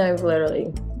 Mississippi, No,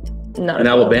 literally not. and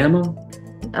Alabama?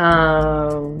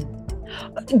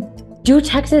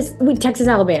 Texas,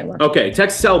 Alabama. Okay,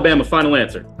 Texas, Alabama. Final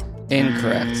answer.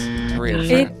 Incorrect. Rhea and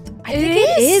Fran. I think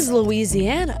it is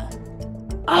Louisiana.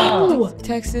 Oh,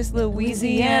 Texas,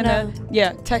 Louisiana.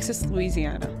 Yeah, Texas,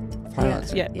 Louisiana. Final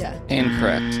answer. Yeah.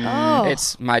 Incorrect. Oh.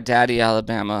 It's my daddy,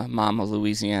 Alabama, mama,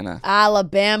 Louisiana.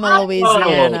 Alabama,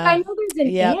 Louisiana. I know there's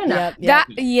Indiana. That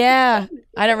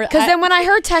I don't because then when I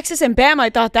heard Texas and Bama, I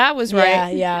thought that was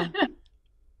right. Yeah.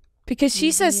 Because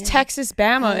she says Texas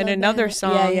Bama in another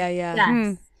song. Yeah.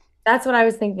 Yes. That's what I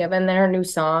was thinking of. And then her new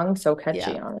song, so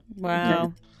catchy on it.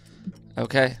 Wow.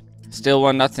 Okay. Still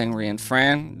 1-0 Rhea and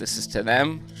Fran. This is to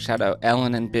them. Shout out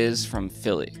Ellen and Biz from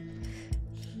Philly.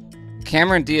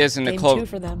 Cameron Diaz and Game Nicole. 2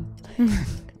 for them.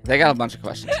 They got a bunch of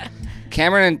questions.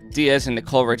 Cameron Diaz and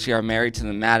Nicole Richie are married to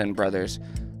the Madden brothers.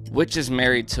 Which is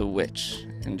married to which?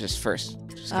 And just give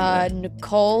me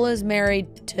Nicole is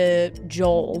married to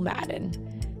Joel Madden,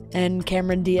 and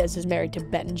Cameron Diaz is married to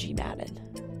Benji Madden.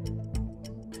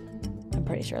 I'm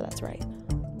pretty sure that's right.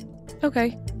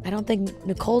 Okay. I don't think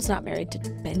Nicole's not married to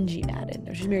Benji Madden.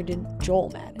 No, she's married to Joel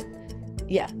Madden.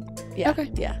 Yeah.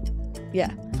 Okay. Yeah.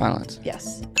 Final answer.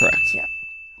 Yes. Correct. Yeah.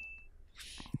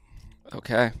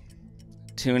 Okay.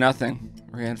 2-0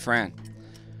 Rhea and Fran.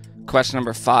 Question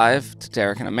number 5 to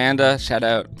Derek and Amanda. Shout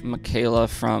out Michaela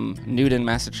from Newton,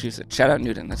 Massachusetts. Shout out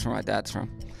Newton. That's where my dad's from.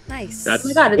 Nice. That's Oh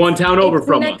my God, one town over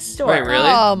from next us. door. Wait, really?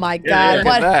 Oh my God.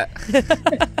 Look at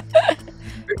that.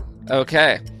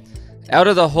 Okay. Out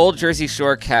of the whole Jersey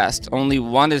Shore cast, only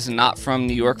one is not from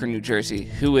New York or New Jersey.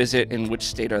 Who is it and which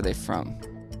state are they from?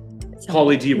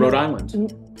 Pauly D, Rhode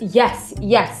Island. Yes.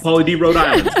 Pauly D, Rhode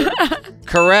Island.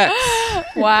 Correct.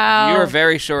 Wow. You were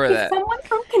very sure of that. Someone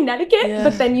from Connecticut, Yeah.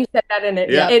 but then you said that in it.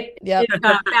 Yeah. It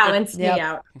balanced Yep. me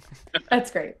out.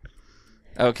 That's great.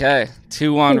 Okay.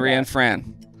 2-1 Rhea and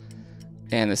Fran.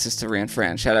 And this is to Rhea and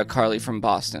Fran. Shout out Carly from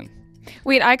Boston.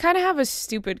 Wait, I kind of have a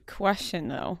stupid question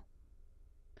though.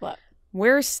 What?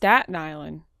 Where's Staten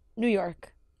Island? New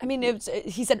York. I mean,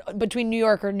 he said between New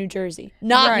York or New Jersey,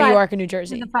 not Right. New York or New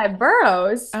Jersey. The 5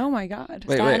 boroughs. Oh my God.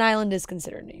 Wait, Staten Island is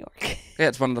considered New York. Yeah,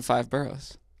 it's one of the 5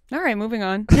 boroughs. All right, moving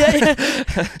on.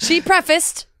 She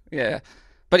prefaced. Yeah.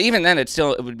 But even then, it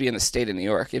would be in the state of New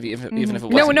York, even if it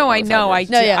wasn't. No, one I of the 5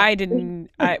 know. boroughs. I didn't.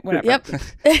 Whatever. Yep.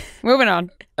 Moving on.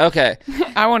 Okay.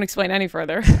 I won't explain any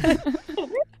further.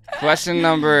 Question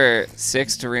number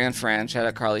 6 to Rhea and Fran. Shout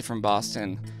out Carly from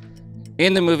Boston.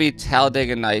 In the movie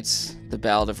Talladega Nights, The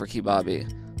Ballad of Ricky Bobby,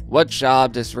 what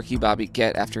job does Ricky Bobby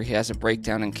get after he has a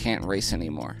breakdown and can't race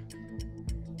anymore?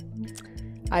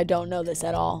 I don't know this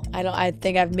at all. I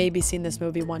think I've maybe seen this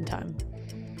movie one time.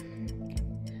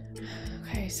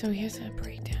 Okay, so he has a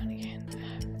breakdown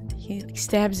again. He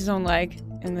stabs his own leg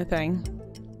in the thing.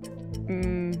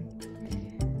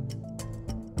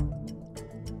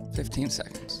 15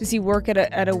 seconds. Does he work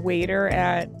at a waiter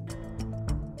at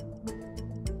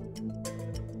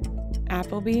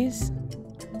Applebee's.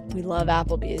 We love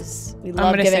Applebee's. We I'm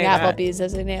love gonna giving say that. Applebee's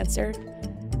as an answer.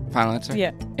 Final answer?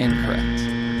 Yeah.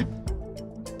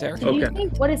 Incorrect. Derek. Do you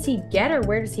think, what does he get or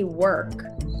where does he work?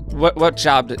 What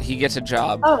job did he gets a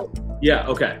job? Oh, Yeah,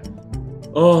 okay.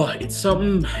 Oh, it's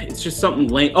just something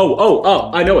lame.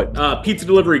 Oh, I know it. Pizza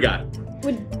delivery guy.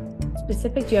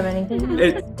 specific? Do you have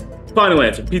anything? Final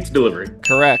answer, pizza delivery.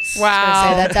 Correct.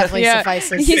 Wow. That definitely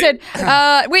suffices. He said,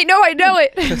 wait, no, I know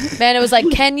it. Man, it was like,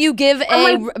 can you give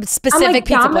a specific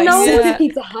pizza place? Domino's, Yeah.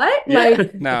 Pizza Hut? Yeah.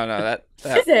 Like, No, that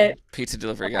is it? pizza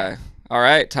delivery guy. All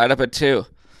right, tied up at 2.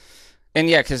 And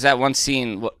yeah, because that one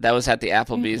scene that was at the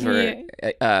Applebee's where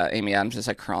Amy Adams is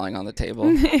like crawling on the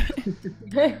table.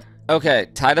 Okay,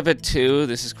 tied up at 2.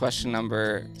 This is question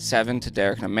number 7 to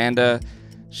Derek and Amanda.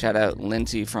 Shout out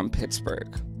Lindsay from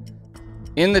Pittsburgh.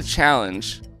 In the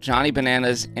challenge, Johnny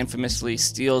Bananas infamously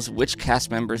steals which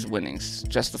cast member's winnings?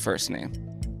 Just the first name.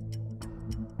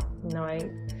 No,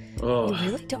 Oh, We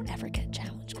really don't ever get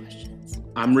challenge questions.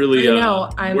 I'm really. I know,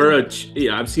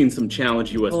 I've seen some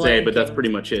Challenge USA, but that's pretty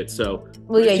much it. So.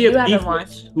 Well, yeah, who does he have you haven't beef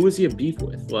watched. with? Who is he a beef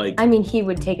with? Like, I mean, he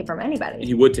would take it from anybody.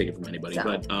 he would take it from anybody, So,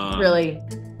 but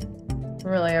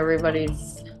really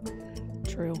everybody's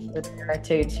True. there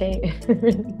to take.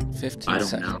 15 I don't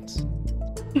seconds.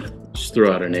 just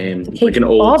throw out a name, Take like an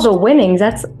old. all the winnings.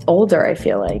 That's older, I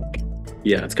feel like.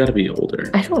 Yeah, it's got to be older.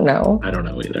 I don't know. I don't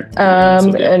know either. A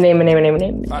It's okay.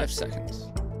 name. 5 seconds.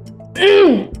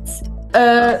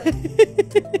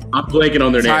 I'm blanking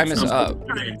on their Time names. is I'm up. blanking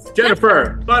on their names.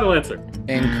 Jennifer, final answer.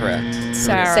 Incorrect.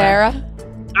 Sarah?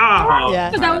 Ah,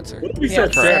 Yeah. Final answer. What did we Yeah,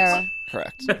 say? Sarah.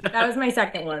 Correct. That was my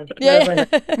second one.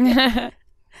 Yeah.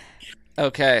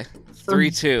 Okay,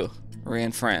 3-2. Rhea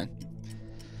and Fran.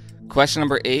 Question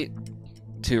number 8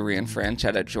 to Rhea and Fran.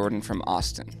 Shout out Jordan from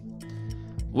Austin.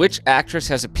 Which actress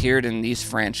has appeared in these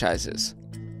franchises?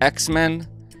 X-Men,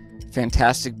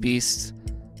 Fantastic Beasts,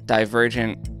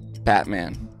 Divergent,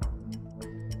 Batman.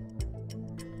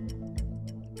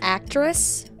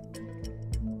 Actress?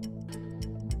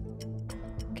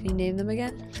 Can you name them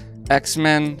again?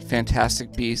 X-Men,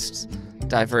 Fantastic Beasts,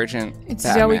 Divergent, It's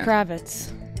Batman. Zoe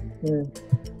Kravitz.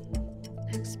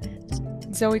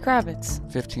 X-Men. Zoe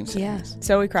Kravitz. 15 Yeah. seconds.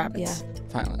 Zoe Kravitz. Yeah.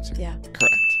 Final answer. Yeah.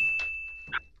 Correct.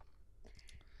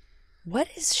 What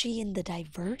is she in the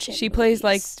Divergent? She plays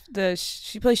like movies?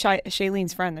 she plays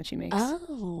Shailene's friend that she makes.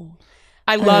 Oh.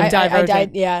 I love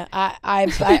Divergent.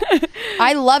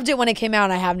 I loved it when it came out,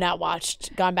 and I have not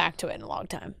gone back to it in a long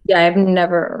time. Yeah, I've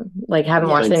never haven't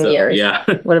watched it in years. Yeah.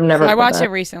 Would have never. I watched that. it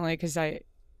recently because I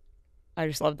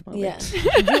just love the movie. Yeah,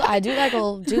 I do love a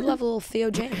little Theo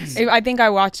James. I think I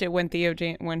watched it when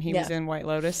when he was Yeah. in White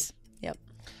Lotus.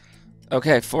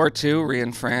 Okay, 4-2. Rhea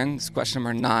and Fran. This is question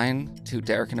number 9 to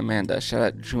Derek and Amanda. Shout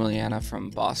out Juliana from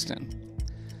Boston.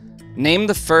 Name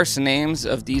the first names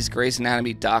of these Grey's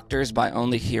Anatomy doctors by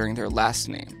only hearing their last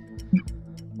name.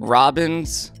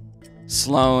 Robbins,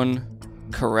 Sloan,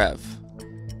 Karev.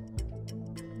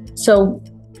 So,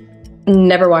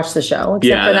 never watched the show except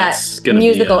Yeah, for that's that gonna be,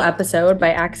 musical episode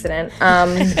by accident.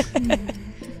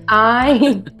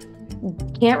 I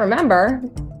can't remember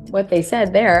what they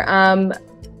said there.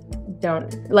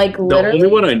 Don't like The literally. only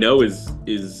one I know is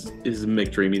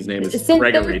McDreamy's name is Since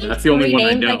Gregory. there That's the only three one I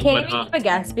names, know. I can't But, even give a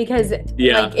guess because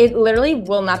yeah. like it literally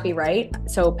will not be right.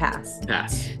 So pass.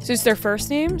 pass. So it's their first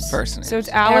names? First names. So it's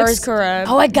Alex Karev.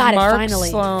 Oh, I got Mark it finally.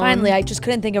 Sloan. Finally, I just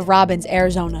couldn't think of Robbins.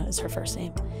 Arizona is her first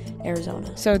name.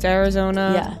 Arizona. So it's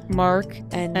Arizona, Yeah. Mark,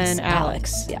 And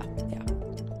Alex. Yeah.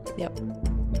 Yep.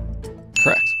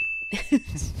 Correct. Did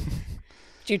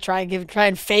you try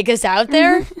and fake us out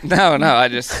there? No, I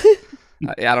just...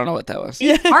 I don't know what that was.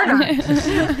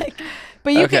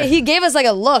 But you Okay. he gave us like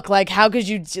a look, like how could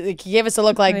you? Like, he gave us a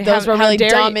look like Like, those how were really dare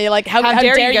you- dummy. Like how how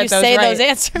dare, dare you you get those say right? those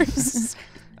answers?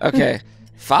 Okay,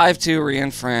 5-2. Rhea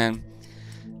and Fran.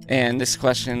 And this is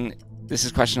question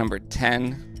number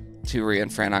 10 to Rhea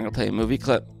and Fran. I'm going to play a movie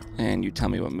clip, and you tell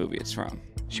me what movie it's from.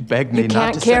 She begged me You not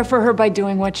can't to care say- for her by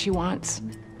doing what she wants.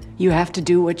 You have to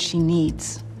do what she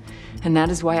needs. And that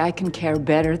is why I can care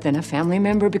better than a family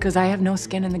member, because I have no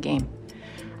skin in the game.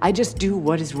 I just do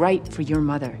what is right for your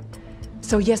mother.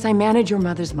 So yes, I manage your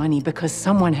mother's money because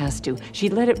someone has to. She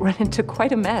let it run into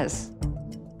quite a mess.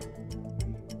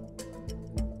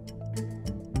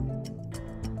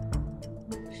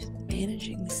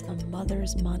 Managing a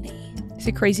mother's money. Is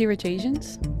it Crazy Rich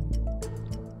Asians?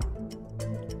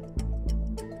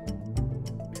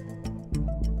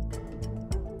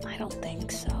 I don't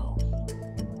think so.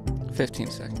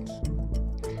 15 seconds.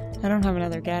 I don't have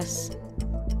another guess.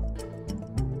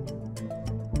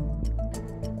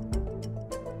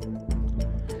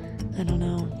 I don't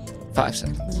know. 5 I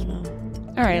seconds. don't know.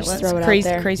 All right, Just let's throw it out crazy,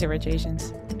 there. crazy Rich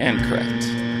Asians. Incorrect.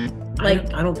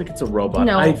 Like, I don't think it's a robot.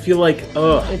 No. I feel like,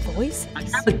 Good voice. I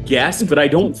have a guess, but I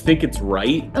don't think it's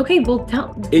right. okay, well,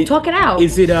 talk it out.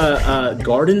 Is it a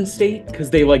Garden State? Because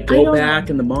they like I go don't back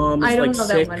and the mom I is don't like know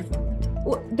sick. that one.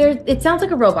 Well, it sounds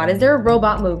like a robot. Is there a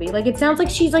robot movie? Like, it sounds like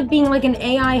she's like being like an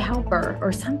AI helper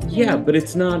or something. Yeah, but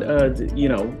it's not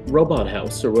Robot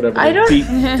House or whatever. I don't-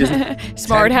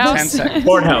 Smart 10 house. seconds.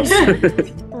 Smart House.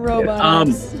 Robot.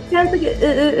 It sounds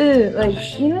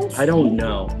like you know.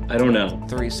 I don't know.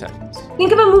 3 seconds.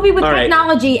 Think of a movie with All right.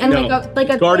 technology and No. like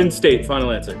a Garden State.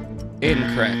 Final answer.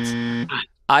 Incorrect.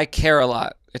 I Care a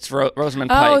Lot. It's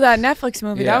Rosamund Pike. Oh, that Netflix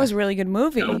movie. Yeah. That was a really good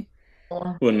movie. No.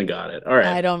 Wouldn't have got it. All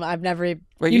right. I've never.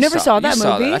 Wait, You never saw that you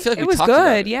movie? I feel like it we was talked about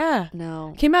good. it. Yeah,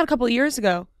 No. came out a couple of years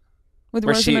ago with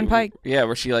Where Rosamund Pike. Yeah,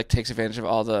 where she like takes advantage of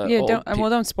all the Yeah, old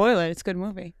don't spoil it. It's a good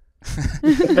movie.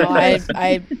 No,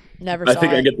 I never saw I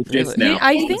think it. I get the gist now.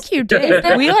 I think you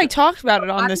did. We like talked about it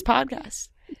on this podcast.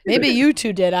 Maybe you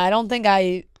two did. I don't think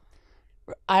I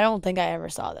ever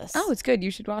saw this. Oh, it's good.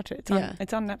 You should watch it. It's on. Yeah.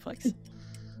 It's on Netflix.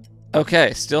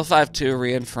 Okay, still 5-2,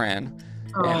 Rhea and Fran.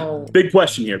 Oh. Big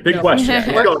question here. Big question.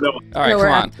 Yeah. Let's go, Noah. All right, No, we're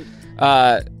come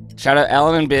on. Shout out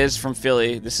Ellen and Biz from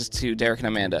Philly. This is to Derek and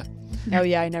Amanda. Oh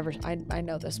yeah, I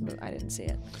know this movie. I didn't see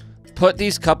it. Put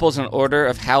these couples in order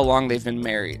of how long they've been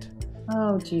married.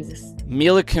 Oh Jesus.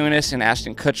 Mila Kunis and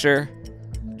Ashton Kutcher,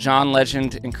 John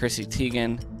Legend and Chrissy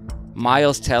Teigen,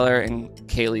 Miles Teller and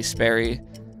Kaylee Sperry,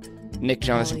 Nick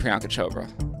Jonas and Priyanka Chopra.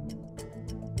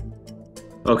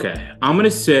 Okay, I'm gonna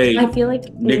say I feel like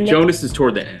Nick Jonas is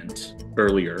toward the end.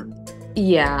 Earlier.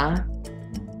 Yeah.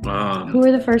 Who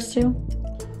were the first two?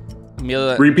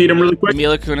 Repeat them really quick.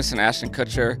 Mila Kunis and Ashton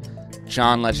Kutcher,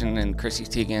 John Legend and Chrissy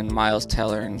Teigen, Miles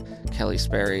Teller and Kelly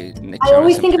Sperry, Nick I Jonas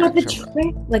always and think about the Priyanka Chopra.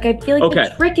 trick. Like I feel like Okay.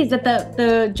 the trick is that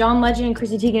the John Legend and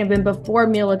Chrissy Teigen have been before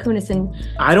Mila Kunis and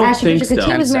I don't Ashton think Kutcher, 'cause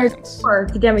so. She was 10 married seconds. before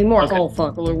to Demi Moore. Okay. Oh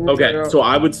fuck. Okay, so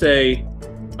I would say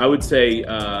Mila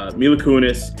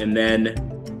Kunis and then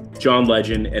John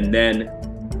Legend and then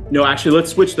no, actually let's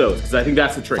switch those because I think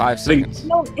that's the trick. 5 I think- seconds.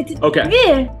 No, it's Okay.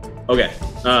 Yeah. Okay.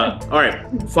 All right.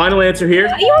 Final answer here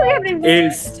You haven't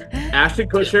is Ashton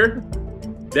Kutcher,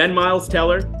 then Miles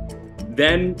Teller,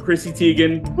 then Chrissy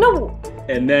Teigen, No,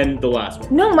 and then the last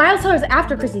one. no. Miles Teller's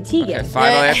after Chrissy Okay, Teigen.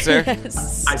 final answer.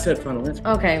 Yes. I said final answer.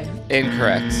 Okay.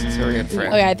 Incorrect. So we're good, Fran.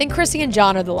 Okay, I think Chrissy and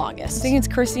John are the longest. I think it's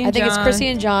Chrissy and I think it's John. Chrissy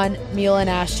and John, Mila and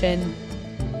Ashton.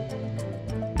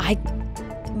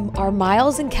 Are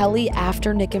Miles and Kelly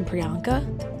after Nick and Priyanka?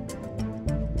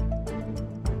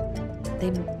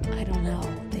 I don't know.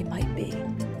 They might be.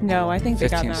 No, I think they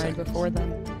got 15 married seconds. before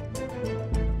then.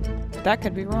 That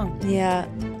could be wrong. Yeah.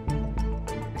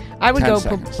 I would 10 go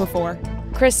seconds. before.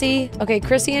 Chrissy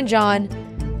and John,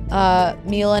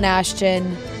 Mila and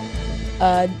Ashton,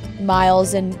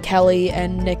 Miles and Kelly,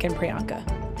 and Nick and Priyanka.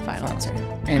 Final answer.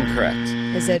 Incorrect.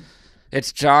 Is it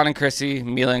It's John and Chrissy,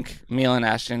 Mila and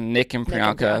Ashton, Nick and Nick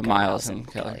Priyanka, Miles and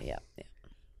Kelly. Yeah.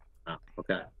 Oh,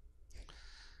 okay.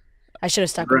 I should have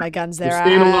stuck with my guns there. We're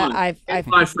staying alive. I've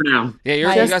 5 for now. Yeah, you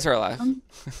guys are alive.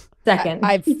 Second.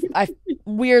 I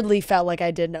weirdly felt like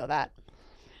I did know that.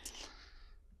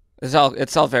 It's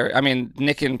all very. I mean,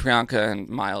 Nick and Priyanka and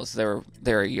Miles, they're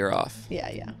a year off.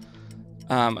 Yeah.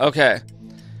 Okay.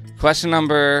 Question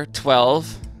number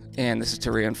 12, and this is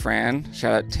to Rhea and Fran.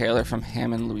 Shout out Taylor from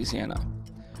Hammond, Louisiana.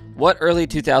 What early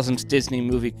 2000s Disney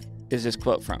movie is this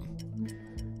quote from?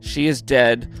 She is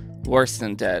dead, worse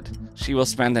than dead. She will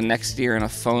spend the next year in a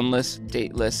phoneless,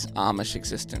 dateless Amish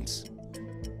existence.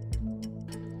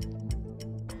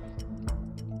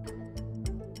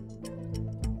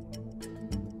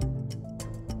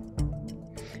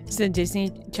 Is it a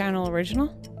Disney Channel original?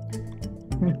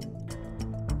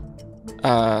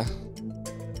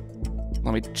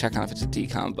 Let me check on if it's a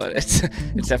DCOM, but it's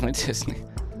definitely Disney.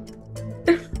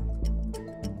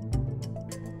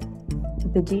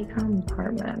 The decom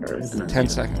part matters. 10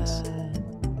 seconds.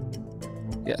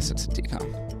 Yes, it's a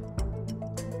DCOM.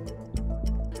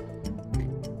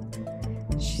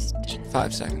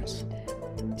 5 seconds.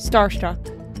 Starstruck.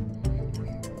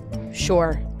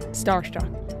 Sure. Starstruck.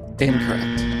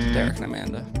 Incorrect. Derek and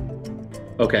Amanda.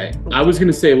 Okay. I was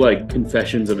gonna say like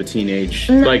Confessions of a Teenage,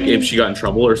 like if she got in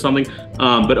trouble or something.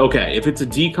 But okay, if it's a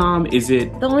decom, is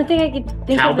it The only thing I could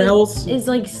think Cowbells? of is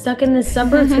like stuck in the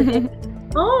suburbs with a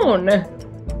phone.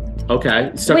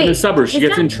 okay? Stuck in Wait, the suburbs. She is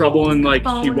gets that in trouble and like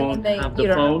Phone she and won't they- have the you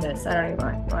don't phone. know this. I don't even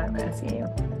know why I'm asking you.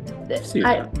 See you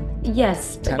there.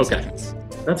 Yes, but 10 Okay. seconds.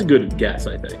 That's a good guess,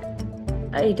 I think.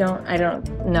 I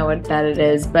don't know what that it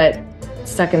is, but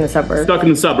stuck in the suburbs. Stuck in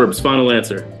the suburbs. Final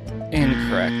answer.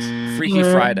 Incorrect. Freaky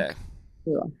Friday.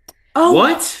 Oh.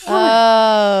 What?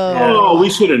 Oh. Oh, we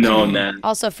should have known that.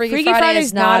 Also, Freaky Friday Friday is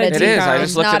is not a not a decom. It is. I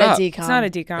just looked it up. It's not a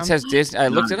decom. It says Disney. I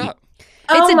looked it up.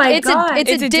 Oh my God.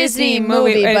 It's a Disney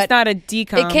movie, and but it's not a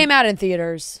decom. it came out in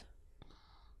theaters.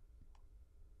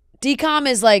 Decom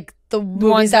is like the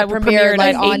movies that were premiered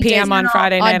like at on 8 p.m. on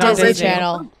Friday on night on Disney Disney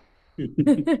Channel.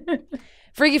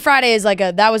 Freaky Friday is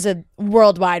that was a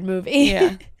worldwide movie.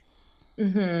 Yeah.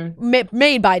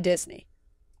 Made by Disney.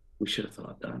 We should have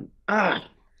thought that.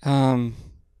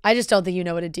 I just don't think you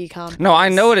know what a decom No, I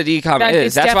is. know what a decom is.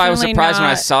 It's That's why I was definitely surprised when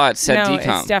I not- saw it said no,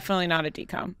 decom. it's definitely not a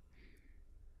decom.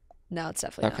 No, it's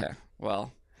definitely not. Okay.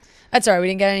 Well, That's all right. We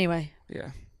didn't get it anyway.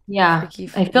 yeah. Yeah.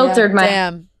 Freaky- I filtered my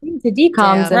Damn. to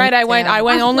decoms. Damn. Right, I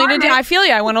went only to. darn it. I feel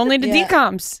you. I went only to Yeah.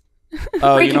 decoms.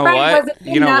 Oh, Freaky you know Friday what? wasn't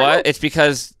in You know that what? one? It's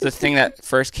because the thing that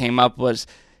first came up was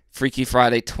Freaky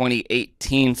Friday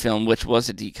 2018 film, which was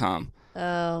a decom,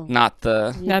 Oh. not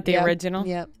the. Not the Yep. original.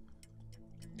 Yep.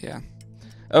 Yeah.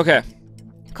 Okay.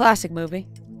 Classic movie.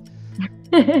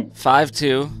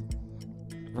 5-2.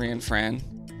 Rhea and Fran,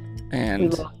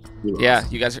 and yeah,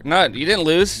 you guys are no. You didn't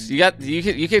lose. You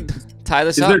could tie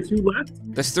this Is up. there 2 left?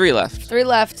 There's 3 left. 3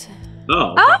 left.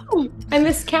 Oh. Oh, I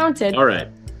miscounted. All right.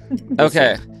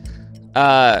 Okay.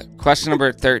 Question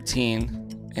number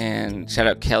 13, and shout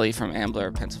out Kelly from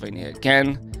Ambler, Pennsylvania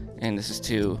again, and this is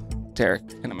to Derek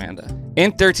and Amanda.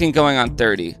 In 13 going on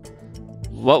 30,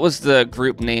 what was the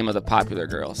group name of the popular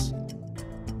girls?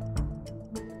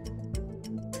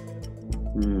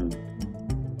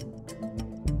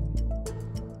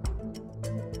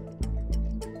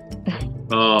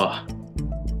 Oh.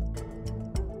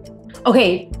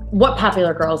 Okay, what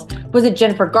popular girls? Was it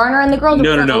Jennifer Garner and the girl?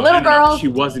 No. The little girl. She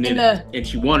wasn't in it, and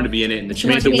she wanted to be in it, and then she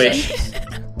made wanted the to be in wish.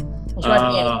 She wanted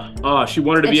to be in it. Oh, she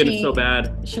wanted to And be in she- it so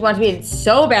bad. She wanted to be in it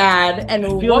so bad. And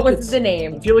feel what like was it's- the I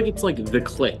name? feel like it's like The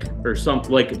Click or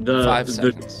something, like the 5 the,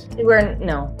 seconds. The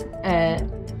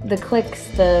clicks.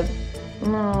 The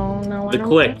no. I the don't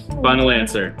Click. think so. Final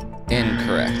answer.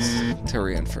 Incorrect. To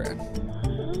Rhea and Fran.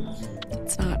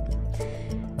 It's not.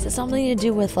 Is it something to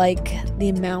do with like the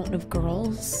amount of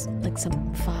girls? Like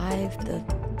some 5, the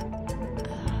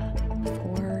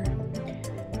 4.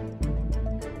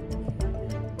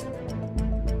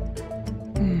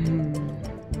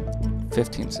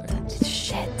 15 seconds.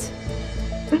 Shit.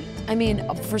 I mean,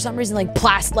 for some reason, like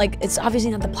like it's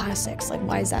obviously not the plastics. Like,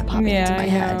 why is that popping into my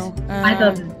head? I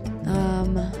thought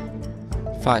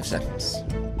 5 seconds.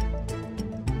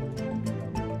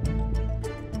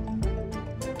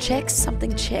 Chicks,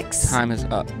 something chicks. Time is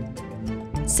up.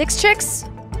 6 chicks?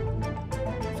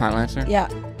 Final answer? Yeah.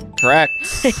 Correct.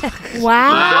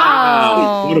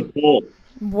 Wow. What a pull.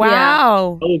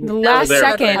 Wow. Yeah. The last there.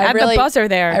 second I at really- the buzzer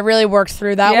there. I really worked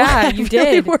through that Yeah, one. you I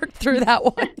really did. worked through that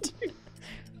one.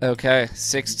 Okay,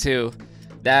 6-2.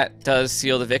 That does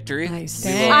seal the victory. Nice.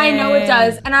 Dang. I know it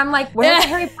does, and I'm like, where are the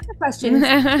Harry Potter questions?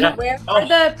 Yeah. Where are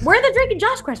the Drake and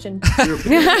Josh questions?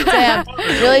 Damn.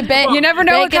 Really big. You never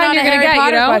know what banking kind on you're a gonna Harry get, you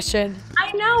Potter know? question.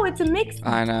 I know it's a mix.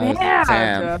 I know.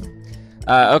 Yeah.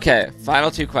 Damn. Okay, final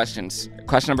 2 questions.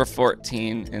 Question number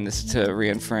 14, and this is to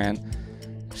Rhea and Fran.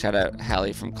 Shout out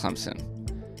Hallie from Clemson.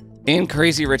 In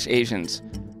Crazy Rich Asians,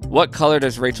 what color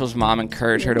does Rachel's mom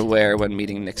encourage her to wear when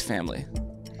meeting Nick's family?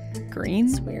 Green?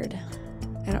 It's weird.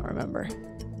 I don't remember.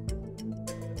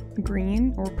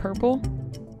 Green or purple?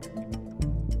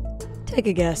 Take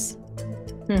a guess.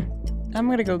 I'm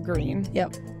gonna go green.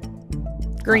 Yep.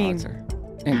 Green. Final answer.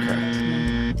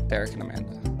 Incorrect. Derek and Amanda.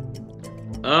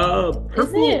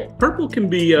 Isn't it- Purple can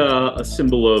be a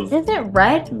symbol of Is it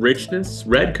red? richness.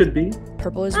 Red could be.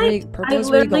 Purple is I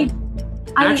literally.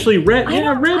 regal. Actually, red. I Yeah,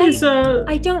 don't- red I- is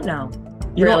I don't know.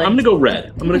 You know, really. I'm gonna go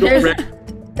red. I'm gonna go There's- red.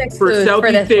 Six For clues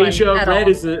Southeast this one Asia, at red all.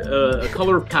 is a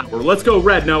color of power. Let's go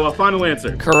red, Noah. Final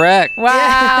answer. Correct.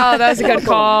 Wow, that's a good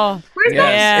call. Where's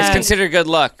Yes, Yeah. it's considered good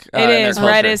luck. It in their is. Red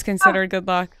culture. is considered good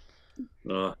luck.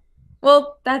 Uh,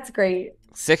 Well, that's great.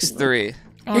 6-3.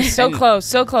 Oh, so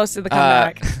close to the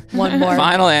comeback. One more.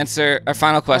 Final answer, or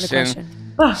final Final question.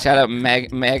 Shout out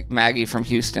Maggie from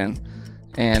Houston.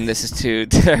 And this is to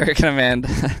Derek and Amanda.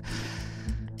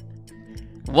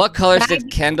 What colors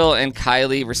did Kendall and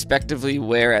Kylie respectively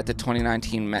wear at the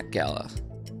 2019 Met Gala?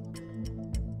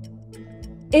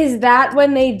 Is that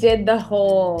when they did the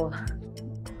whole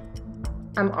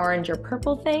I'm orange or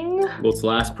purple thing? well, it's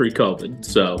last pre-COVID,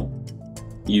 so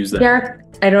use that. Derek,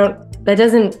 that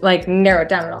doesn't like narrow it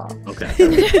down at all. Okay.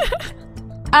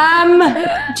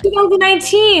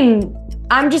 2019.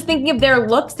 I'm just thinking of their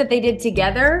looks that they did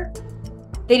together.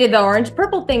 They did the orange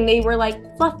purple thing. They were like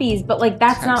fluffies, but like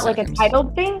that's 10 not like a seconds.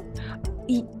 titled thing.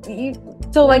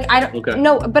 So like I don't Okay.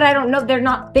 no, but I don't know. They're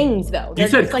not things though. You They're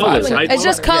said just, like, colors, feelings. right? It's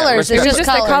just Yeah, colors. we're It's just just the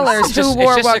colors. colors. Who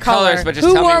wore it's just what the colors, color? but just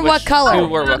Who tell me wore which, what color? Who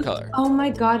wore what color? Oh my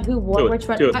God, who Do wore it, which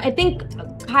one? do it. I think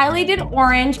Kylie did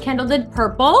orange, Kendall did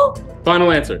purple.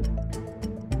 Final answer.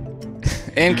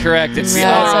 Incorrect. It's the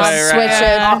Yeah, other so way switch around. it.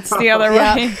 Yeah, it's the other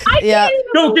Yeah. way. Yeah.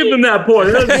 Don't give them that point.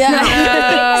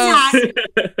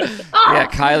 Yeah,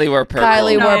 Kylie wore purple.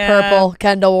 Kylie wore Yeah. purple.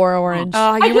 Kendall wore orange.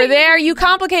 Oh, you were there. You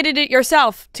complicated it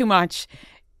yourself too much.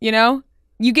 You know,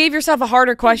 you gave yourself a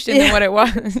harder question than what it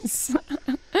was.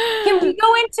 Can we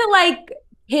go into like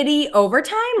pity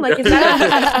overtime? Like is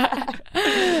that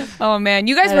Oh man,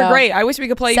 you guys I were know. great. I wish we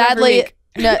could play you every Sadly,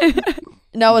 week.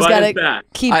 Noah's But got it's to back.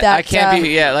 keep that. I can't be.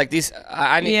 Yeah, like these.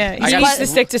 I need. Yeah, I he gotta- needs to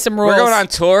stick to some rules. We're going on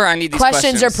tour. I need these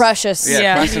questions are precious. Yeah,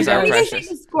 Yeah, questions these are are- we can take precious.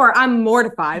 the score? I'm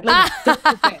mortified. Like,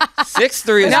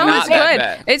 6-3 is That not was that good.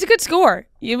 bad. It's a good score.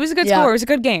 It was a good Yeah. score. It was a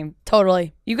good game.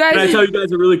 Totally. You guys. Can I tell you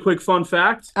guys a really quick fun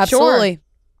fact? Absolutely.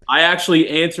 I actually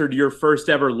answered your first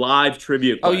ever live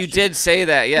trivia Oh, question. you did say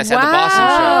that. Yes, wow. at the Boston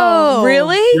show.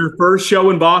 Really? Your first show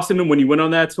in Boston, and when you went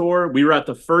on that tour, we were at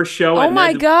the first show. Oh at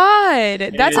my Ned- God,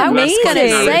 that's and I was amazing.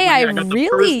 gonna say, I got the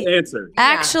really- first answer.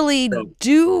 Actually,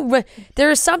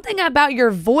 there's something about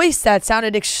your voice that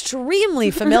sounded extremely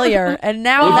familiar, and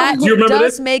now that Do you remember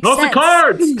does this? make House sense. of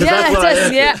Cards. 'cause Yeah, that's it what I does.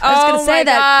 answered. Yeah. I was Oh gonna say my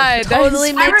that God, totally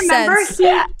I makes remember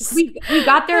sense. we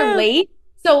got there late.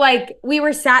 So like we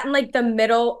were sat in like the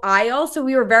middle aisle, so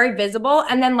we were very visible.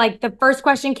 And then like the first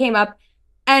question came up,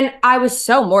 and I was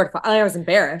so mortified. I was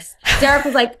embarrassed. Derek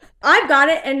was like, "I've got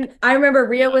it," and I remember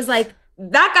Rhea was like,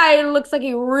 "That guy looks like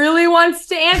he really wants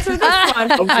to answer this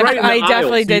one." I was right in the I aisle,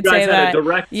 definitely so did you guys say had that. A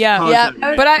direct Yeah. contact.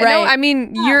 Yeah. But I no, Right. I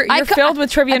mean, you're I ca- filled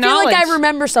with trivia I feel knowledge. like I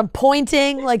remember some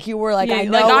pointing, like you were like, Yeah, I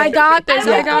know. like I got I this.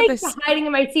 was I got like this. hiding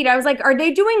in my seat. I was like, "Are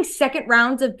they doing second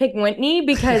rounds of Pick Whitney?"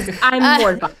 Because I'm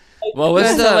mortified. What was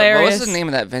That's the hilarious. name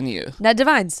of that venue? Ned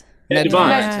Divines. Ned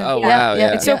Divines. Divines. Oh Yeah. wow, Yeah.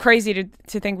 yeah. It's so crazy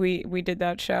to think we did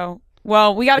that show.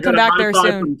 Well, we got to I got come a back high there five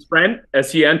soon. From Trent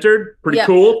as he entered. Pretty Yeah.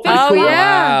 cool. Pretty Oh, cool. yeah.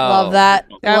 Wow. Love that.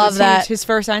 That Love was that. his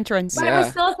first entrance. But it was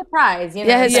still a surprise, you know.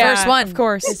 Yeah, his Yeah, first one. of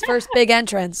course. His first big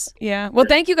entrance. Yeah. Well,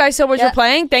 thank you guys so much Yeah. for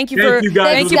playing. Thank you Thank for you guys.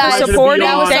 Thank thank you you guys. for Pleasure to be supporting.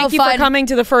 on. Thank So you for fun. coming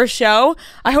to the first show.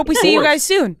 I hope we see you course. guys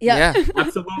soon. Yeah.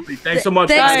 Absolutely. Thanks so much.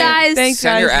 Thanks, guys. guys. Thanks,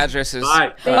 Send guys. your addresses.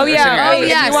 Bye. Oh Send your yeah. Oh, addresses. if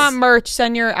yes. you want merch,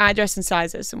 send your address and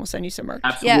sizes, and we'll send you some merch.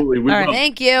 Absolutely. We All right. will.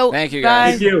 Thank you. Thank you Bye. guys.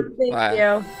 Thank you. Thank Bye.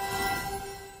 you.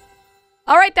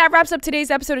 All right, that wraps up today's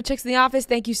episode of Chicks in the Office.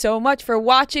 Thank you so much for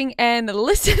watching and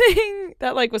listening.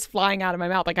 That like was flying out of my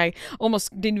mouth. Like I almost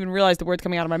didn't even realize the words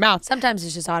coming out of my mouth. Sometimes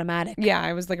it's just automatic. Yeah,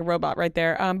 I was like a robot right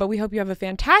there. But we hope you have a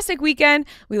fantastic weekend.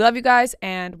 We love you guys,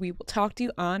 and we will talk to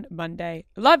you on Monday.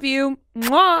 Love you.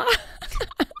 Mwah.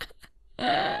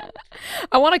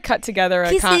 I want to cut together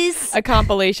Kisses. a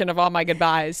compilation of all my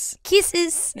goodbyes.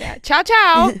 Kisses. Yeah. Ciao,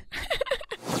 ciao.